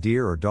sounded like a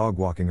deer or dog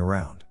walking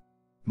around.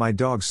 My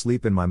dogs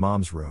sleep in my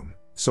mom's room,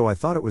 so I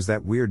thought it was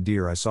that weird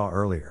deer I saw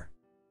earlier.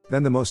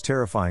 Then the most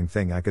terrifying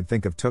thing I could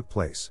think of took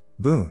place,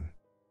 Boone.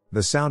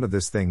 The sound of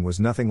this thing was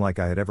nothing like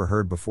I had ever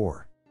heard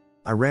before.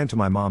 I ran to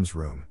my mom's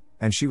room,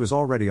 and she was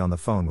already on the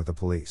phone with the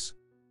police.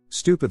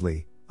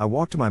 Stupidly, I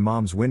walked to my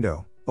mom's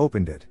window,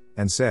 opened it,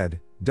 and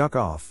said, "Duck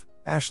off,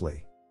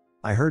 Ashley."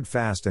 I heard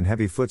fast and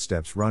heavy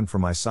footsteps run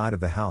from my side of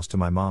the house to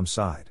my mom's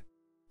side.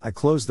 I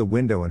closed the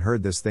window and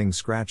heard this thing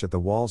scratch at the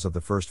walls of the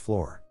 1st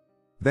floor.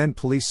 Then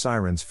police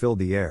sirens filled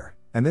the air,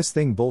 and this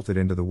thing bolted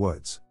into the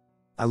woods.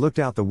 I looked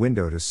out the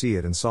window to see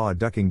it and saw a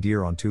ducking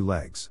deer on 2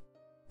 legs.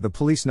 The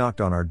police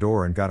knocked on our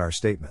door and got our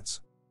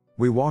statements.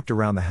 We walked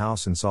around the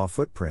house and saw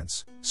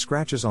footprints,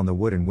 scratches on the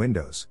wood and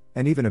windows,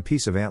 and even a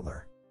piece of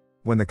antler.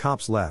 When the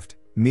cops left,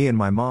 me and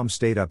my mom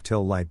stayed up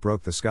till light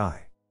broke the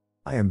sky.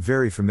 I am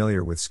very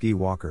familiar with ski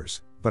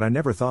walkers, but I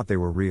never thought they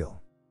were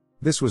real.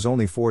 This was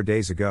only 4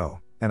 days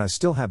ago, and I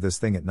still have this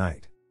thing at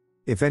night.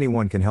 If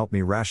anyone can help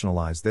me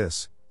rationalize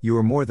this, you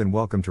are more than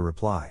welcome to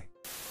reply.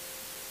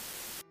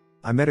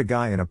 I met a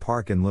guy in a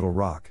park in Little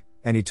Rock,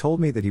 and he told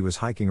me that he was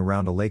hiking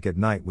around a lake at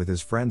night with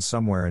his friends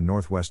somewhere in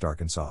northwest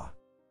Arkansas.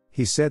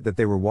 He said that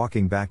they were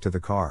walking back to the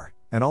car,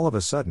 and all of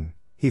a sudden,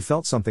 he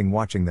felt something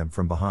watching them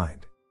from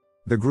behind.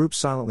 The group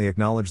silently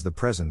acknowledged the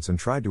presence and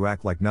tried to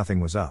act like nothing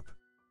was up.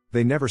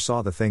 They never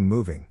saw the thing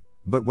moving,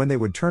 but when they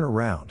would turn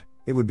around,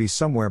 it would be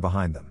somewhere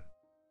behind them.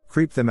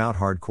 Creeped them out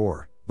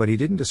hardcore, but he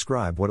didn't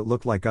describe what it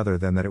looked like other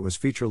than that it was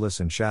featureless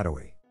and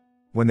shadowy.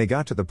 When they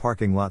got to the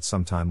parking lot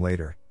sometime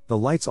later, the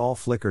lights all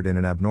flickered in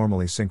an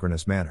abnormally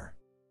synchronous manner.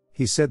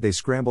 He said they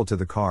scrambled to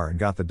the car and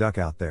got the duck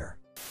out there.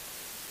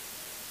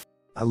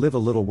 I live a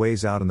little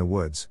ways out in the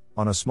woods,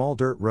 on a small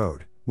dirt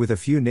road, with a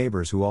few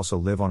neighbors who also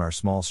live on our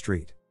small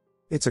street.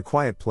 It's a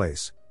quiet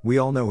place, we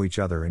all know each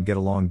other and get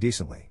along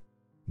decently.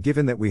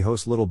 Given that we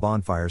host little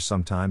bonfires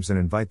sometimes and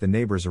invite the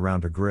neighbors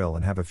around to grill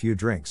and have a few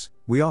drinks,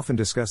 we often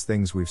discuss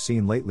things we've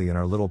seen lately in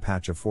our little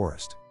patch of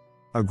forest.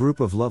 A group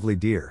of lovely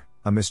deer,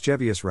 a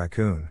mischievous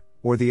raccoon,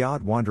 or the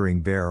odd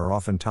wandering bear are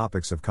often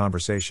topics of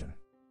conversation.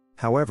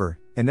 However,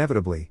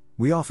 inevitably,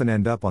 we often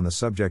end up on the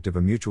subject of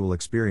a mutual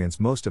experience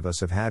most of us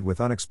have had with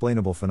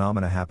unexplainable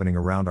phenomena happening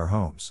around our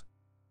homes.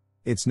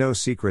 It's no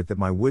secret that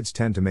my woods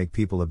tend to make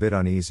people a bit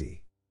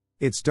uneasy.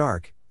 It's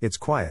dark, it's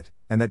quiet,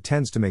 and that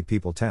tends to make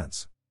people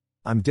tense.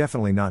 I'm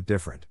definitely not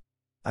different.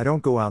 I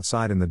don't go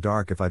outside in the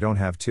dark if I don't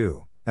have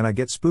to, and I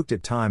get spooked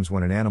at times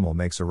when an animal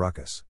makes a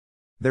ruckus.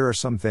 There are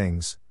some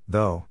things,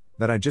 though,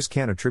 that I just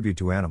can't attribute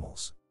to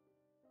animals.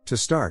 To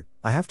start,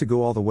 I have to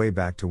go all the way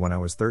back to when I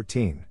was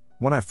 13,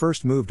 when I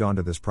first moved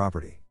onto this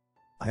property.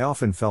 I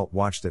often felt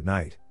watched at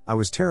night. I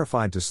was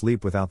terrified to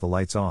sleep without the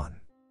lights on.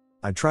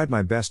 I tried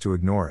my best to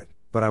ignore it,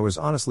 but I was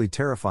honestly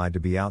terrified to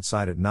be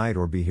outside at night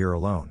or be here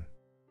alone.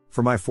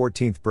 For my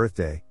 14th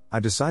birthday, I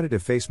decided to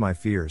face my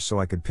fears so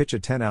I could pitch a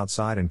tent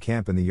outside and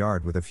camp in the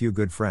yard with a few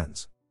good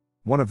friends.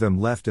 One of them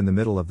left in the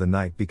middle of the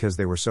night because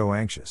they were so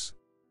anxious.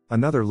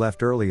 Another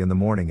left early in the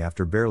morning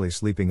after barely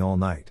sleeping all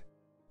night.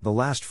 The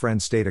last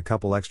friend stayed a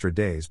couple extra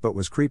days but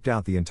was creeped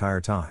out the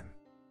entire time.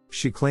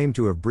 She claimed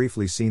to have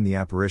briefly seen the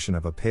apparition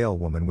of a pale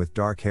woman with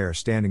dark hair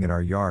standing in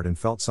our yard and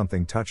felt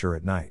something touch her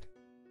at night.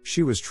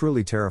 She was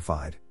truly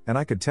terrified, and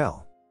I could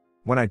tell.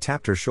 When I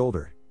tapped her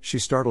shoulder, she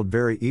startled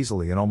very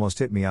easily and almost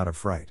hit me out of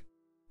fright.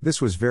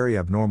 This was very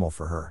abnormal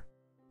for her.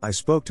 I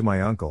spoke to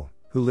my uncle,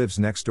 who lives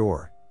next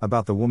door,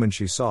 about the woman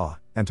she saw,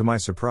 and to my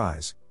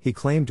surprise, he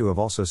claimed to have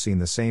also seen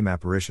the same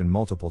apparition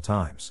multiple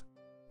times.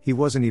 He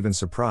wasn't even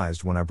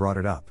surprised when I brought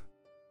it up.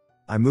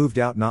 I moved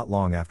out not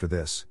long after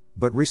this,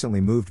 but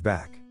recently moved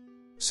back.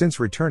 Since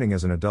returning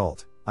as an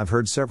adult, I've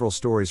heard several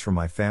stories from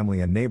my family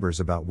and neighbors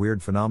about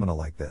weird phenomena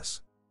like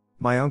this.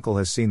 My uncle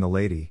has seen the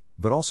lady,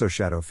 but also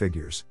shadow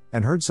figures,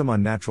 and heard some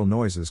unnatural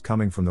noises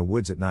coming from the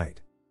woods at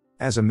night.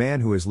 As a man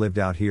who has lived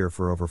out here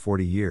for over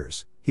 40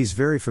 years, he's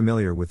very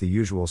familiar with the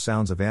usual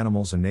sounds of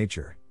animals and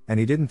nature, and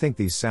he didn't think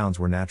these sounds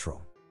were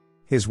natural.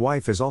 His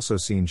wife has also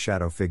seen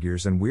shadow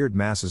figures and weird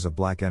masses of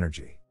black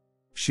energy.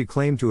 She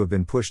claimed to have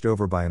been pushed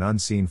over by an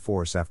unseen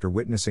force after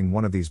witnessing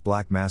one of these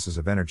black masses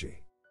of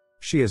energy.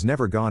 She has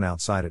never gone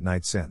outside at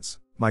night since.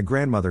 My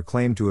grandmother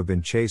claimed to have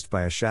been chased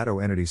by a shadow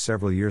entity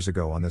several years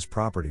ago on this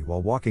property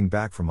while walking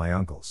back from my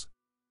uncle's.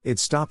 It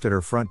stopped at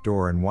her front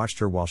door and watched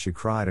her while she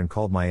cried and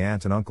called my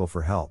aunt and uncle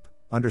for help.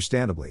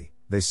 Understandably,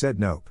 they said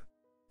nope.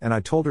 And I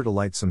told her to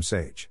light some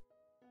sage.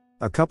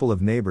 A couple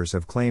of neighbors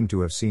have claimed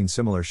to have seen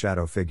similar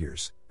shadow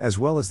figures, as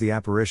well as the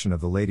apparition of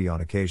the lady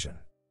on occasion.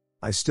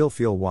 I still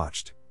feel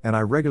watched, and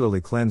I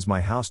regularly cleanse my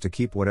house to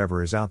keep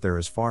whatever is out there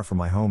as far from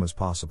my home as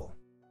possible.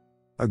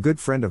 A good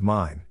friend of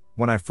mine,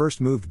 when I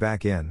first moved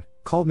back in,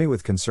 called me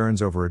with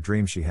concerns over a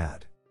dream she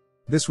had.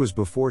 This was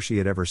before she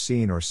had ever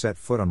seen or set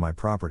foot on my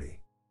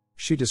property.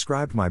 She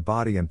described my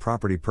body and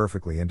property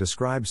perfectly and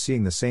described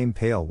seeing the same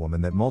pale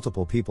woman that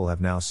multiple people have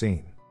now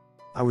seen.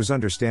 I was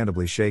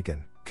understandably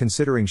shaken,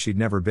 considering she'd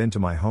never been to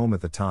my home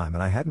at the time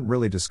and I hadn't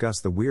really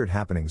discussed the weird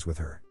happenings with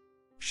her.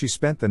 She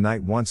spent the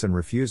night once and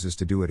refuses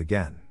to do it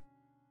again.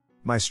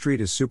 My street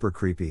is super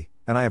creepy,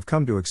 and I have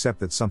come to accept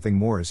that something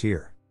more is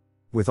here.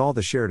 With all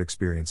the shared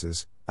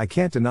experiences, I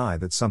can't deny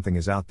that something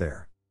is out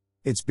there.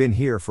 It's been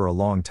here for a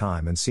long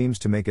time and seems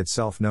to make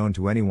itself known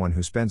to anyone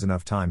who spends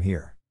enough time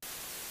here.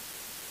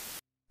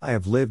 I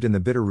have lived in the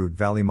Bitterroot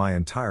Valley my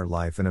entire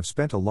life and have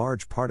spent a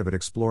large part of it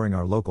exploring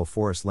our local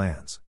forest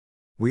lands.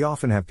 We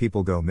often have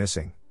people go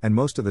missing, and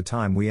most of the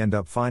time we end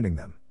up finding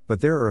them, but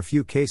there are a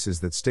few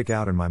cases that stick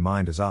out in my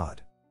mind as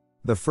odd.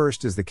 The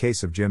first is the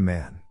case of Jim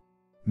Mann.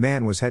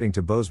 Mann was heading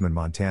to Bozeman,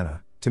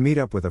 Montana, to meet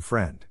up with a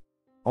friend.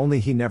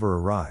 Only he never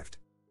arrived.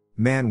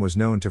 Mann was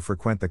known to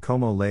frequent the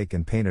Como Lake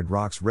and Painted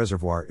Rocks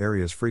Reservoir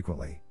areas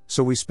frequently,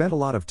 so we spent a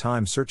lot of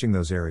time searching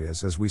those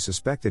areas as we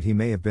suspected he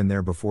may have been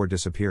there before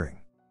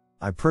disappearing.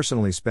 I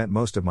personally spent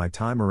most of my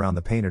time around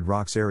the Painted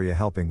Rocks area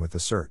helping with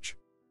the search.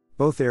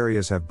 Both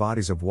areas have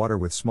bodies of water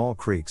with small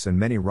creeks and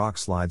many rock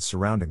slides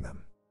surrounding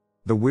them.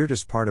 The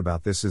weirdest part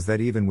about this is that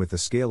even with the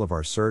scale of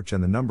our search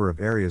and the number of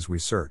areas we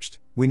searched,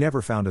 we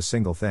never found a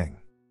single thing.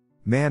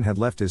 Man had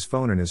left his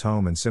phone in his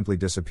home and simply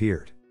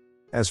disappeared.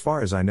 As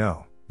far as I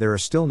know, there are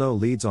still no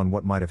leads on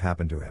what might have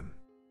happened to him.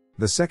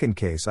 The second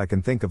case I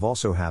can think of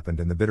also happened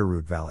in the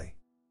Bitterroot Valley.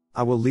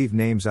 I will leave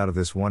names out of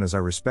this one as I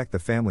respect the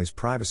family's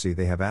privacy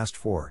they have asked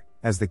for,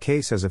 as the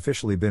case has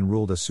officially been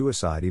ruled a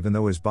suicide even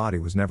though his body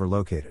was never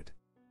located.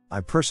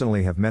 I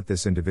personally have met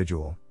this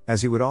individual,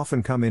 as he would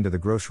often come into the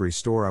grocery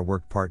store I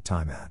worked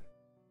part-time at.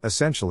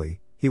 Essentially,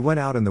 he went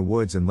out in the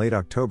woods in late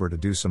October to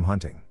do some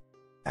hunting.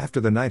 After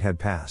the night had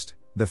passed,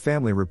 the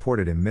family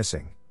reported him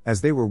missing,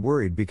 as they were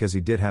worried because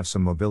he did have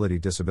some mobility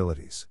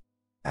disabilities.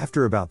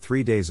 After about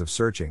 3 days of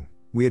searching,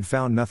 we had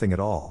found nothing at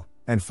all,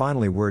 and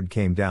finally word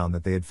came down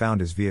that they had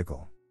found his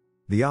vehicle.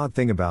 The odd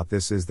thing about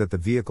this is that the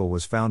vehicle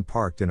was found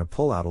parked in a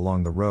pullout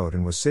along the road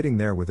and was sitting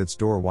there with its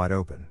door wide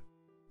open.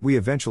 We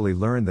eventually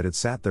learned that it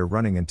sat there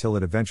running until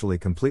it eventually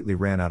completely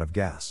ran out of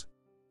gas.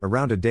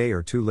 Around a day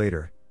or two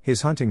later,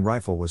 his hunting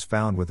rifle was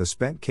found with a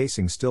spent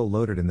casing still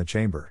loaded in the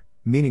chamber,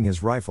 meaning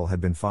his rifle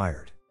had been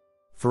fired.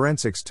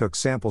 Forensics took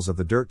samples of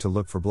the dirt to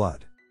look for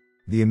blood.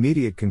 The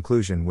immediate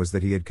conclusion was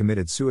that he had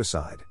committed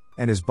suicide,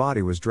 and his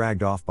body was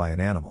dragged off by an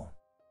animal.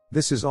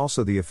 This is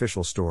also the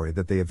official story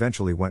that they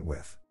eventually went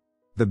with.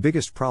 The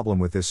biggest problem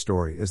with this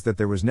story is that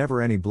there was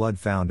never any blood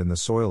found in the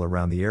soil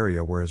around the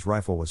area where his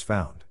rifle was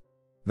found.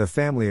 The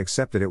family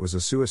accepted it was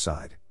a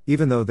suicide,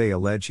 even though they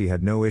allege he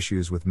had no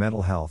issues with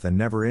mental health and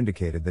never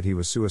indicated that he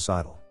was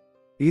suicidal.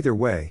 Either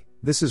way,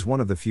 this is one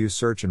of the few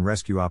search and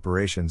rescue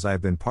operations I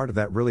have been part of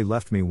that really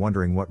left me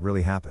wondering what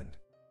really happened.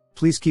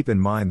 Please keep in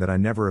mind that I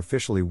never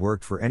officially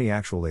worked for any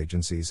actual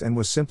agencies and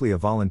was simply a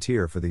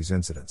volunteer for these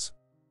incidents.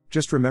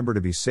 Just remember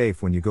to be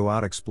safe when you go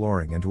out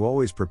exploring and to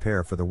always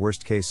prepare for the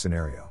worst case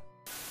scenario.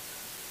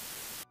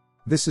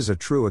 This is a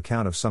true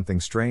account of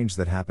something strange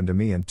that happened to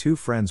me and two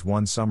friends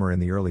one summer in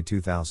the early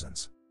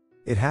 2000s.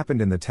 It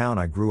happened in the town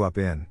I grew up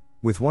in,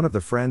 with one of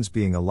the friends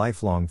being a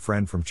lifelong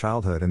friend from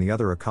childhood and the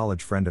other a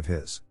college friend of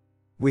his.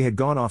 We had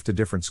gone off to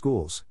different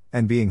schools,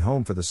 and being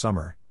home for the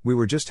summer, we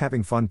were just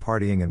having fun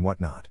partying and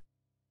whatnot.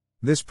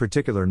 This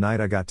particular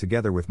night I got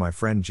together with my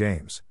friend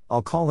James,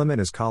 I'll call him, and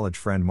his college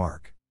friend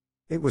Mark.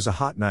 It was a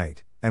hot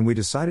night, and we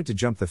decided to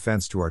jump the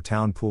fence to our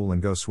town pool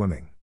and go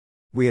swimming.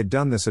 We had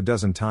done this a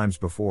dozen times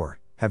before,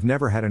 have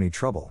never had any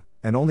trouble,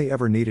 and only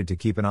ever needed to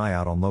keep an eye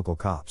out on local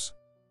cops.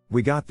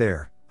 We got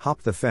there,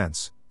 hopped the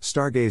fence,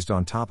 stargazed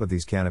on top of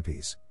these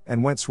canopies,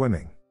 and went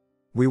swimming.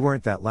 We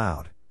weren't that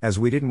loud, as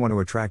we didn't want to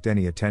attract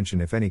any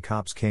attention if any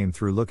cops came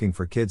through looking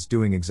for kids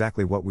doing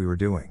exactly what we were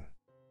doing.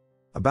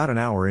 About an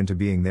hour into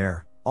being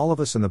there, all of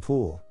us in the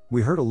pool,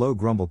 we heard a low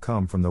grumble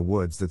come from the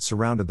woods that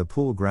surrounded the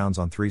pool grounds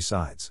on 3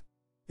 sides.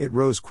 It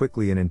rose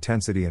quickly in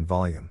intensity and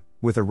volume,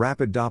 with a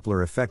rapid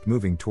Doppler effect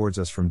moving towards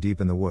us from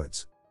deep in the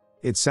woods.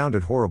 It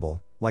sounded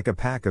horrible, like a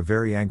pack of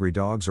very angry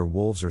dogs or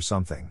wolves or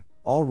something,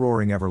 all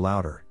roaring ever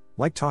louder,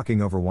 like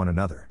talking over one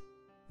another.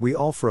 We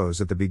all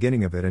froze at the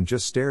beginning of it and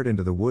just stared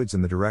into the woods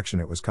in the direction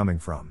it was coming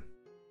from.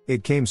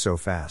 It came so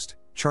fast,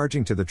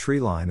 charging to the tree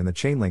line and the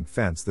chain-link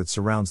fence that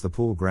surrounds the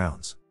pool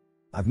grounds.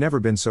 I've never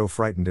been so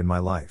frightened in my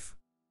life.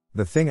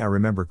 The thing I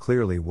remember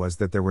clearly was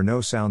that there were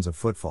no sounds of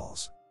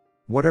footfalls.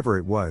 Whatever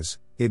it was,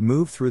 it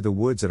moved through the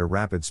woods at a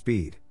rapid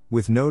speed,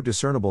 with no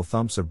discernible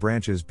thumps of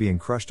branches being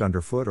crushed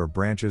underfoot or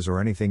branches or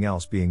anything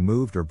else being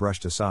moved or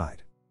brushed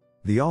aside.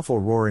 The awful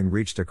roaring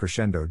reached a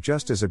crescendo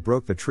just as it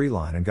broke the tree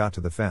line and got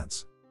to the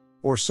fence.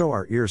 Or so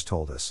our ears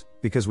told us,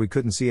 because we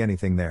couldn't see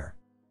anything there.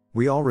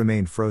 We all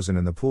remained frozen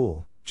in the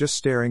pool, just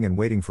staring and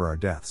waiting for our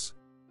deaths.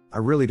 I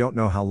really don't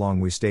know how long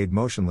we stayed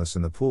motionless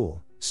in the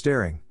pool,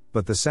 staring,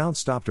 but the sound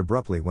stopped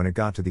abruptly when it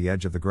got to the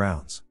edge of the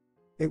grounds.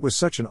 It was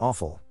such an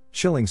awful,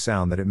 chilling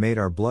sound that it made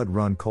our blood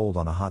run cold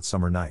on a hot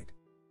summer night.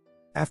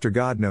 After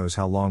God knows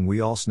how long,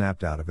 we all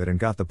snapped out of it and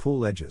got the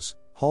pool edges,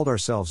 hauled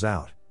ourselves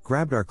out,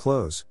 grabbed our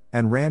clothes,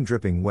 and ran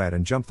dripping wet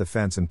and jumped the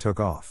fence and took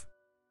off.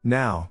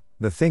 Now,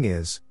 the thing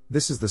is,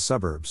 this is the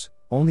suburbs,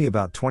 only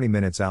about 20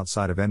 minutes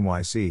outside of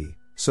NYC,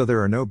 so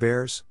there are no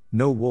bears,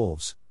 no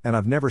wolves, and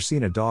I've never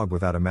seen a dog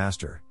without a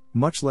master,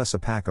 much less a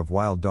pack of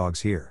wild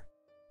dogs here.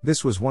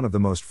 This was one of the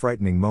most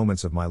frightening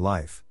moments of my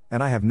life,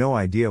 and I have no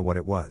idea what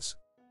it was.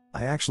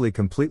 I actually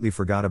completely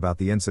forgot about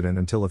the incident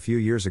until a few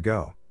years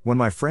ago, when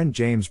my friend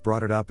James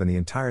brought it up and the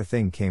entire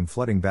thing came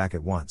flooding back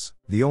at once.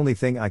 The only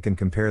thing I can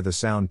compare the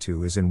sound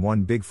to is in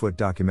one Bigfoot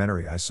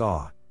documentary I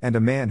saw, and a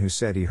man who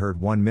said he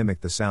heard one mimic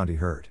the sound he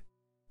heard.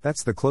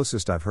 That's the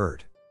closest I've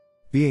heard.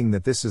 Being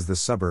that this is the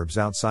suburbs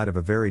outside of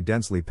a very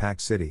densely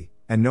packed city,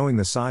 and knowing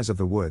the size of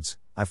the woods,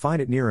 I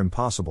find it near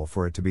impossible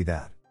for it to be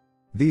that.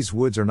 These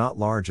woods are not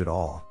large at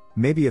all,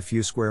 maybe a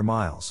few square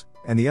miles,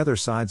 and the other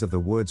sides of the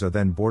woods are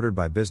then bordered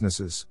by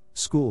businesses,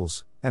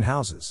 schools, and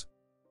houses.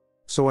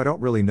 So I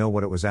don't really know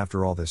what it was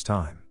after all this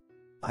time.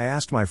 I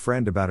asked my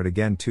friend about it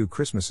again 2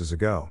 Christmases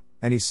ago,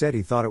 and he said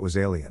he thought it was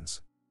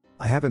aliens.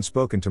 I haven't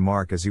spoken to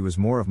Mark as he was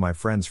more of my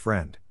friend's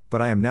friend,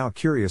 but I am now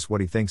curious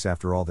what he thinks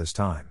after all this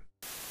time.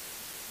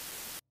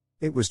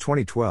 It was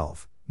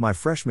 2012, my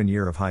freshman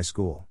year of high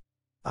school.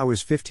 I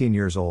was 15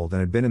 years old and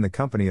had been in the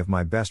company of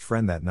my best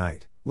friend that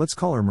night, let's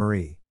call her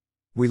Marie.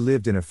 We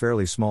lived in a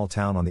fairly small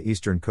town on the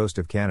eastern coast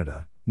of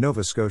Canada,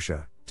 Nova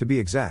Scotia, to be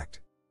exact.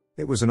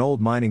 It was an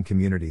old mining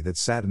community that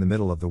sat in the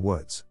middle of the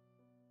woods.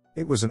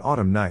 It was an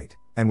autumn night,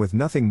 and with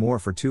nothing more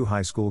for two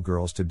high school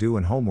girls to do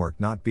and homework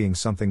not being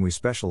something we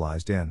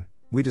specialized in,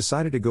 we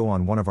decided to go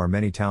on one of our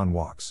many town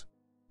walks.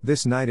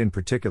 This night in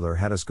particular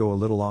had us go a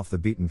little off the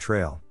beaten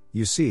trail.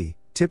 You see,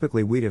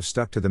 typically we'd have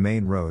stuck to the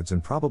main roads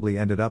and probably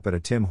ended up at a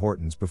Tim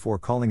Hortons before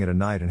calling it a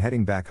night and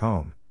heading back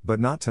home, but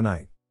not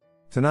tonight.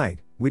 Tonight,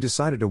 we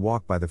decided to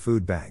walk by the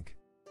food bank.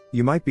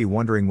 You might be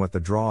wondering what the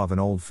draw of an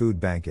old food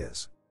bank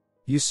is.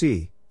 You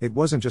see, it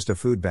wasn't just a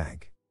food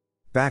bank.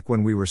 Back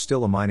when we were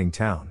still a mining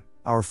town,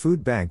 our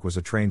food bank was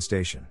a train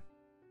station.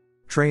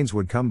 Trains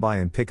would come by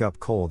and pick up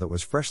coal that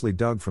was freshly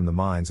dug from the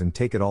mines and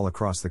take it all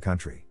across the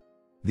country.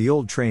 The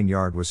old train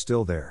yard was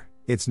still there,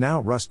 its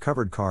now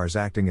rust-covered cars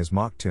acting as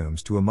mock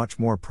tombs to a much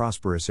more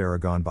prosperous era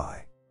gone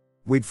by.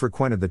 We'd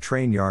frequented the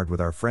train yard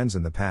with our friends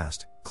in the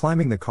past,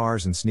 climbing the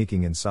cars and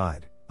sneaking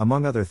inside,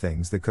 among other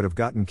things that could have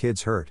gotten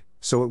kids hurt,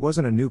 so it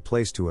wasn't a new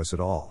place to us at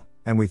all,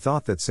 and we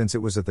thought that since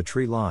it was at the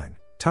tree line,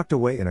 tucked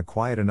away in a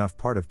quiet enough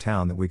part of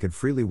town that we could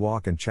freely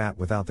walk and chat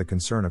without the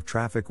concern of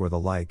traffic or the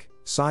like,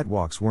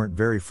 sidewalks weren't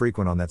very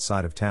frequent on that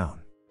side of town.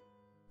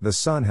 The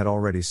sun had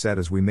already set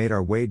as we made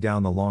our way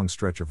down the long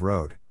stretch of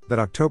road, that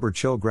October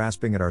chill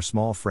grasping at our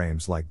small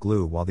frames like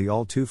glue while the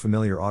all too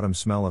familiar autumn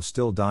smell of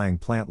still dying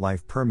plant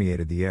life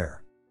permeated the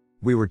air.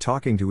 We were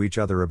talking to each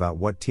other about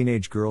what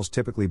teenage girls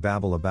typically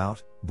babble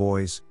about,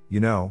 boys, you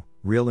know,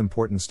 real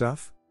important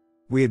stuff.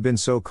 We had been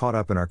so caught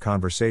up in our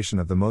conversation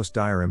of the most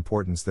dire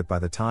importance that by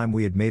the time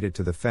we had made it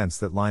to the fence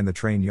that lined the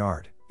train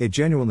yard, it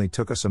genuinely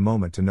took us a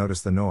moment to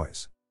notice the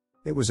noise.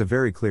 It was a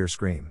very clear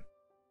scream.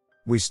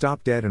 We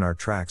stopped dead in our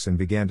tracks and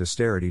began to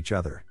stare at each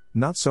other,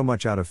 not so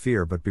much out of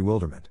fear but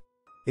bewilderment.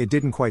 It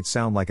didn't quite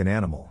sound like an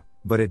animal,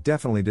 but it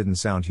definitely didn't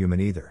sound human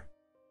either.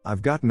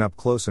 I've gotten up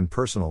close and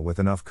personal with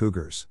enough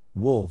cougars,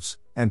 wolves,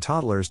 and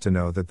toddlers to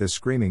know that this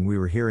screaming we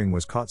were hearing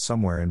was caught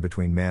somewhere in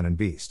between man and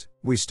beast.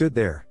 We stood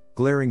there,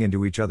 glaring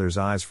into each other's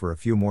eyes for a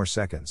few more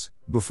seconds,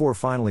 before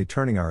finally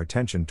turning our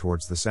attention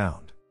towards the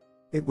sound.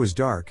 It was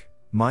dark,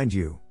 mind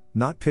you,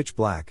 not pitch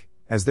black,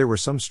 as there were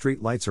some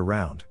street lights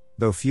around,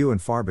 though few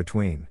and far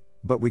between,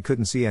 but we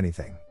couldn't see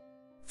anything.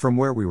 From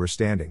where we were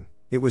standing,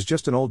 it was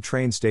just an old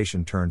train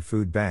station turned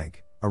food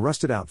bank, a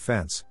rusted out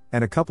fence,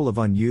 and a couple of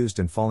unused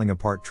and falling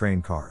apart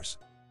train cars.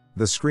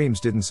 The screams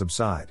didn't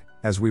subside,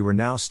 as we were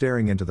now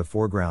staring into the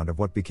foreground of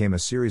what became a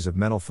series of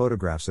mental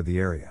photographs of the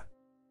area.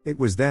 It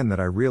was then that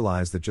I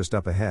realized that just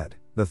up ahead,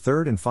 the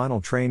third and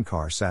final train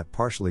car sat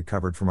partially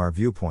covered from our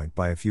viewpoint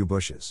by a few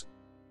bushes.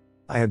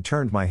 I had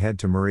turned my head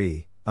to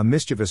Marie, a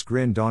mischievous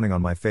grin dawning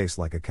on my face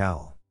like a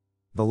cowl.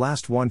 "The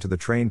last one to the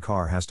train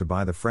car has to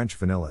buy the French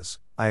vanillas,"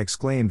 I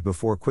exclaimed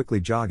before quickly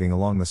jogging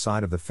along the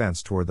side of the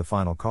fence toward the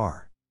final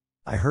car.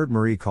 I heard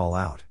Marie call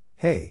out,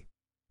 "Hey!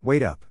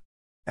 Wait up!"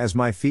 as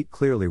my feet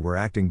clearly were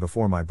acting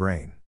before my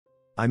brain.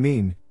 I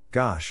mean,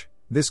 gosh,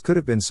 this could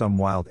have been some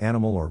wild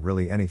animal or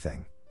really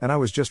anything, and I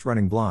was just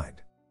running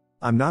blind.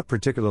 I'm not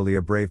particularly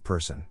a brave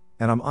person,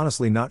 and I'm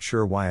honestly not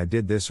sure why I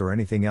did this or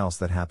anything else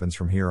that happens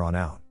from here on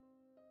out.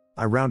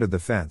 I rounded the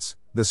fence,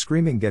 the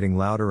screaming getting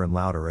louder and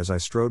louder as I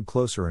strode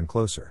closer and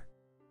closer.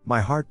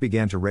 My heart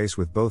began to race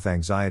with both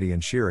anxiety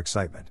and sheer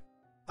excitement.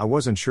 I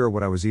wasn't sure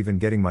what I was even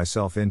getting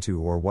myself into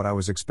or what I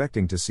was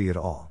expecting to see at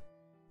all.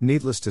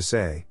 Needless to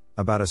say,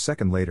 about a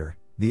second later,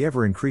 the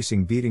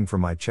ever-increasing beating from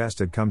my chest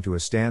had come to a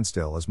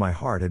standstill as my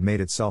heart had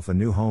made itself a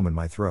new home in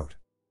my throat.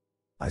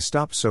 I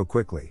stopped so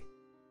quickly.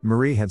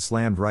 Marie had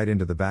slammed right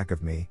into the back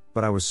of me,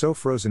 but I was so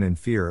frozen in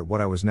fear at what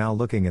I was now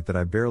looking at that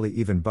I barely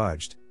even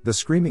budged, the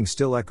screaming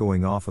still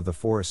echoing off of the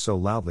forest so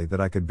loudly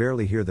that I could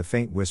barely hear the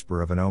faint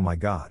whisper of an "oh my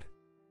God"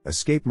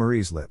 escape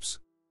Marie's lips.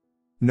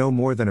 No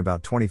more than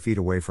about 20 feet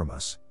away from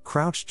us,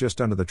 crouched just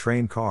under the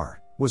train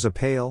car, was a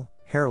pale,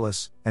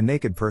 hairless, and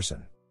naked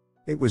person.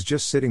 It was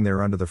just sitting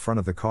there under the front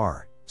of the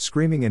car,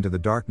 screaming into the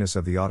darkness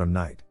of the autumn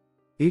night.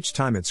 Each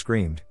time it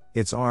screamed,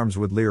 its arms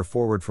would leer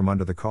forward from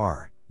under the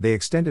car. They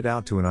extended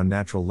out to an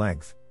unnatural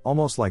length,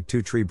 almost like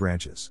two tree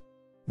branches.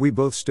 We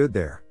both stood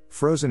there,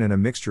 frozen in a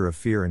mixture of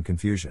fear and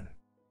confusion.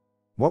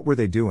 What were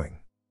they doing?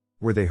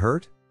 Were they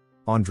hurt?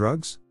 On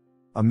drugs?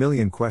 A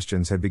million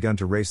questions had begun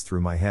to race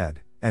through my head,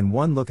 and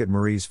one look at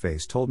Marie's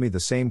face told me the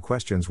same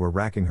questions were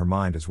racking her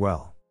mind as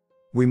well.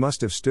 We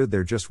must have stood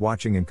there just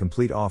watching in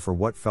complete awe for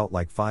what felt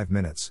like 5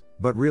 minutes,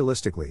 but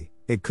realistically,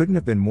 it couldn't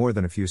have been more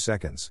than a few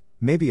seconds,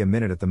 maybe a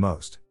minute at the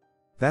most.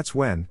 That's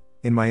when,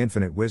 in my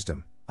infinite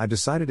wisdom, I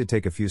decided to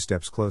take a few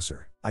steps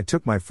closer. I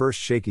took my first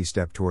shaky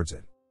step towards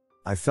it.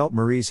 I felt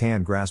Marie's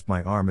hand grasp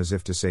my arm as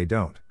if to say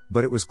don't,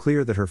 but it was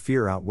clear that her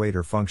fear outweighed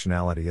her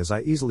functionality as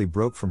I easily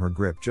broke from her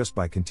grip just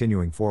by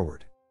continuing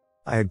forward.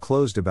 I had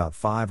closed about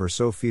 5 or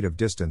so feet of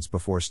distance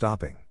before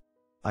stopping.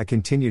 I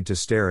continued to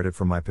stare at it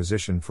from my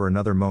position for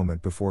another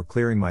moment before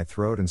clearing my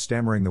throat and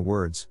stammering the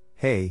words,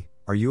 "Hey,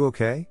 are you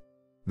okay?"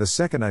 The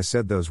second I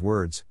said those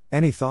words,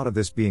 any thought of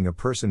this being a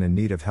person in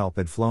need of help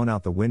had flown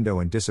out the window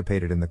and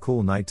dissipated in the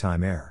cool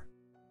nighttime air.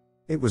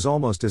 It was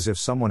almost as if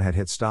someone had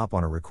hit stop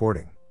on a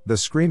recording, The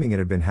screaming it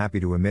had been happy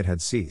to emit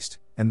had ceased,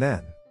 and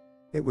then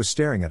it was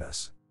staring at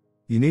us.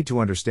 You need to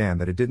understand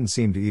that it didn't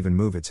seem to even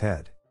move its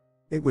head.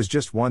 It was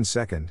just 1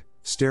 second,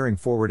 staring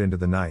forward into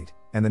the night,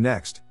 and the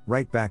next,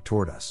 right back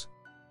toward us.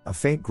 A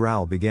faint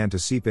growl began to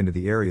seep into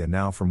the area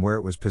now from where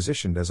it was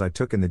positioned as I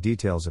took in the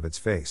details of its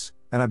face,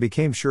 and I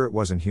became sure it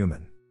wasn't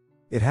human.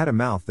 It had a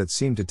mouth that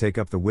seemed to take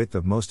up the width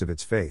of most of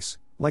its face,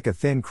 like a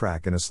thin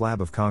crack in a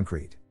slab of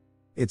concrete.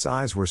 Its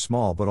eyes were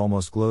small but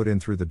almost glowed in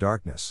through the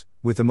darkness,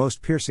 with the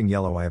most piercing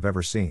yellow I have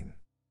ever seen.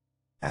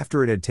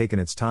 After it had taken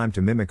its time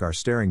to mimic our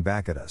staring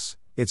back at us,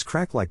 its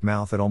crack-like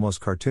mouth had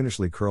almost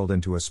cartoonishly curled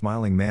into a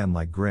smiling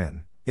man-like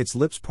grin, its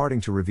lips parting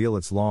to reveal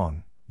its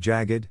long,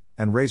 jagged,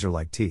 and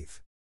razor-like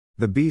teeth.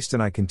 The beast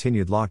and I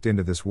continued locked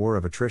into this war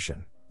of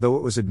attrition, though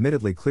it was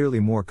admittedly clearly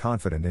more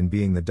confident in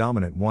being the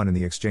dominant one in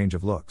the exchange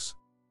of looks.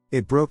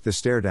 It broke the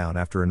stare down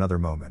after another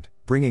moment,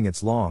 bringing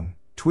its long,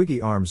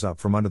 twiggy arms up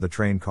from under the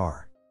train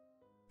car.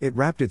 It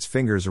wrapped its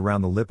fingers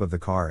around the lip of the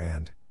car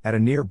and, at a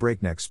near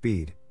breakneck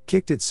speed,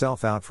 kicked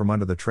itself out from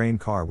under the train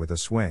car with a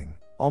swing,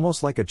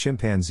 almost like a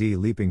chimpanzee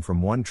leaping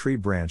from one tree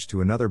branch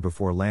to another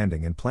before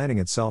landing and planting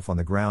itself on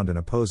the ground in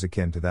a pose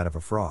akin to that of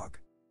a frog.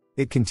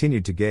 It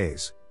continued to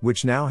gaze,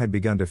 which now had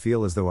begun to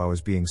feel as though I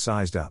was being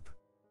sized up.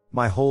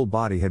 My whole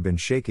body had been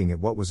shaking at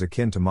what was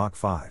akin to Mach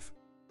 5.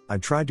 I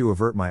tried to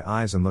avert my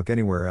eyes and look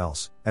anywhere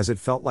else, as it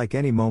felt like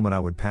any moment I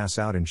would pass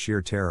out in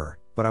sheer terror,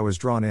 but I was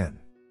drawn in.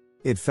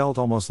 It felt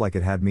almost like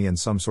it had me in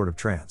some sort of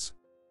trance.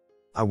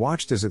 I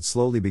watched as it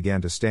slowly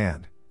began to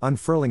stand,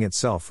 unfurling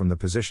itself from the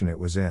position it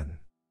was in.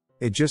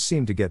 It just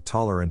seemed to get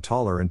taller and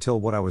taller until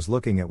what I was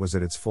looking at was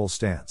at its full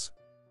stance.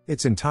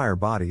 Its entire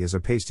body is a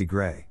pasty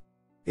gray.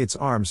 Its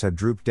arms had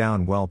drooped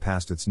down well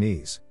past its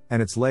knees,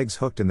 and its legs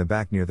hooked in the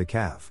back near the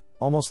calf,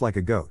 almost like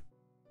a goat.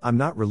 I'm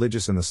not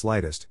religious in the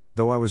slightest,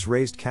 though I was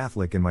raised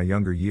Catholic in my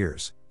younger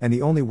years, and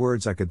the only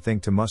words I could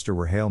think to muster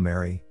were Hail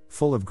Mary,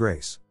 full of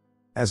grace.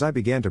 As I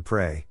began to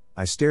pray,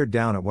 I stared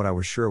down at what I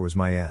was sure was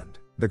my end.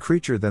 The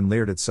creature then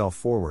leered itself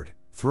forward,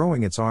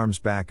 throwing its arms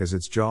back as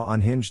its jaw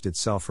unhinged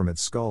itself from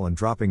its skull and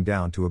dropping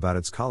down to about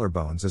its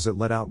collarbones as it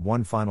let out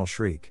one final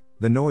shriek,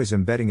 the noise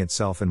embedding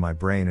itself in my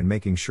brain and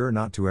making sure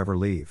not to ever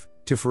leave,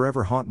 to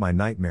forever haunt my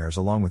nightmares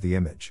along with the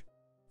image.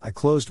 I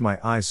closed my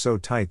eyes so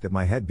tight that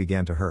my head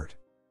began to hurt.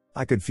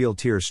 I could feel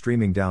tears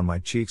streaming down my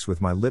cheeks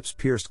with my lips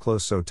pierced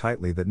close so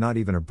tightly that not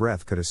even a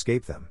breath could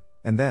escape them,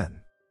 and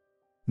then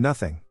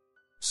nothing.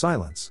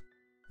 Silence.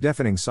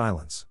 Deafening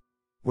silence.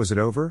 Was it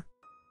over?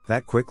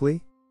 That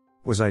quickly?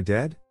 Was I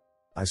dead?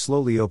 I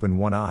slowly opened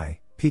one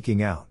eye,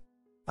 peeking out.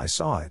 I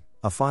saw it,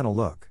 a final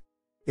look.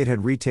 It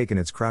had retaken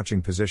its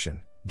crouching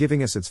position,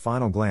 giving us its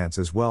final glance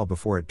as well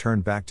before it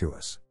turned back to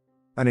us.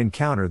 An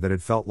encounter that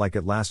had felt like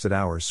it lasted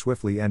hours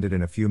swiftly ended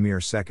in a few mere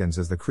seconds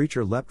as the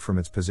creature leapt from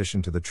its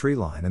position to the tree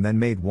line and then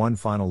made one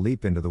final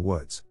leap into the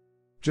woods.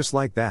 Just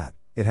like that,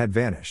 it had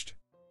vanished.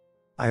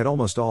 I had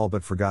almost all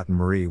but forgotten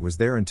Marie was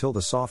there until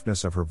the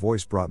softness of her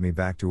voice brought me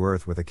back to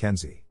earth with a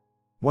Kenzie.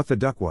 What the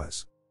duck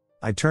was?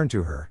 I turned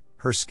to her,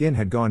 her skin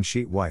had gone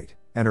sheet white,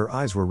 and her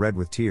eyes were red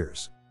with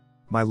tears.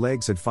 My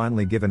legs had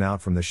finally given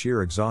out from the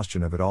sheer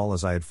exhaustion of it all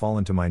as I had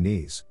fallen to my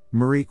knees,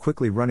 Marie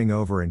quickly running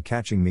over and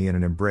catching me in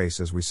an embrace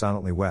as we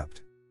silently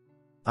wept.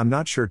 I'm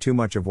not sure too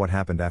much of what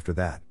happened after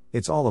that,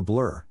 it's all a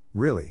blur,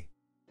 really.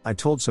 I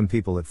told some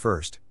people at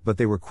first, but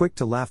they were quick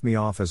to laugh me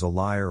off as a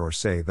liar or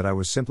say that I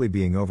was simply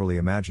being overly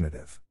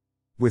imaginative.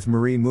 With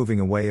Marie moving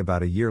away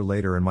about a year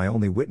later and my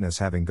only witness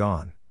having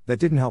gone, that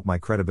didn't help my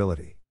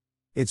credibility.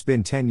 It's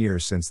been 10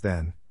 years since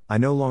then. I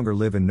no longer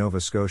live in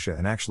Nova Scotia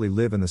and actually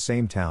live in the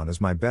same town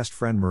as my best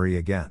friend Marie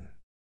again.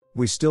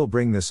 We still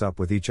bring this up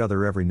with each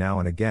other every now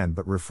and again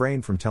but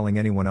refrain from telling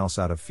anyone else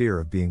out of fear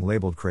of being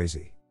labeled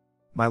crazy.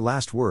 My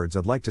last words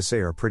I'd like to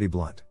say are pretty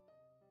blunt.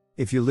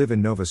 If you live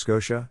in Nova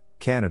Scotia,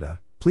 Canada,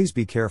 please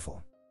be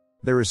careful.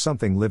 There is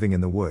something living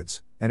in the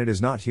woods, and it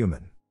is not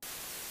human.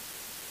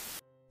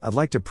 I'd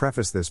like to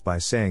preface this by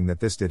saying that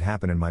this did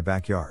happen in my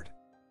backyard.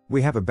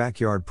 We have a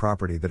backyard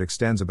property that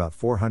extends about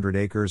 400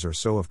 acres or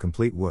so of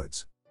complete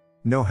woods.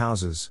 No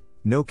houses,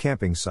 no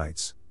camping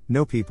sites,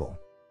 no people.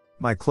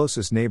 My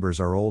closest neighbors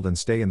are old and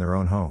stay in their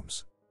own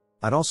homes.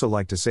 I'd also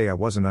like to say I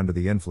wasn't under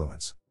the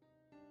influence.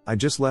 I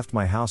just left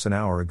my house an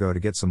hour ago to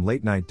get some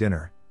late night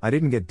dinner. I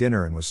didn't get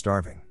dinner and was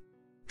starving.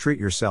 Treat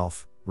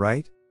yourself,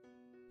 right?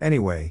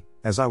 Anyway,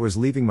 as I was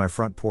leaving my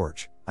front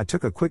porch, I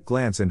took a quick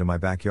glance into my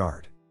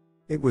backyard.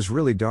 It was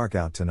really dark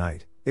out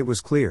tonight, it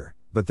was clear,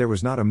 but there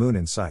was not a moon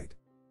in sight.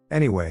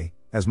 Anyway,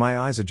 as my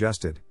eyes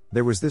adjusted,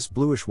 there was this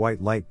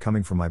bluish-white light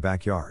coming from my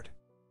backyard.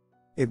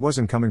 It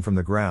wasn't coming from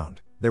the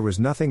ground, there was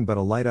nothing but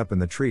a light up in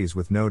the trees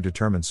with no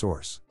determined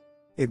source.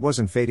 It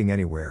wasn't fading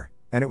anywhere,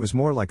 and it was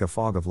more like a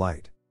fog of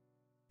light.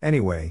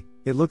 Anyway,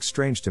 it looked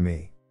strange to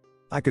me.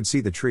 I could see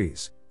the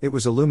trees, it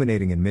was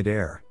illuminating in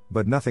mid-air,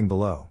 but nothing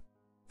below.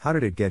 How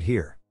did it get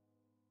here?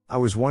 I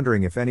was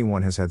wondering if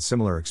anyone has had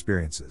similar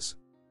experiences.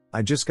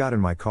 I just got in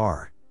my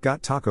car,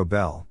 got Taco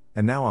Bell,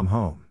 and now I'm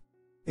home.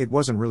 It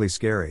wasn't really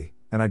scary,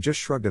 and I just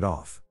shrugged it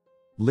off.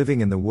 Living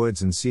in the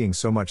woods and seeing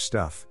so much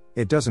stuff,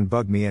 it doesn't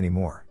bug me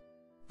anymore.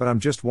 but I'm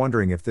just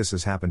wondering if this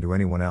has happened to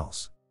anyone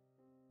else.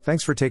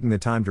 Thanks for taking the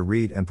time to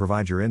read and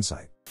provide your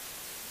insight.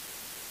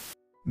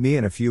 Me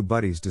and a few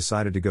buddies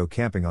decided to go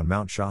camping on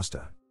Mount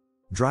Shasta.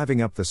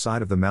 Driving up the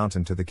side of the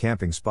mountain to the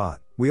camping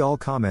spot, we all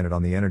commented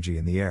on the energy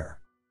in the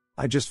air.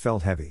 I just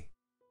felt heavy.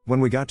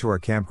 When we got to our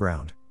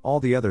campground, all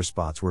the other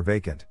spots were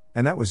vacant,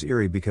 and that was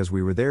eerie because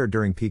we were there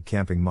during peak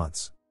camping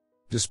months.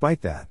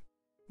 Despite that,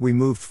 we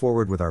moved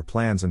forward with our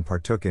plans and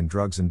partook in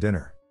drugs and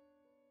dinner.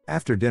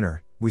 After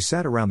dinner, we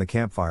sat around the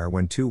campfire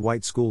when two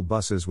white school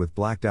buses with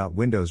blacked out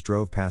windows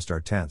drove past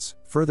our tents,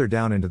 further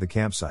down into the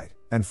campsite,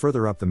 and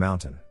further up the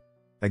mountain.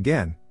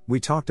 Again, we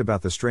talked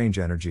about the strange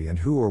energy and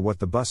who or what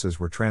the buses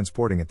were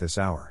transporting at this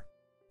hour.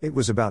 It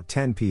was about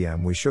 10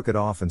 p.m. We shook it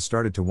off and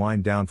started to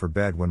wind down for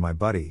bed when my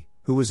buddy,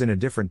 who was in a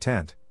different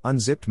tent,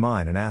 unzipped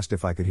mine and asked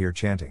if I could hear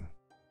chanting.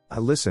 I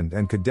listened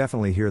and could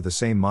definitely hear the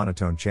same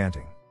monotone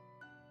chanting.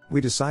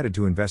 We decided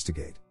to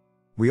investigate.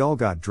 We all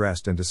got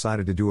dressed and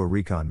decided to do a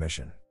recon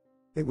mission.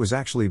 It was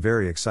actually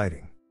very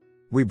exciting.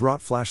 We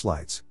brought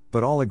flashlights,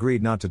 but all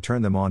agreed not to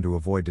turn them on to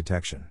avoid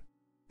detection.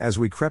 As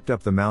we crept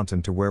up the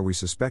mountain to where we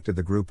suspected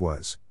the group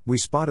was, we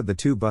spotted the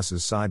two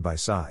buses side by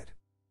side.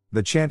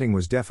 The chanting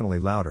was definitely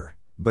louder,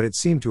 but it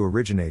seemed to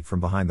originate from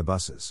behind the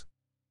buses.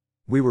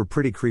 We were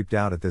pretty creeped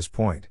out at this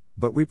point,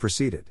 but we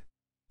proceeded.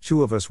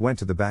 2 of us went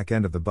to the back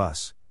end of the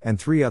bus, and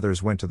 3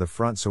 others went to the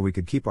front so we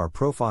could keep our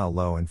profile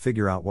low and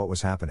figure out what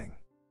was happening.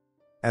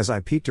 As I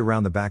peeked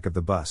around the back of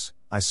the bus,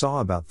 I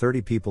saw about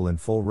 30 people in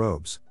full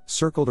robes,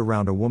 circled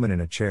around a woman in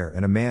a chair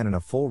and a man in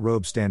a full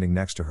robe standing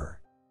next to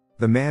her.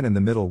 The man in the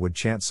middle would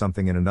chant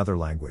something in another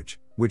language,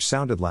 which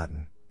sounded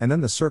Latin, and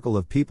then the circle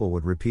of people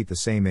would repeat the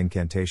same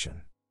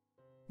incantation.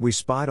 We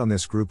spied on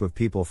this group of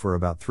people for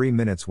about 3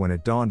 minutes when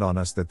it dawned on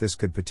us that this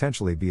could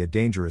potentially be a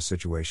dangerous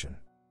situation.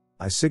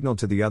 I signaled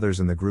to the others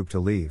in the group to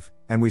leave,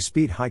 and we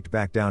speed hiked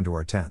back down to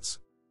our tents.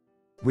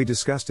 We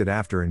discussed it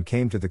after and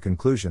came to the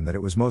conclusion that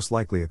it was most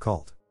likely a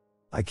cult.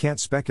 I can't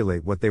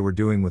speculate what they were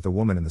doing with the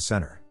woman in the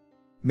center.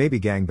 Maybe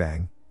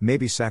gangbang,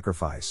 maybe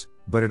sacrifice,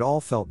 but it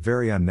all felt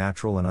very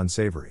unnatural and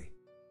unsavory.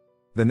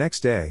 The next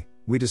day,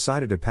 we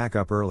decided to pack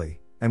up early,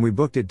 and we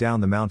booked it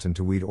down the mountain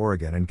to Weed,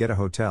 Oregon and get a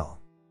hotel.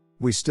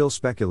 We still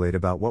speculate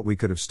about what we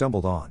could have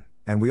stumbled on,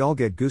 and we all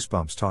get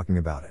goosebumps talking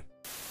about it.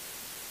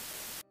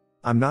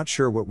 I'm not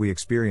sure what we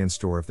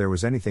experienced or if there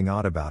was anything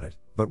odd about it,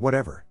 but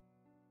whatever.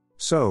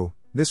 So,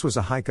 this was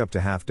a hike up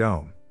to Half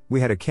Dome. We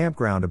had a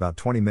campground about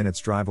 20 minutes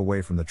drive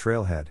away from the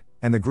trailhead,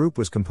 and the group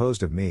was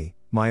composed of me,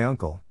 my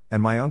uncle,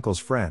 and my uncle's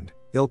friend,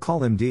 I'll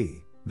call him D.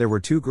 There were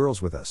 2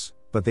 girls with us,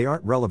 but they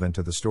aren't relevant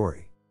to the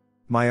story.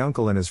 My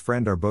uncle and his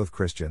friend are both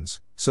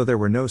Christians, so there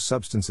were no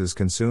substances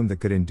consumed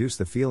that could induce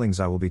the feelings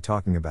I will be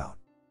talking about.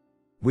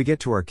 We get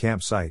to our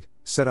campsite,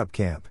 set up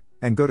camp,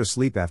 and go to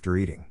sleep after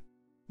eating.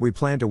 We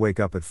plan to wake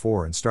up at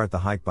 4 and start the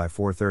hike by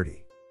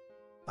 4:30.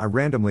 I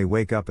randomly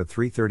wake up at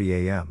 3:30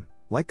 a.m.,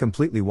 like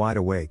completely wide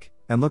awake,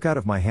 and look out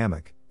of my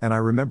hammock, and I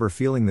remember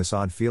feeling this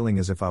odd feeling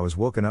as if I was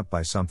woken up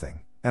by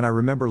something, and I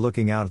remember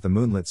looking out at the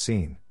moonlit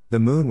scene. The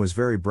moon was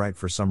very bright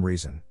for some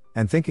reason,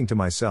 and thinking to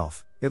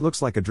myself, it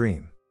looks like a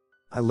dream.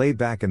 I lay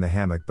back in the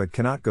hammock but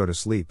cannot go to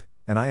sleep,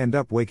 and I end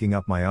up waking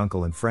up my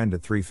uncle and friend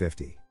at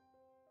 3:50.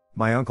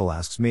 My uncle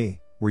asks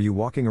me, "Were you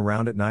walking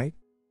around at night?"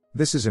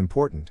 This is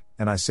important,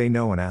 and I say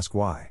no and ask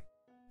why.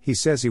 He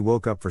says he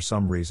woke up for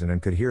some reason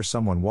and could hear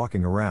someone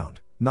walking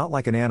around, not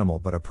like an animal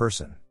but a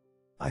person.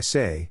 I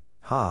say,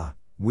 "Ha,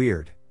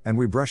 weird," and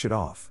we brush it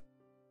off.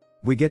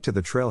 We get to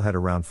the trailhead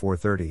around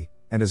 4:30,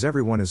 and as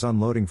everyone is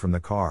unloading from the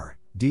car,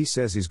 D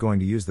says he's going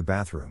to use the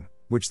bathroom,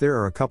 which there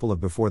are a couple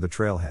of before the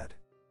trailhead.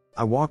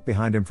 I walk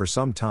behind him for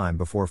some time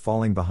before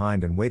falling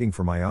behind and waiting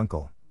for my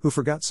uncle, who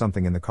forgot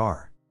something in the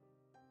car.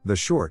 The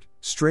short,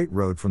 straight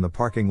road from the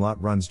parking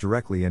lot runs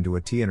directly into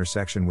a T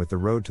intersection with the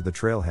road to the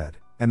trailhead,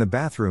 and the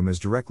bathroom is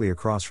directly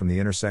across from the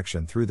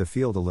intersection through the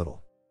field a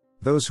little.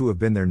 Those who have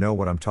been there know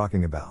what I'm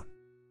talking about.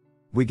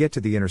 We get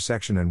to the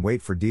intersection and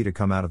wait for D to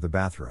come out of the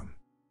bathroom.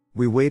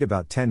 We wait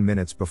about 10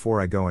 minutes before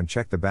I go and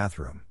check the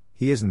bathroom.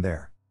 He isn't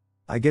there.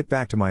 I get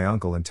back to my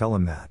uncle and tell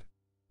him that.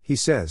 He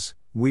says,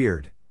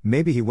 "Weird,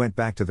 maybe he went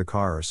back to the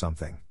car or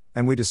something,"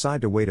 and we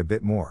decide to wait a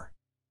bit more.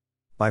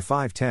 By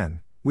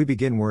 5:10, we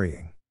begin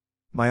worrying.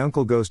 My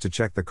uncle goes to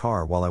check the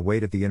car while I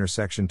wait at the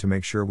intersection to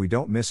make sure we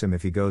don't miss him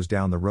if he goes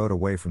down the road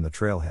away from the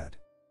trailhead.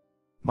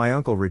 My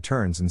uncle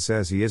returns and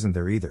says he isn't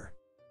there either.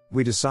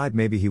 We decide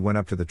maybe he went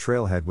up to the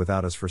trailhead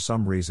without us for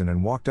some reason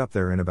and walked up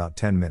there in about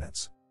 10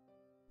 minutes.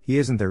 He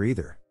isn't there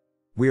either.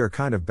 We are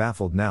kind of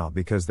baffled now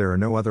because there are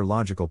no other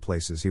logical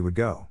places he would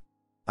go.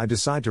 I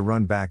decide to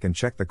run back and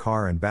check the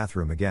car and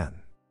bathroom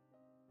again.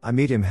 I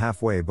meet him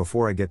halfway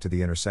before I get to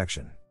the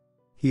intersection.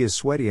 He is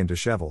sweaty and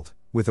disheveled,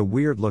 with a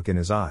weird look in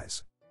his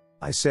eyes.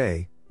 I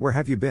say, "Where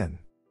have you been?"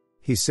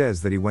 He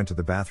says that he went to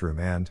the bathroom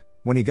and,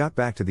 when he got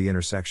back to the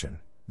intersection,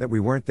 that we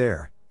weren't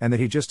there, and that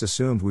he just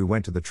assumed we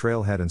went to the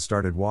trailhead and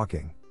started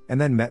walking,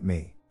 and then met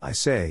me. I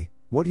say,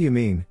 "What do you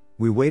mean?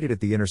 We waited at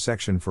the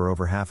intersection for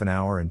over half an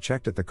hour and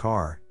checked at the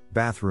car,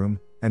 bathroom,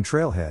 and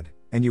trailhead,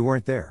 and you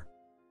weren't there."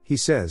 He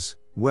says,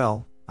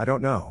 "Well, I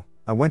don't know,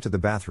 I went to the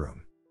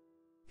bathroom."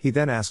 He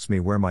then asks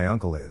me where my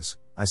uncle is.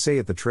 I say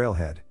at the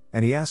trailhead,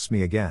 and he asks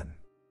me again.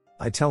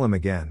 I tell him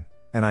again,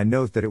 and I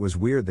note that it was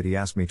weird that he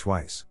asked me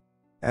twice.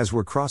 As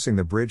we're crossing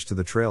the bridge to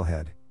the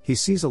trailhead, he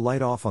sees a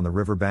light off on the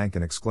riverbank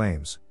and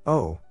exclaims,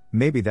 "Oh,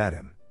 maybe that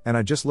him," and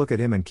I just look at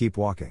him and keep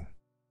walking.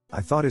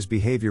 I thought his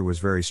behavior was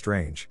very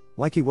strange,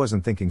 like he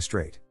wasn't thinking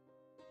straight.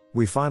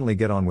 We finally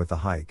get on with the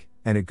hike,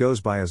 and it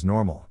goes by as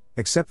normal,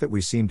 except that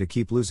we seem to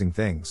keep losing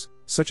things,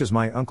 such as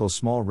my uncle's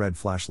small red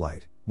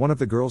flashlight, one of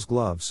the girl's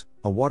gloves,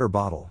 a water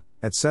bottle,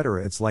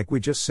 etc. It's like we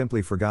just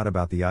simply forgot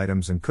about the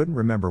items and couldn't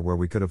remember where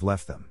we could have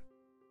left them.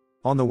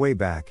 On the way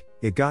back,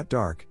 it got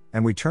dark,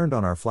 and we turned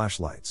on our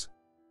flashlights.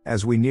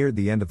 As we neared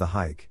the end of the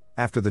hike,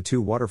 after the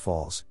 2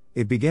 waterfalls,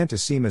 it began to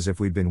seem as if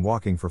we'd been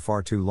walking for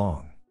far too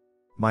long.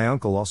 My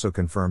uncle also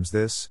confirms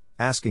this,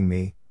 asking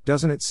me,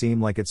 "Doesn't it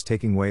seem like it's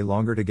taking way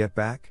longer to get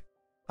back?"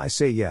 I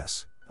say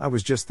yes, I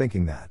was just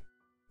thinking that.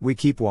 We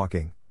keep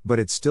walking, but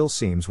it still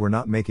seems we're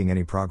not making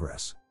any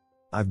progress.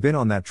 I've been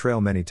on that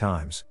trail many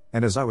times,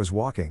 and as I was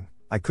walking,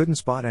 I couldn't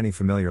spot any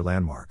familiar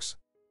landmarks.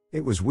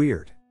 It was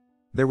weird.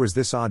 There was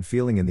this odd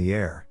feeling in the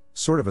air,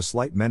 sort of a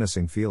slight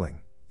menacing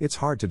feeling. It's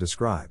hard to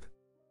describe.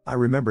 I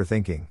remember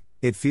thinking,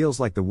 it feels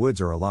like the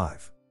woods are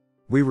alive.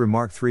 We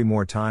remark 3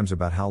 more times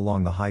about how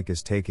long the hike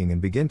is taking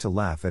and begin to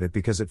laugh at it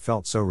because it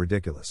felt so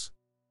ridiculous.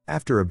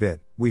 After a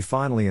bit, we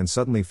finally and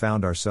suddenly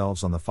found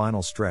ourselves on the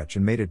final stretch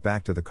and made it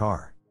back to the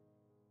car.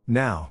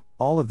 Now,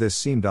 all of this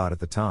seemed odd at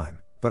the time,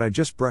 but I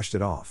just brushed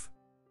it off.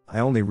 I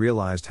only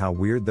realized how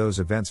weird those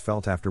events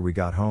felt after we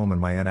got home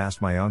and my aunt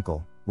asked my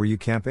uncle, "Were you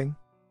camping?"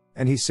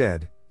 And he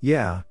said,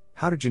 "Yeah,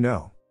 how did you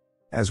know?"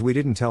 As we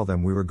didn't tell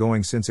them we were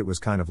going since it was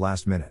kind of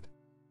last minute.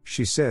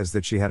 She says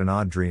that she had an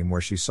odd dream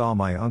where she saw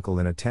my uncle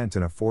in a tent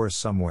in a forest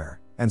somewhere,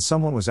 and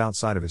someone was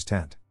outside of his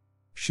tent.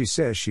 She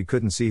says she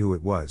couldn't see who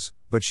it was,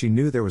 but she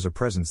knew there was a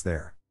presence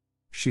there.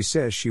 She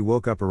says she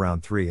woke up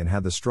around 3 and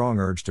had the strong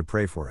urge to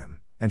pray for him,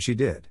 and she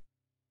did.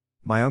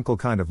 My uncle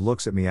kind of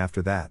looks at me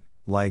after that,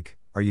 like,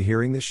 "Are you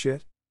hearing this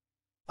shit?"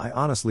 I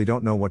honestly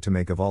don't know what to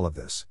make of all of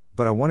this,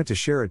 but I wanted to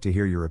share it to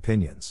hear your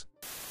opinions.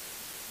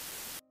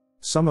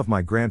 Some of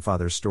my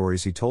grandfather's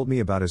stories he told me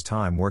about his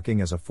time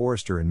working as a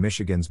forester in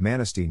Michigan's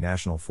Manistee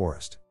National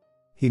Forest.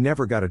 He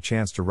never got a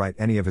chance to write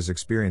any of his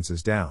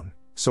experiences down,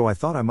 so I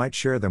thought I might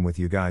share them with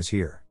you guys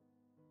here.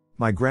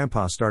 My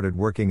grandpa started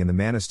working in the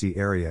Manistee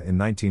area in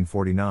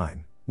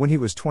 1949, when he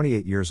was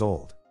 28 years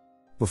old.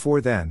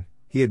 Before then,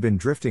 he had been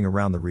drifting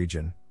around the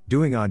region,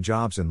 doing odd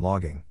jobs in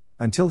logging,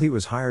 until he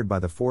was hired by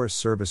the Forest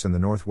Service in the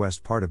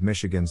northwest part of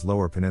Michigan's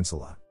Lower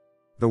Peninsula.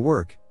 The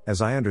work,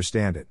 as I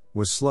understand it,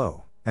 was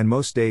slow, and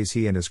most days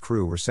he and his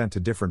crew were sent to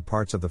different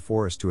parts of the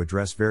forest to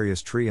address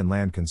various tree and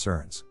land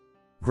concerns.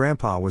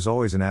 Grandpa was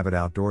always an avid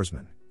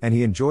outdoorsman, and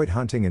he enjoyed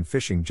hunting and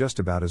fishing just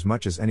about as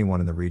much as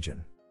anyone in the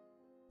region.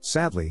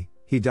 Sadly,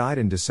 he died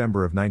in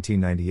December of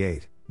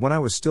 1998, when I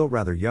was still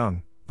rather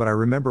young, but I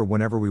remember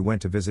whenever we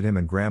went to visit him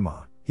and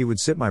Grandma, he would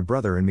sit my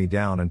brother and me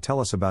down and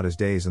tell us about his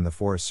days in the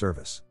Forest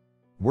Service.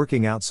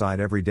 Working outside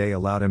every day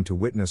allowed him to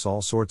witness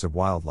all sorts of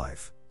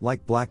wildlife,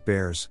 like black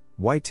bears,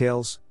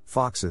 whitetails,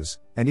 foxes,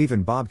 and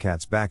even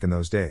bobcats back in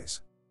those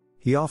days.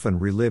 He often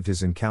relived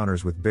his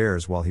encounters with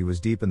bears while he was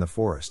deep in the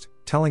forest,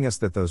 telling us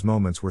that those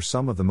moments were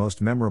some of the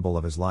most memorable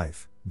of his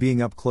life,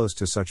 being up close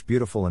to such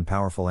beautiful and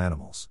powerful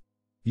animals.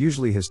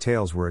 Usually his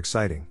tales were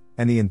exciting,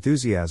 and the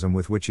enthusiasm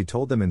with which he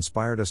told them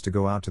inspired us to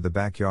go out to the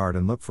backyard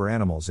and look for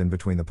animals in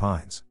between the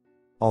pines.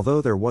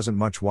 Although there wasn't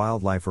much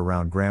wildlife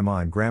around Grandma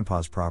and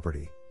Grandpa's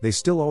property, they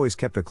still always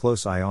kept a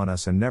close eye on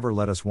us and never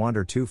let us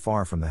wander too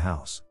far from the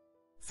house.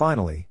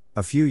 Finally,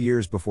 a few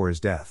years before his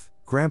death,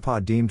 Grandpa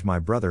deemed my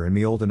brother and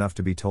me old enough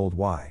to be told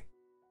why.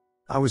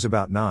 I was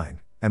about 9,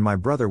 and my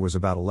brother was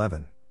about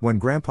 11, when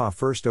Grandpa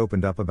first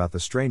opened up about the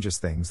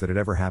strangest things that had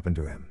ever happened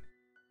to him.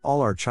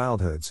 All our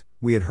childhoods,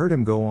 we had heard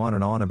him go on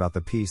and on about the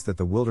peace that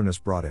the wilderness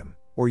brought him,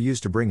 or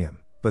used to bring him,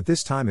 but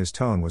this time his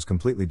tone was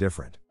completely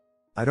different.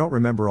 I don't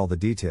remember all the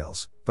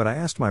details, but I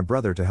asked my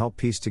brother to help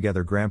piece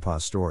together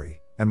Grandpa's story,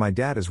 and my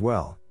dad as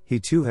well. He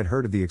too had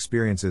heard of the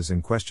experiences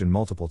in question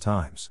multiple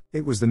times.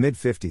 It was the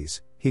mid-50s,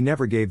 he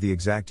never gave the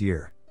exact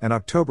year, and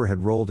October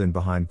had rolled in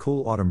behind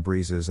cool autumn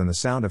breezes and the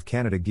sound of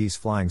Canada geese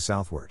flying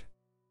southward.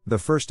 The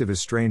first of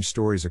his strange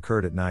stories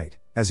occurred at night,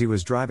 as he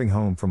was driving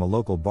home from a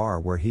local bar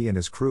where he and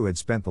his crew had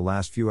spent the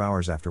last few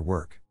hours after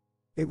work.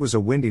 It was a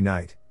windy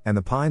night, and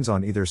the pines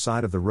on either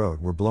side of the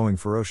road were blowing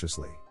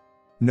ferociously.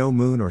 No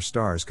moon or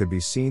stars could be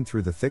seen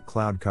through the thick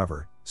cloud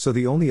cover, so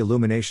the only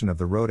illumination of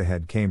the road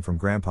ahead came from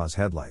Grandpa's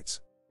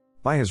headlights.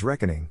 By his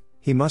reckoning,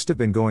 he must have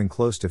been going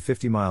close to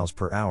 50 miles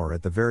per hour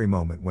at the very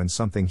moment when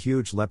something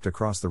huge leapt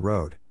across the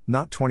road,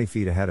 not 20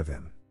 feet ahead of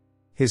him.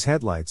 His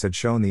headlights had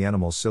shown the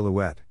animal's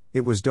silhouette.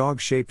 It was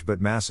dog-shaped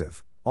but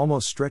massive,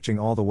 almost stretching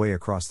all the way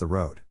across the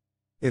road.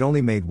 It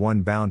only made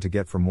one bound to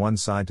get from one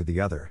side to the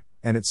other,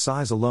 and its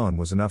size alone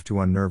was enough to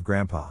unnerve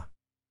Grandpa.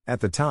 At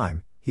the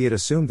time, he had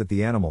assumed that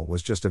the animal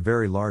was just a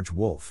very large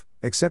wolf,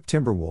 except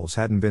timber wolves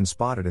hadn't been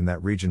spotted in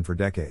that region for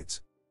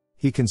decades.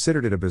 He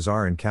considered it a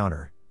bizarre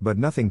encounter, but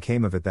nothing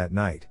came of it that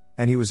night,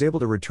 and he was able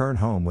to return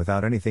home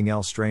without anything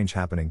else strange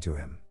happening to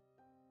him.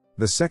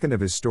 The second of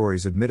his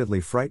stories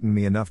admittedly frightened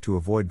me enough to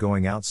avoid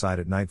going outside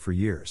at night for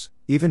years.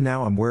 Even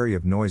now I'm wary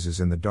of noises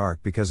in the dark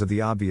because of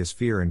the obvious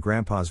fear in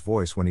Grandpa's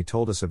voice when he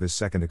told us of his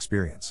second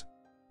experience.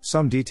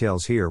 Some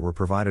details here were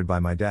provided by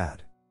my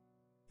dad.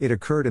 It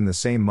occurred in the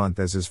same month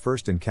as his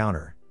first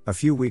encounter, a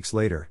few weeks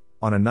later,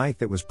 on a night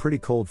that was pretty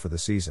cold for the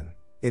season.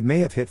 It may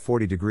have hit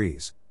 40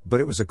 degrees,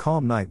 but it was a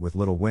calm night with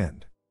little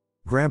wind.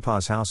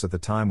 Grandpa's house at the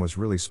time was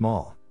really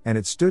small, and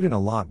it stood in a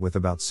lot with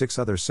about 6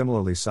 other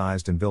similarly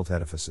sized and built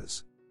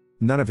edifices.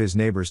 None of his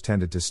neighbors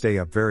tended to stay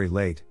up very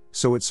late,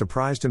 so it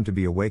surprised him to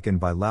be awakened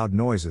by loud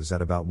noises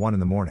at about 1 in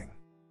the morning.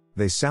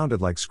 They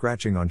sounded like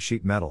scratching on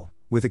sheet metal,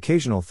 with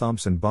occasional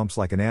thumps and bumps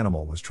like an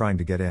animal was trying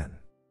to get in.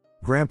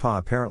 Grandpa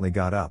apparently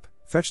got up,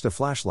 fetched a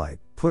flashlight,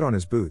 put on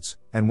his boots,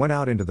 and went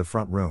out into the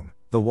front room,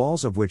 the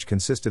walls of which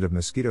consisted of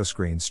mosquito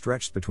screens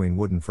stretched between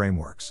wooden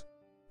frameworks.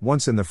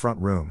 Once in the front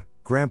room,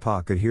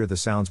 Grandpa could hear the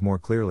sounds more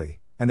clearly,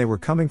 and they were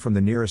coming from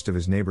the nearest of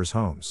his neighbors'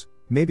 homes,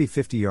 maybe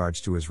 50 yards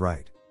to his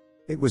right.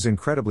 It was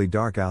incredibly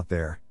dark out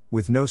there,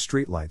 with no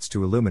streetlights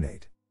to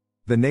illuminate.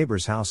 The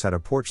neighbor's house had a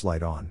porch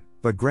light on,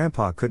 but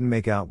Grandpa couldn't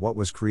make out what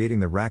was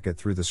creating the racket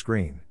through the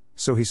screen,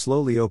 so he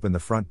slowly opened the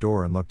front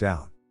door and looked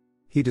out.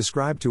 He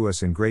described to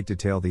us in great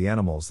detail the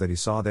animals that he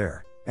saw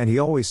there, and he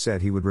always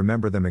said he would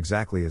remember them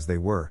exactly as they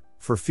were,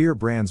 for fear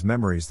Brand's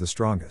memory's the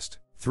strongest.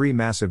 3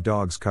 massive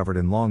dogs covered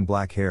in long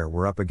black hair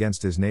were up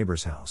against his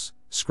neighbor's house,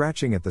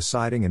 scratching at the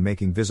siding and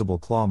making visible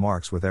claw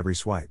marks with every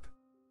swipe.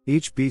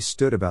 Each beast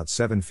stood about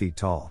 7 feet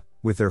tall,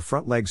 with their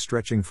front legs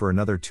stretching for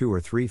another 2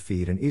 or 3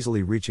 feet and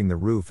easily reaching the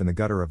roof and the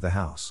gutter of the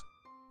house.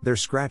 Their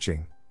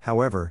scratching,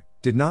 however,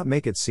 did not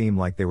make it seem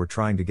like they were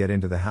trying to get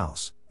into the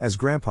house, as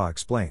Grandpa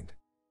explained.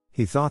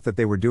 He thought that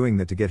they were doing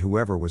that to get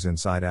whoever was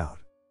inside out.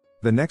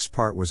 The next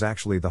part was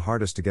actually the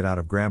hardest to get out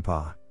of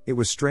Grandpa. It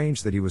was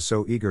strange that he was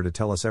so eager to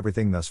tell us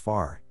everything thus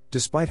far,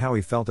 despite how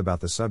he felt about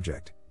the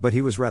subject, but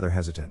he was rather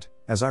hesitant,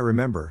 as I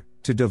remember,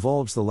 to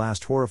divulge the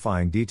last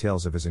horrifying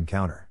details of his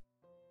encounter.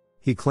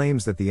 He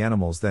claims that the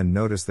animals then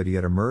noticed that he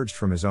had emerged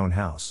from his own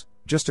house,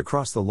 just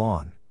across the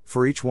lawn,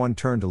 for each one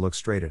turned to look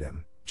straight at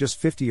him, just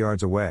 50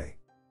 yards away.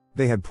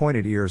 They had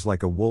pointed ears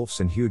like a wolf's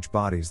and huge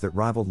bodies that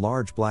rivaled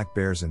large black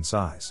bears in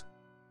size.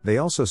 They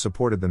also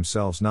supported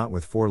themselves not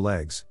with 4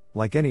 legs,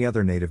 like any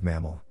other native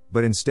mammal,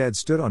 but instead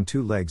stood on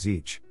 2 legs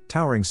each,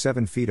 towering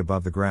 7 feet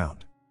above the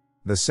ground.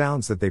 The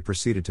sounds that they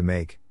proceeded to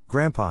make,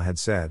 Grandpa had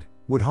said,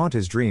 would haunt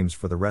his dreams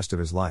for the rest of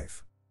his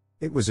life.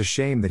 It was a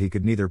shame that he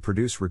could neither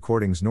produce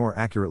recordings nor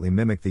accurately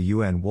mimic the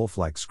UN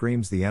wolf-like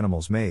screams the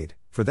animals made,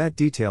 for that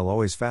detail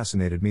always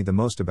fascinated me the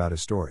most about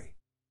his story.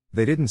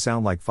 They didn't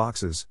sound like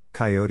foxes,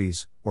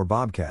 coyotes, or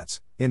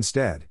bobcats.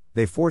 Instead,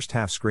 they forced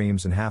half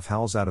screams and half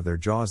howls out of their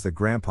jaws that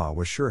Grandpa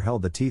was sure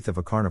held the teeth of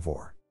a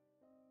carnivore.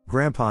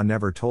 Grandpa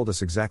never told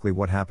us exactly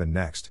what happened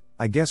next.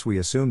 I guess we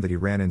assumed that he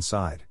ran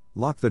inside,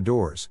 locked the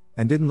doors,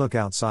 and didn't look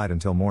outside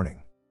until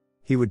morning.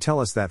 He would tell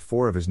us that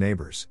 4 of his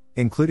neighbors,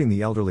 including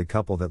the elderly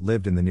couple that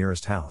lived in the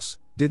nearest house,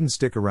 didn't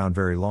stick around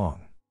very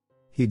long.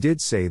 He did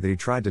say that he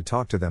tried to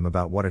talk to them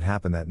about what had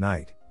happened that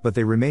night, but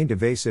they remained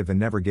evasive and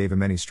never gave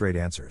him any straight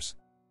answers.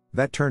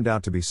 That turned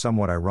out to be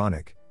somewhat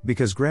ironic,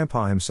 because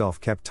Grandpa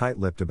himself kept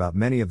tight-lipped about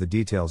many of the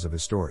details of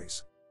his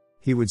stories.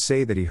 He would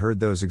say that he heard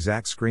those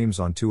exact screams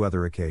on 2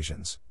 other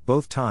occasions,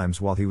 both times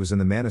while he was in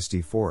the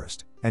Manistee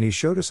Forest, and he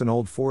showed us an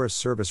old Forest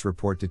Service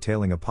report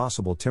detailing a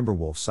possible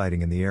timberwolf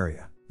sighting in the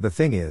area. The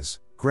thing is,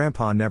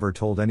 Grandpa never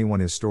told anyone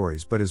his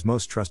stories but his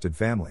most trusted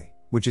family,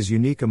 which is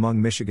unique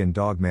among Michigan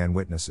dogman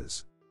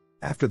witnesses.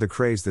 After the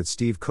craze that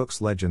Steve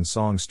Cook's Legend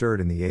song stirred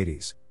in the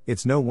 80s,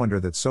 it's no wonder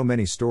that so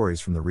many stories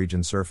from the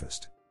region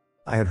surfaced.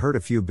 I had heard a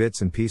few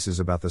bits and pieces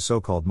about the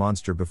so-called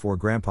monster before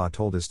Grandpa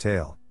told his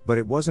tale, but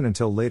it wasn't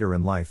until later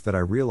in life that I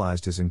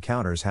realized his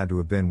encounters had to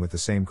have been with the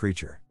same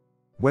creature.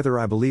 Whether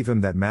I believe him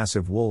that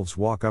massive wolves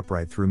walk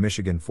upright through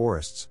Michigan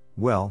forests,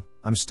 well,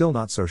 I'm still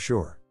not so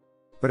sure.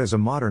 But as a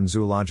modern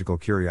zoological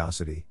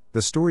curiosity,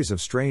 the stories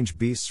of strange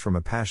beasts from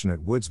a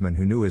passionate woodsman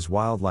who knew his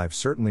wildlife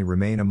certainly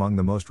remain among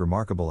the most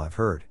remarkable I've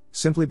heard,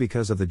 simply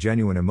because of the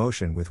genuine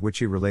emotion with which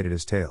he related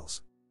his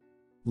tales.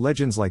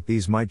 Legends like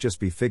these might just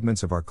be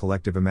figments of our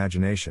collective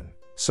imagination,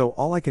 so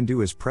all I can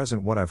do is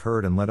present what I've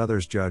heard and let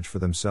others judge for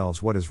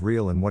themselves what is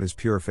real and what is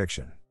pure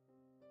fiction.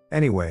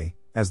 Anyway,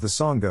 as the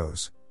song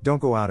goes, don't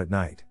go out at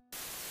night.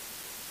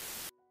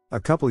 A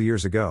couple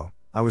years ago,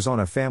 I was on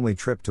a family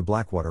trip to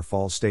Blackwater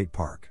Falls State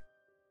Park.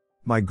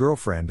 My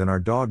girlfriend and our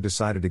dog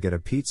decided to get a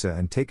pizza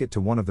and take it to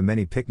one of the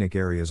many picnic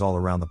areas all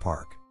around the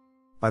park.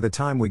 By the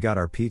time we got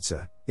our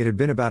pizza, it had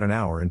been about an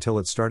hour until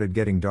it started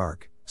getting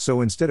dark,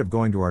 so instead of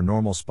going to our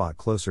normal spot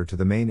closer to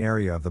the main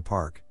area of the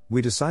park,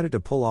 we decided to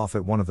pull off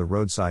at one of the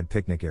roadside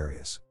picnic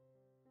areas.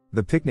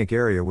 The picnic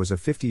area was a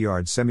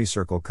 50-yard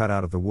semicircle cut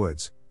out of the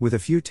woods, with a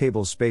few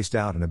tables spaced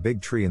out and a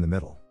big tree in the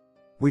middle.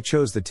 We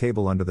chose the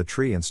table under the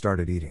tree and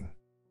started eating.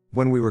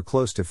 When we were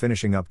close to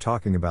finishing up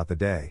talking about the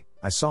day,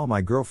 I saw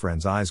my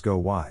girlfriend's eyes go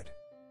wide.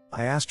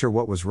 I asked her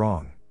what was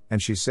wrong,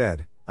 and she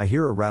said, "I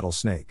hear a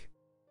rattlesnake."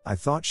 I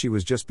thought she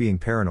was just being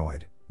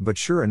paranoid, but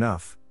sure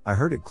enough, I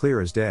heard it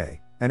clear as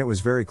day, and it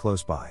was very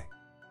close by.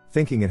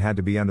 Thinking it had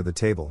to be under the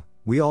table,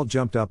 we all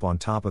jumped up on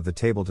top of the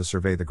table to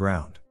survey the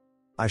ground.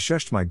 I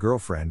shushed my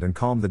girlfriend and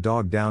calmed the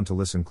dog down to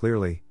listen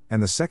clearly,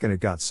 and the second it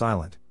got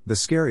silent, the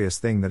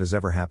scariest thing that has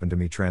ever happened to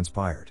me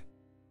transpired.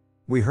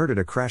 We heard it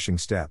a crashing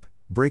step,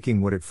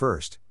 breaking wood at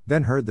first,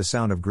 then heard the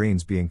sound of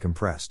greens being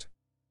compressed.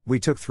 We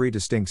took 3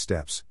 distinct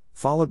steps,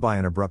 followed by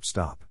an abrupt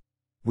stop.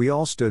 We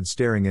all stood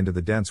staring into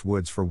the dense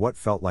woods for what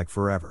felt like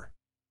forever.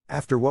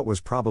 After what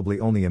was probably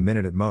only a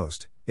minute at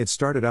most, it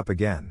started up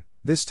again,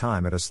 this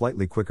time at a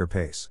slightly quicker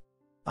pace.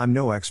 I'm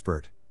no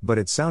expert, but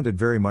it sounded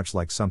very much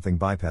like something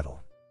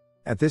bipedal.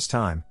 At this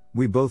time,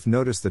 we both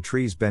noticed the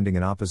trees bending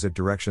in opposite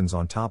directions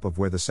on top of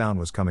where the sound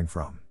was coming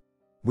from.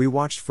 We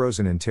watched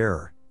frozen in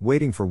terror,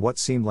 waiting for what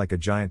seemed like a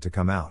giant to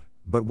come out,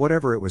 but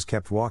whatever it was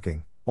kept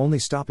walking, only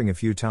stopping a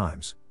few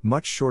times,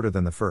 much shorter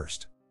than the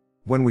first.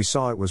 When we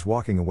saw it was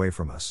walking away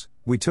from us,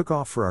 we took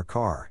off for our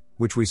car,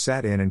 which we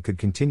sat in and could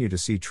continue to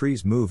see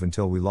trees move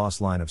until we lost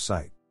line of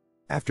sight.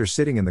 After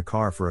sitting in the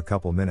car for a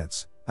couple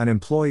minutes, an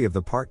employee of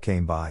the park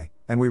came by,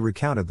 and we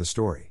recounted the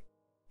story.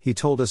 He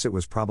told us it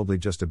was probably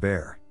just a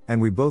bear,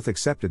 and we both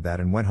accepted that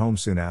and went home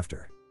soon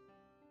after.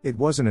 It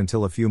wasn't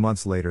until a few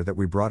months later that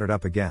we brought it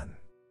up again.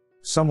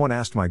 Someone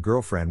asked my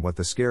girlfriend what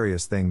the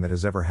scariest thing that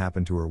has ever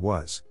happened to her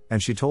was,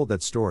 and she told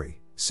that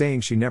story,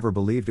 saying she never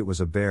believed it was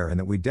a bear and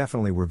that we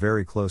definitely were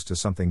very close to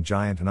something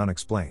giant and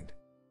unexplained.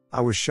 I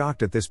was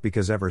shocked at this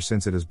because ever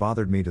since it has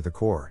bothered me to the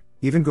core,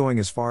 even going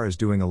as far as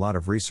doing a lot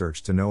of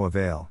research to no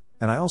avail,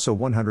 and I also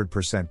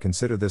 100%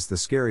 consider this the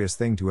scariest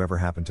thing to ever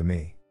happen to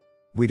me.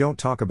 We don't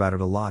talk about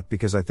it a lot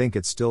because I think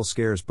it still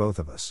scares both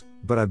of us,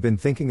 but I've been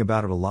thinking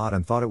about it a lot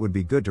and thought it would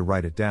be good to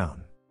write it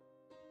down.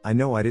 I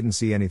know I didn't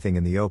see anything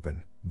in the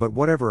open, but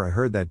whatever I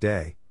heard that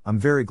day, I'm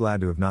very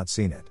glad to have not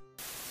seen it.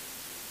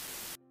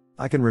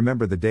 I can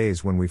remember the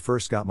days when we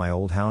first got my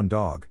old hound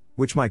dog,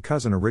 which my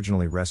cousin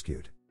originally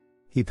rescued.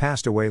 He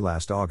passed away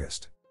last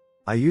August.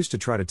 I used to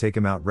try to take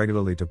him out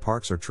regularly to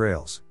parks or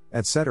trails,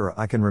 etc.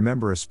 I can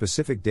remember a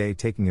specific day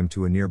taking him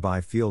to a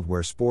nearby field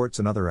where sports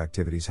and other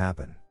activities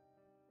happen.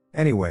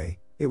 Anyway,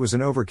 it was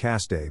an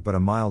overcast day but a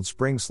mild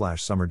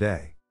spring/summer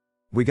day.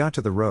 We got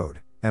to the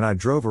road, and I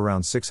drove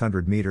around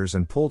 600 meters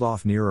and pulled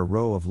off near a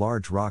row of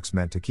large rocks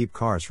meant to keep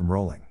cars from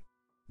rolling.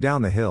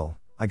 Down the hill,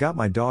 I got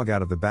my dog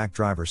out of the back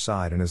driver's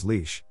side and his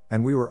leash,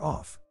 and we were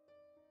off.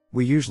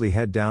 We usually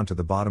head down to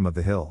the bottom of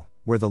the hill,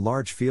 where the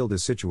large field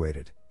is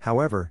situated.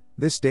 However,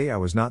 this day I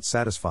was not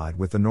satisfied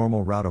with the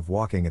normal route of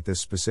walking at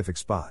this specific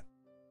spot.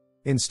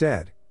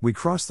 Instead, we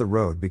crossed the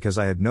road because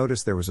I had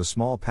noticed there was a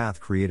small path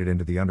created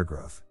into the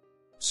undergrowth.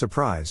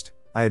 Surprised,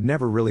 I had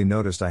never really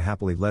noticed. I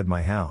happily led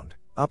my hound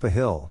up a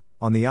hill,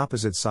 on the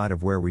opposite side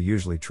of where we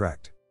usually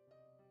trekked.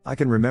 I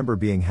can remember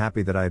being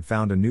happy that I had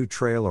found a new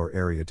trail or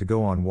area to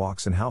go on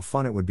walks and how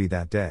fun it would be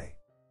that day.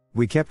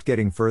 We kept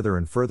getting further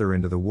and further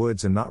into the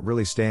woods and not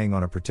really staying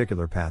on a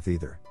particular path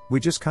either. We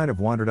just kind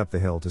of wandered up the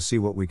hill to see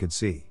what we could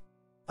see.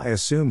 I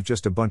assumed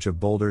just a bunch of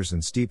boulders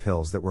and steep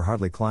hills that were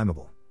hardly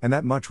climbable, and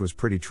that much was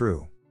pretty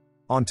true.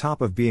 On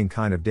top of being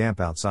kind of damp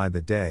outside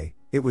that day,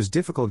 it was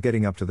difficult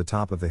getting up to the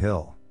top of the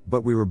hill,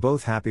 but we were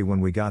both happy when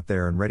we got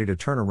there and ready to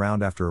turn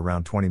around after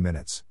around 20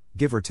 minutes,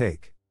 give or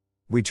take.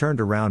 We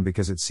turned around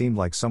because it seemed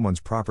like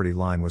someone's property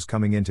line was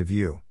coming into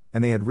view,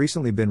 and they had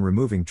recently been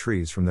removing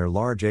trees from their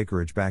large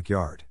acreage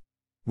backyard.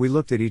 We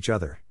looked at each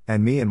other,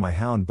 and me and my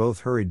hound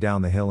both hurried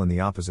down the hill in the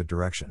opposite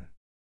direction.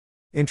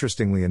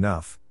 Interestingly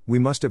enough, we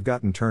must have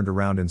gotten turned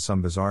around in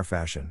some bizarre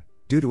fashion,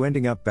 due to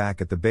ending up back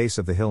at the base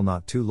of the hill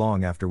not too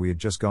long after we had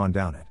just gone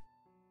down it.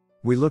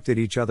 We looked at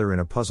each other in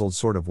a puzzled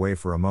sort of way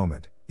for a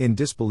moment, in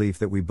disbelief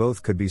that we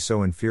both could be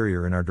so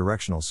inferior in our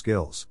directional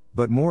skills,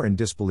 but more in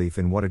disbelief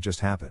in what had just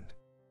happened.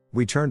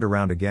 We turned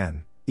around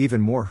again,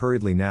 even more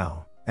hurriedly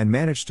now, and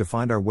managed to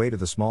find our way to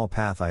the small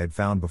path I had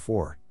found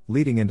before,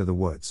 leading into the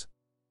woods.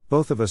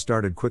 Both of us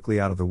darted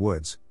quickly out of the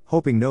woods,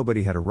 hoping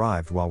nobody had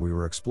arrived while we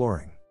were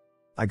exploring.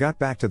 I got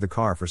back to the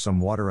car for some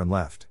water and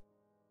left.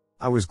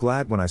 I was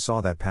glad when I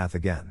saw that path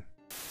again.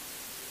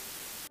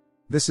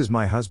 This is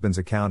my husband's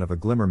account of a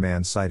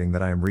Glimmerman sighting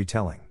that I am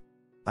retelling.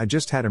 I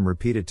just had him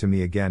repeat it to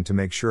me again to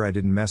make sure I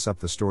didn't mess up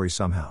the story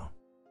somehow.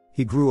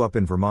 He grew up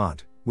in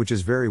Vermont, which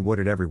is very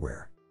wooded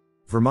everywhere.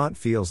 Vermont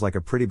feels like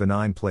a pretty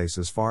benign place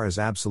as far as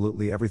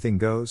absolutely everything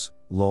goes,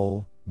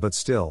 lol, but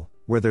still,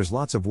 where there's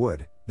lots of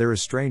wood, there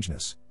is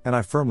strangeness, and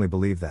I firmly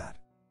believe that.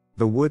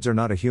 The woods are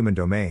not a human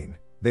domain,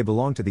 they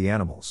belong to the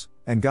animals,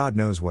 and God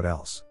knows what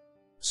else.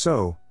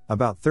 So,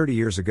 about 30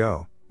 years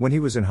ago, when he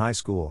was in high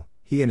school,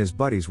 he and his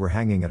buddies were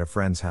hanging at a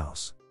friend's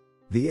house.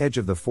 The edge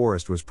of the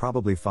forest was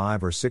probably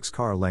 5 or 6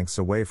 car lengths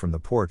away from the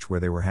porch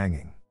where they were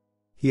hanging.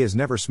 He has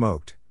never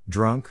smoked,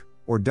 drunk,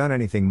 or done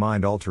anything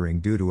mind-altering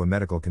due to a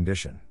medical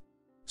condition.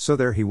 So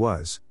there he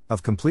was,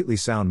 of completely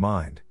sound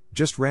mind,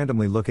 just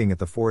randomly looking at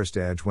the forest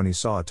edge when he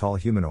saw a tall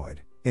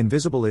humanoid,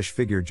 invisible-ish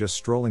figure just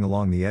strolling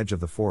along the edge of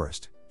the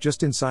forest,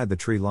 just inside the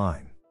tree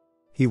line.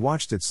 He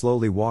watched it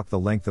slowly walk the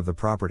length of the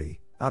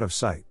property, out of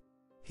sight.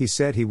 He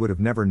said he would have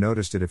never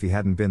noticed it if he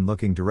hadn't been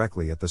looking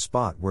directly at the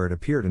spot where it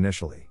appeared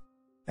initially.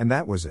 And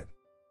that was it.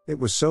 It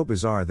was so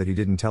bizarre that he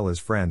didn't tell his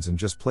friends and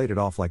just played it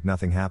off like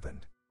nothing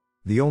happened.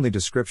 The only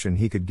description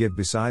he could give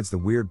besides the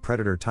weird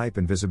predator type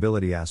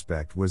invisibility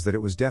aspect was that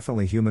it was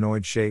definitely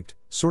humanoid shaped,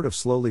 sort of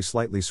slowly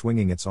slightly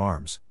swinging its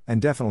arms,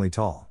 and definitely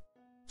tall.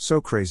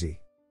 So crazy.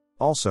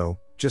 Also,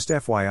 just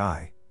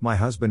FYI, my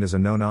husband is a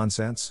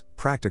no-nonsense,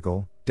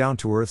 practical,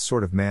 down-to-earth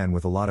sort of man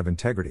with a lot of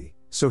integrity,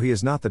 so he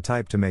is not the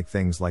type to make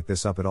things like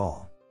this up at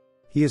all.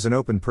 He is an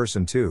open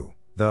person too,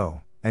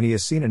 though, and he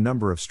has seen a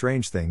number of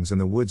strange things in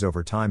the woods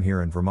over time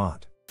here in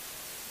Vermont.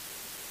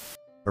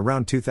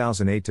 Around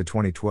 2008 to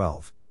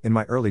 2012, in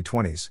my early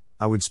 20s,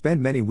 I would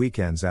spend many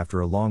weekends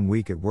after a long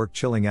week at work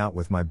chilling out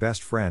with my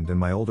best friend and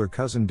my older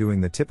cousin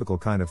doing the typical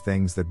kind of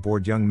things that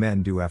bored young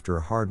men do after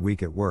a hard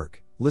week at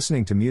work,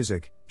 listening to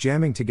music,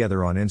 jamming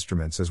together on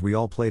instruments as we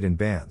all played in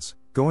bands,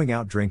 going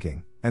out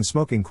drinking, and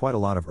smoking quite a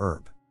lot of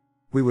herb.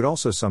 We would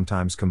also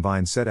sometimes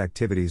combine said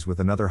activities with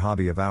another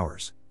hobby of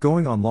ours,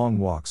 going on long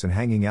walks and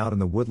hanging out in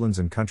the woodlands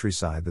and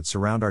countryside that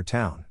surround our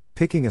town,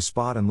 picking a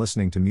spot and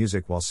listening to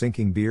music while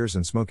sinking beers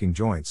and smoking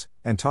joints,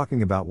 and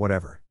talking about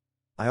whatever.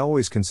 I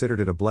always considered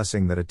it a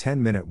blessing that a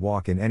 10-minute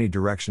walk in any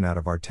direction out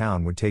of our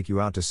town would take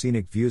you out to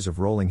scenic views of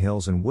rolling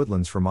hills and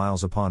woodlands for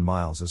miles upon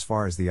miles as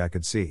far as the eye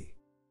could see.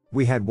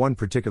 We had one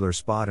particular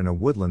spot in a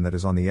woodland that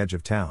is on the edge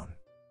of town.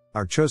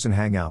 Our chosen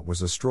hangout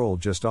was a stroll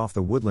just off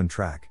the woodland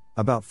track,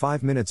 about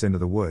 5 minutes into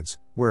the woods,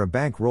 where a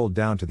bank rolled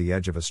down to the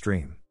edge of a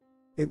stream.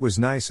 It was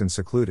nice and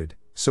secluded,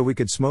 so we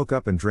could smoke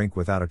up and drink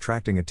without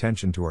attracting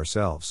attention to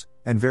ourselves,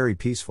 and very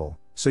peaceful,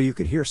 so you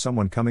could hear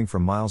someone coming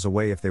from miles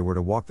away if they were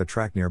to walk the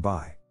track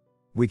nearby.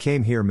 We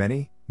came here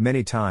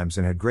many times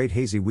and had great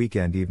hazy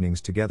weekend evenings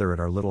together at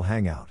our little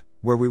hangout,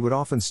 where we would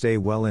often stay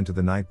well into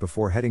the night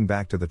before heading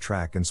back to the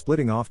track and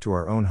splitting off to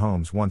our own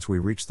homes once we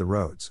reached the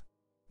roads.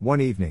 One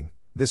evening,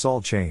 this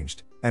all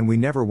changed, and we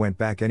never went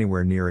back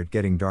anywhere near it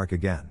getting dark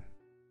again.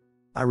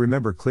 I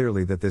remember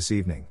clearly that this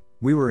evening,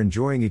 we were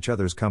enjoying each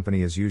other's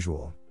company as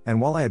usual, and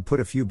while I had put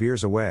a few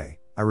beers away,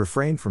 I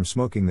refrained from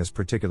smoking this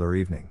particular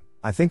evening.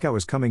 I think I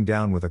was coming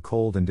down with a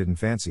cold and didn't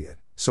fancy it,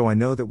 so I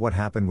know that what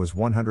happened was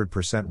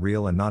 100%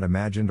 real and not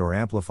imagined or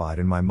amplified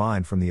in my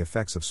mind from the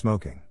effects of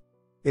smoking.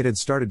 It had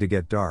started to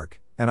get dark,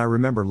 and I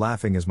remember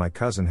laughing as my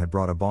cousin had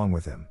brought a bong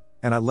with him,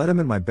 and I let him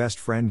and my best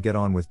friend get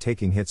on with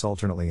taking hits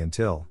alternately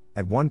until,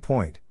 at one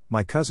point,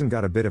 my cousin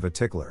got a bit of a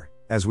tickler,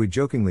 as we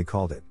jokingly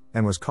called it,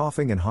 and was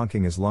coughing and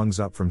honking his lungs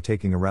up from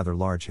taking a rather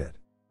large hit.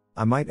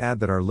 I might add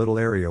that our little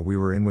area we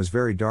were in was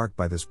very dark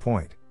by this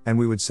point, and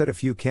we would set a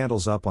few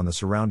candles up on the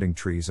surrounding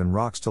trees and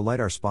rocks to light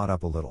our spot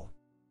up a little.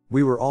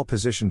 We were all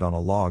positioned on a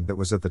log that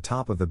was at the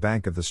top of the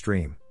bank of the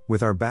stream,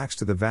 with our backs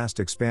to the vast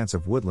expanse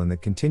of woodland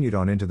that continued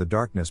on into the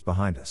darkness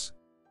behind us.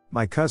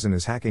 My cousin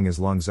is hacking his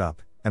lungs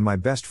up, and my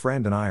best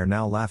friend and I are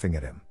now laughing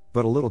at him,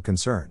 but a little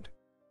concerned.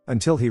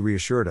 Until he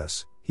reassured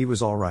us, he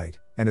was all right,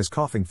 and his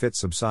coughing fits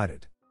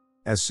subsided.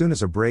 As soon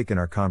as a break in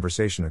our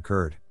conversation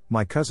occurred,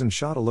 my cousin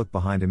shot a look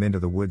behind him into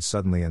the woods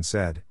suddenly and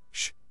said,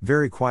 "Shh,"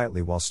 very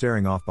quietly while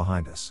staring off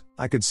behind us.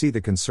 I could see the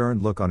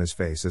concerned look on his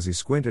face as he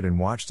squinted and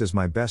watched as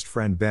my best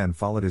friend Ben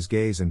followed his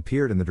gaze and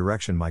peered in the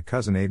direction my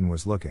cousin Aiden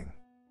was looking.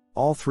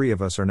 All three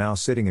of us are now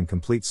sitting in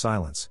complete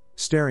silence,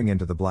 staring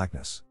into the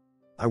blackness.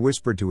 I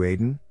whispered to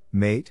Aiden,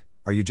 "Mate,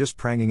 are you just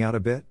pranging out a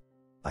bit?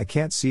 I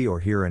can't see or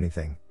hear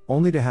anything,"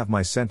 only to have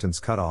my sentence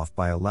cut off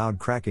by a loud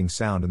cracking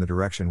sound in the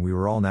direction we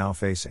were all now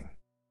facing.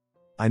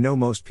 I know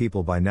most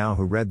people by now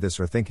who read this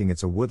are thinking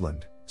it's a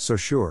woodland, so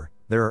sure,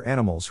 there are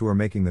animals who are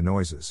making the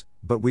noises,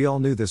 but we all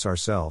knew this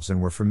ourselves and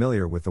were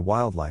familiar with the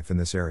wildlife in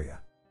this area.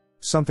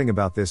 Something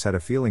about this had a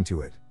feeling to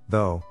it,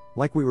 though,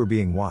 like we were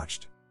being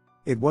watched.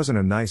 It wasn't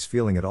a nice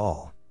feeling at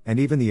all, and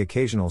even the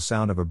occasional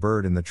sound of a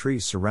bird in the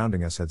trees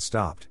surrounding us had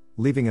stopped,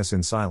 leaving us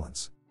in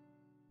silence.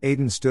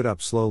 Aiden stood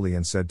up slowly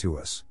and said to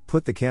us,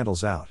 "Put the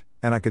candles out,"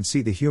 and I could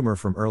see the humor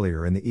from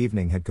earlier in the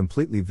evening had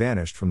completely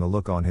vanished from the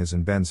look on his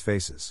and Ben's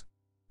faces.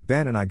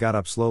 Ben and I got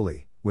up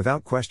slowly,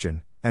 without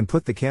question, and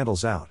put the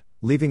candles out,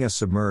 leaving us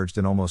submerged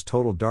in almost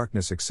total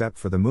darkness except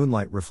for the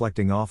moonlight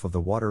reflecting off of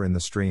the water in the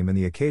stream and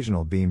the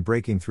occasional beam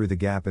breaking through the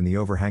gap in the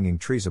overhanging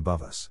trees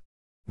above us.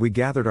 We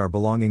gathered our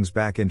belongings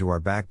back into our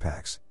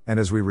backpacks, and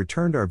as we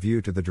returned our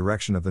view to the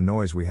direction of the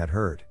noise we had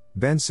heard,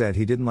 Ben said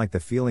he didn't like the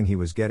feeling he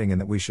was getting and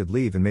that we should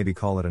leave and maybe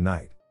call it a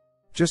night.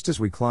 Just as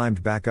we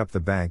climbed back up the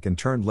bank and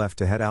turned left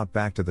to head out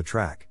back to the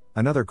track,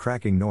 another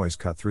cracking noise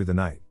cut through the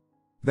night.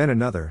 Then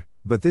another,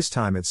 but this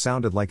time it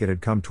sounded like it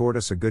had come toward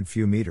us a good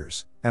few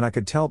meters, and I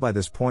could tell by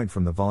this point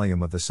from the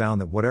volume of the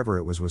sound that whatever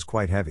it was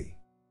quite heavy.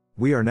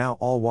 We are now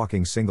all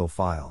walking single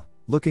file,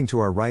 looking to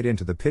our right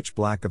into the pitch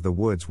black of the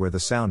woods where the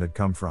sound had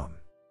come from.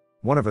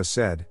 One of us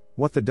said,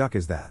 "What the duck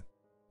is that?"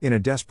 in a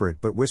desperate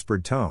but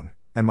whispered tone,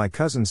 and my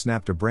cousin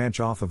snapped a branch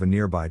off of a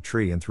nearby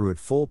tree and threw it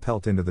full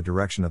pelt into the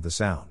direction of the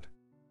sound.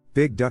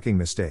 Big ducking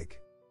mistake.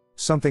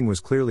 Something was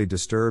clearly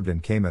disturbed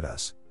and came at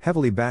us,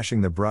 heavily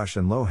bashing the brush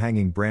and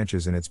low-hanging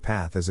branches in its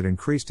path as it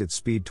increased its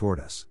speed toward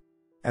us.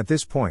 At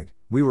this point,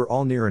 we were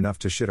all near enough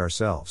to shit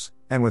ourselves,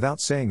 and without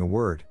saying a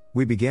word,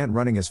 we began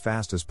running as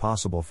fast as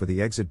possible for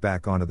the exit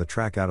back onto the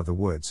track out of the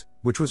woods,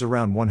 which was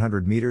around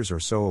 100 meters or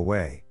so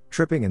away,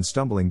 tripping and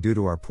stumbling due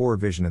to our poor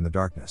vision in the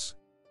darkness.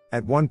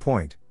 At one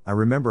point, I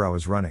remember I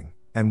was running,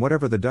 and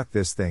whatever the duck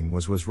this thing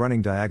was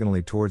running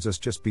diagonally towards us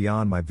just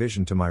beyond my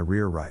vision to my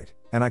rear right,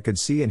 and I could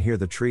see and hear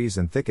the trees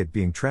and thicket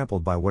being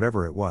trampled by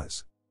whatever it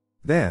was.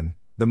 Then,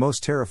 the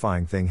most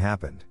terrifying thing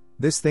happened.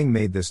 This thing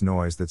made this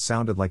noise that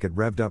sounded like it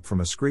revved up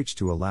from a screech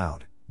to a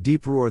loud,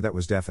 deep roar that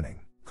was deafening,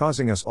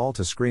 causing us all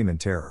to scream in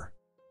terror.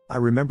 I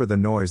remember the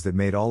noise that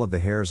made all of the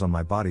hairs on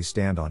my body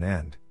stand on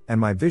end, and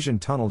my vision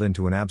tunneled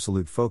into an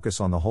absolute focus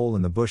on the hole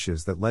in the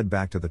bushes that led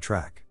back to the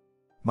track.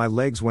 My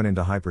legs went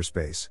into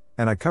hyperspace,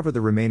 and I covered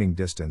the remaining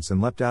distance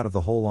and leapt out of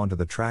the hole onto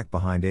the track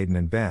behind Aiden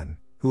and Ben,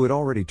 who had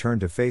already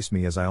turned to face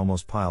me as I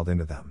almost piled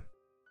into them.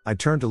 I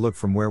turned to look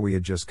from where we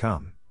had just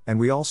come, and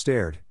we all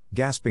stared,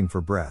 gasping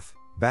for breath,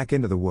 back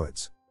into the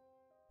woods.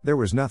 There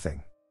was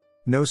nothing.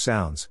 No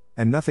sounds,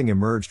 and nothing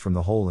emerged from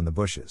the hole in the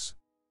bushes.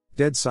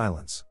 Dead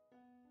silence.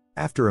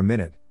 After a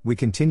minute, we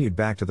continued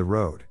back to the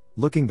road,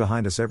 looking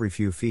behind us every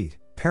few feet,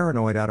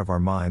 paranoid out of our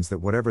minds that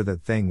whatever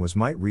that thing was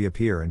might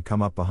reappear and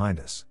come up behind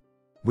us.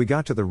 We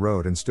got to the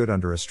road and stood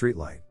under a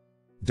streetlight.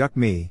 "Duck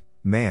me,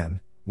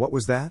 man, what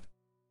was that?"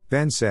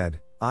 Ben said,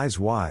 eyes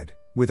wide,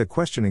 with a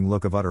questioning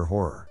look of utter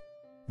horror.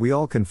 We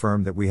all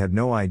confirmed that we had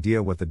no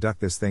idea what the duck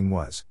this thing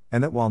was,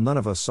 and that while none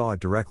of us saw it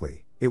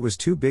directly, it was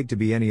too big to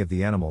be any of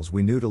the animals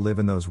we knew to live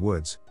in those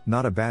woods,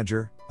 not a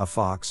badger, a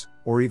fox,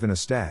 or even a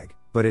stag,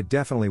 but it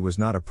definitely was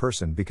not a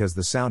person because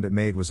the sound it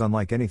made was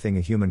unlike anything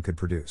a human could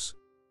produce.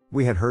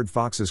 We had heard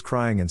foxes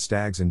crying and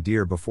stags and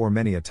deer before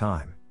many a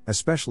time,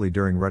 especially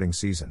during rutting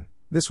season.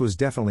 This was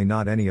definitely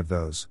not any of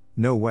those,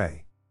 no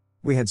way.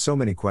 We had so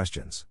many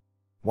questions.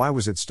 Why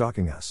was it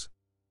stalking us?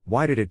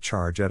 Why did it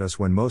charge at us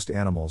when most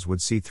animals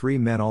would see three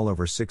men all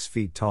over 6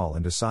 feet tall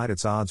and decide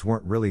its odds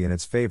weren't really in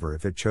its favor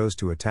if it chose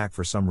to attack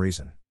for some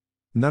reason?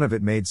 None of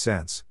it made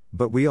sense,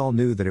 but we all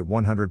knew that it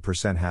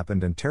 100%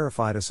 happened and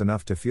terrified us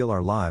enough to feel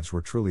our lives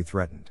were truly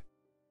threatened.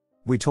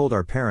 We told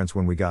our parents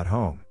when we got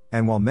home,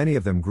 and while many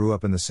of them grew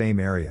up in the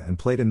same area and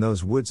played in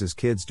those woods as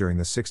kids during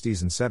the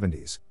 60s and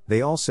 70s,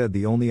 they all said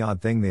the only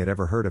odd thing they had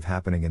ever heard of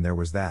happening in there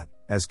was that,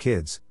 as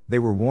kids, they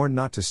were warned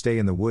not to stay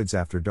in the woods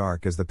after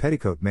dark as the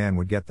petticoat man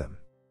would get them.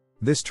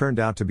 This turned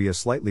out to be a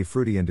slightly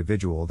fruity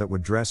individual that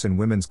would dress in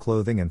women's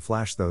clothing and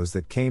flash those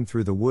that came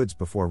through the woods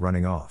before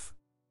running off.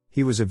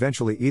 He was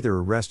eventually either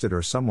arrested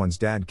or someone's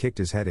dad kicked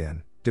his head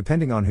in,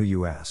 depending on who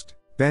you asked.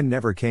 Ben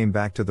never came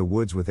back to the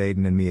woods with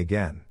Aiden and me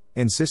again,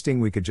 insisting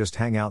we could just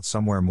hang out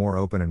somewhere more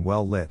open and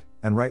well lit,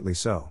 and rightly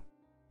so.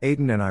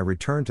 Aiden and I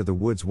returned to the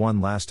woods one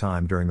last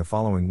time during the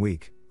following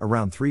week,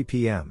 around 3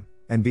 p.m.,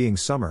 and being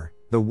summer,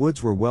 the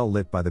woods were well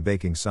lit by the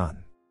baking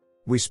sun.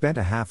 We spent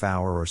a half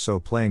hour or so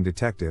playing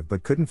detective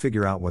but couldn't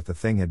figure out what the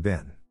thing had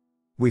been.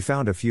 We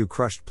found a few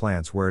crushed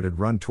plants where it had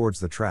run towards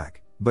the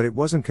track, but it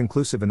wasn't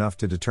conclusive enough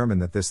to determine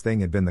that this thing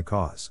had been the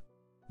cause.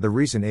 The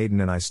reason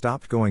Aiden and I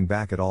stopped going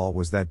back at all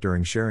was that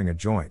during sharing a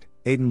joint,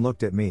 Aiden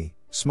looked at me,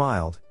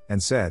 smiled,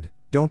 and said,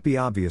 "Don't be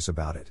obvious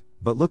about it,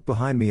 but look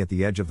behind me at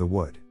the edge of the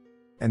wood."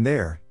 And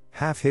there,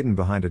 half hidden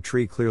behind a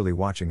tree clearly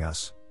watching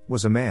us,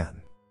 was a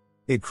man.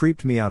 It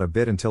creeped me out a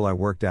bit until I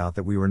worked out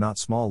that we were not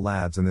small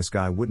lads and this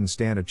guy wouldn't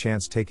stand a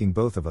chance taking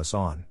both of us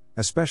on,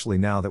 especially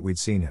now that we'd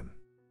seen him.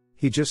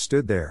 He just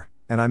stood there,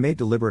 and I made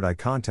deliberate eye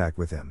contact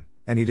with him,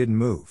 and he didn't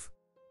move.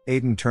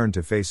 Aiden turned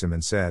to face him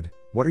and said,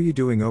 "What are you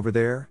doing over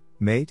there,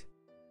 mate?"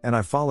 And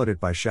I followed it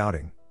by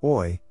shouting,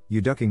 "Oi,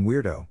 you ducking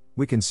weirdo,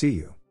 we can see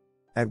you."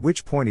 At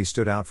which point he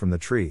stood out from the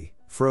tree,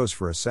 froze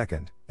for a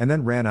second, and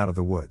then ran out of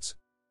the woods.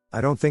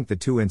 I don't think the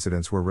two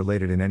incidents were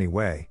related in any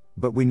way,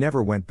 but we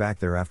never went back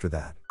there after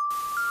that.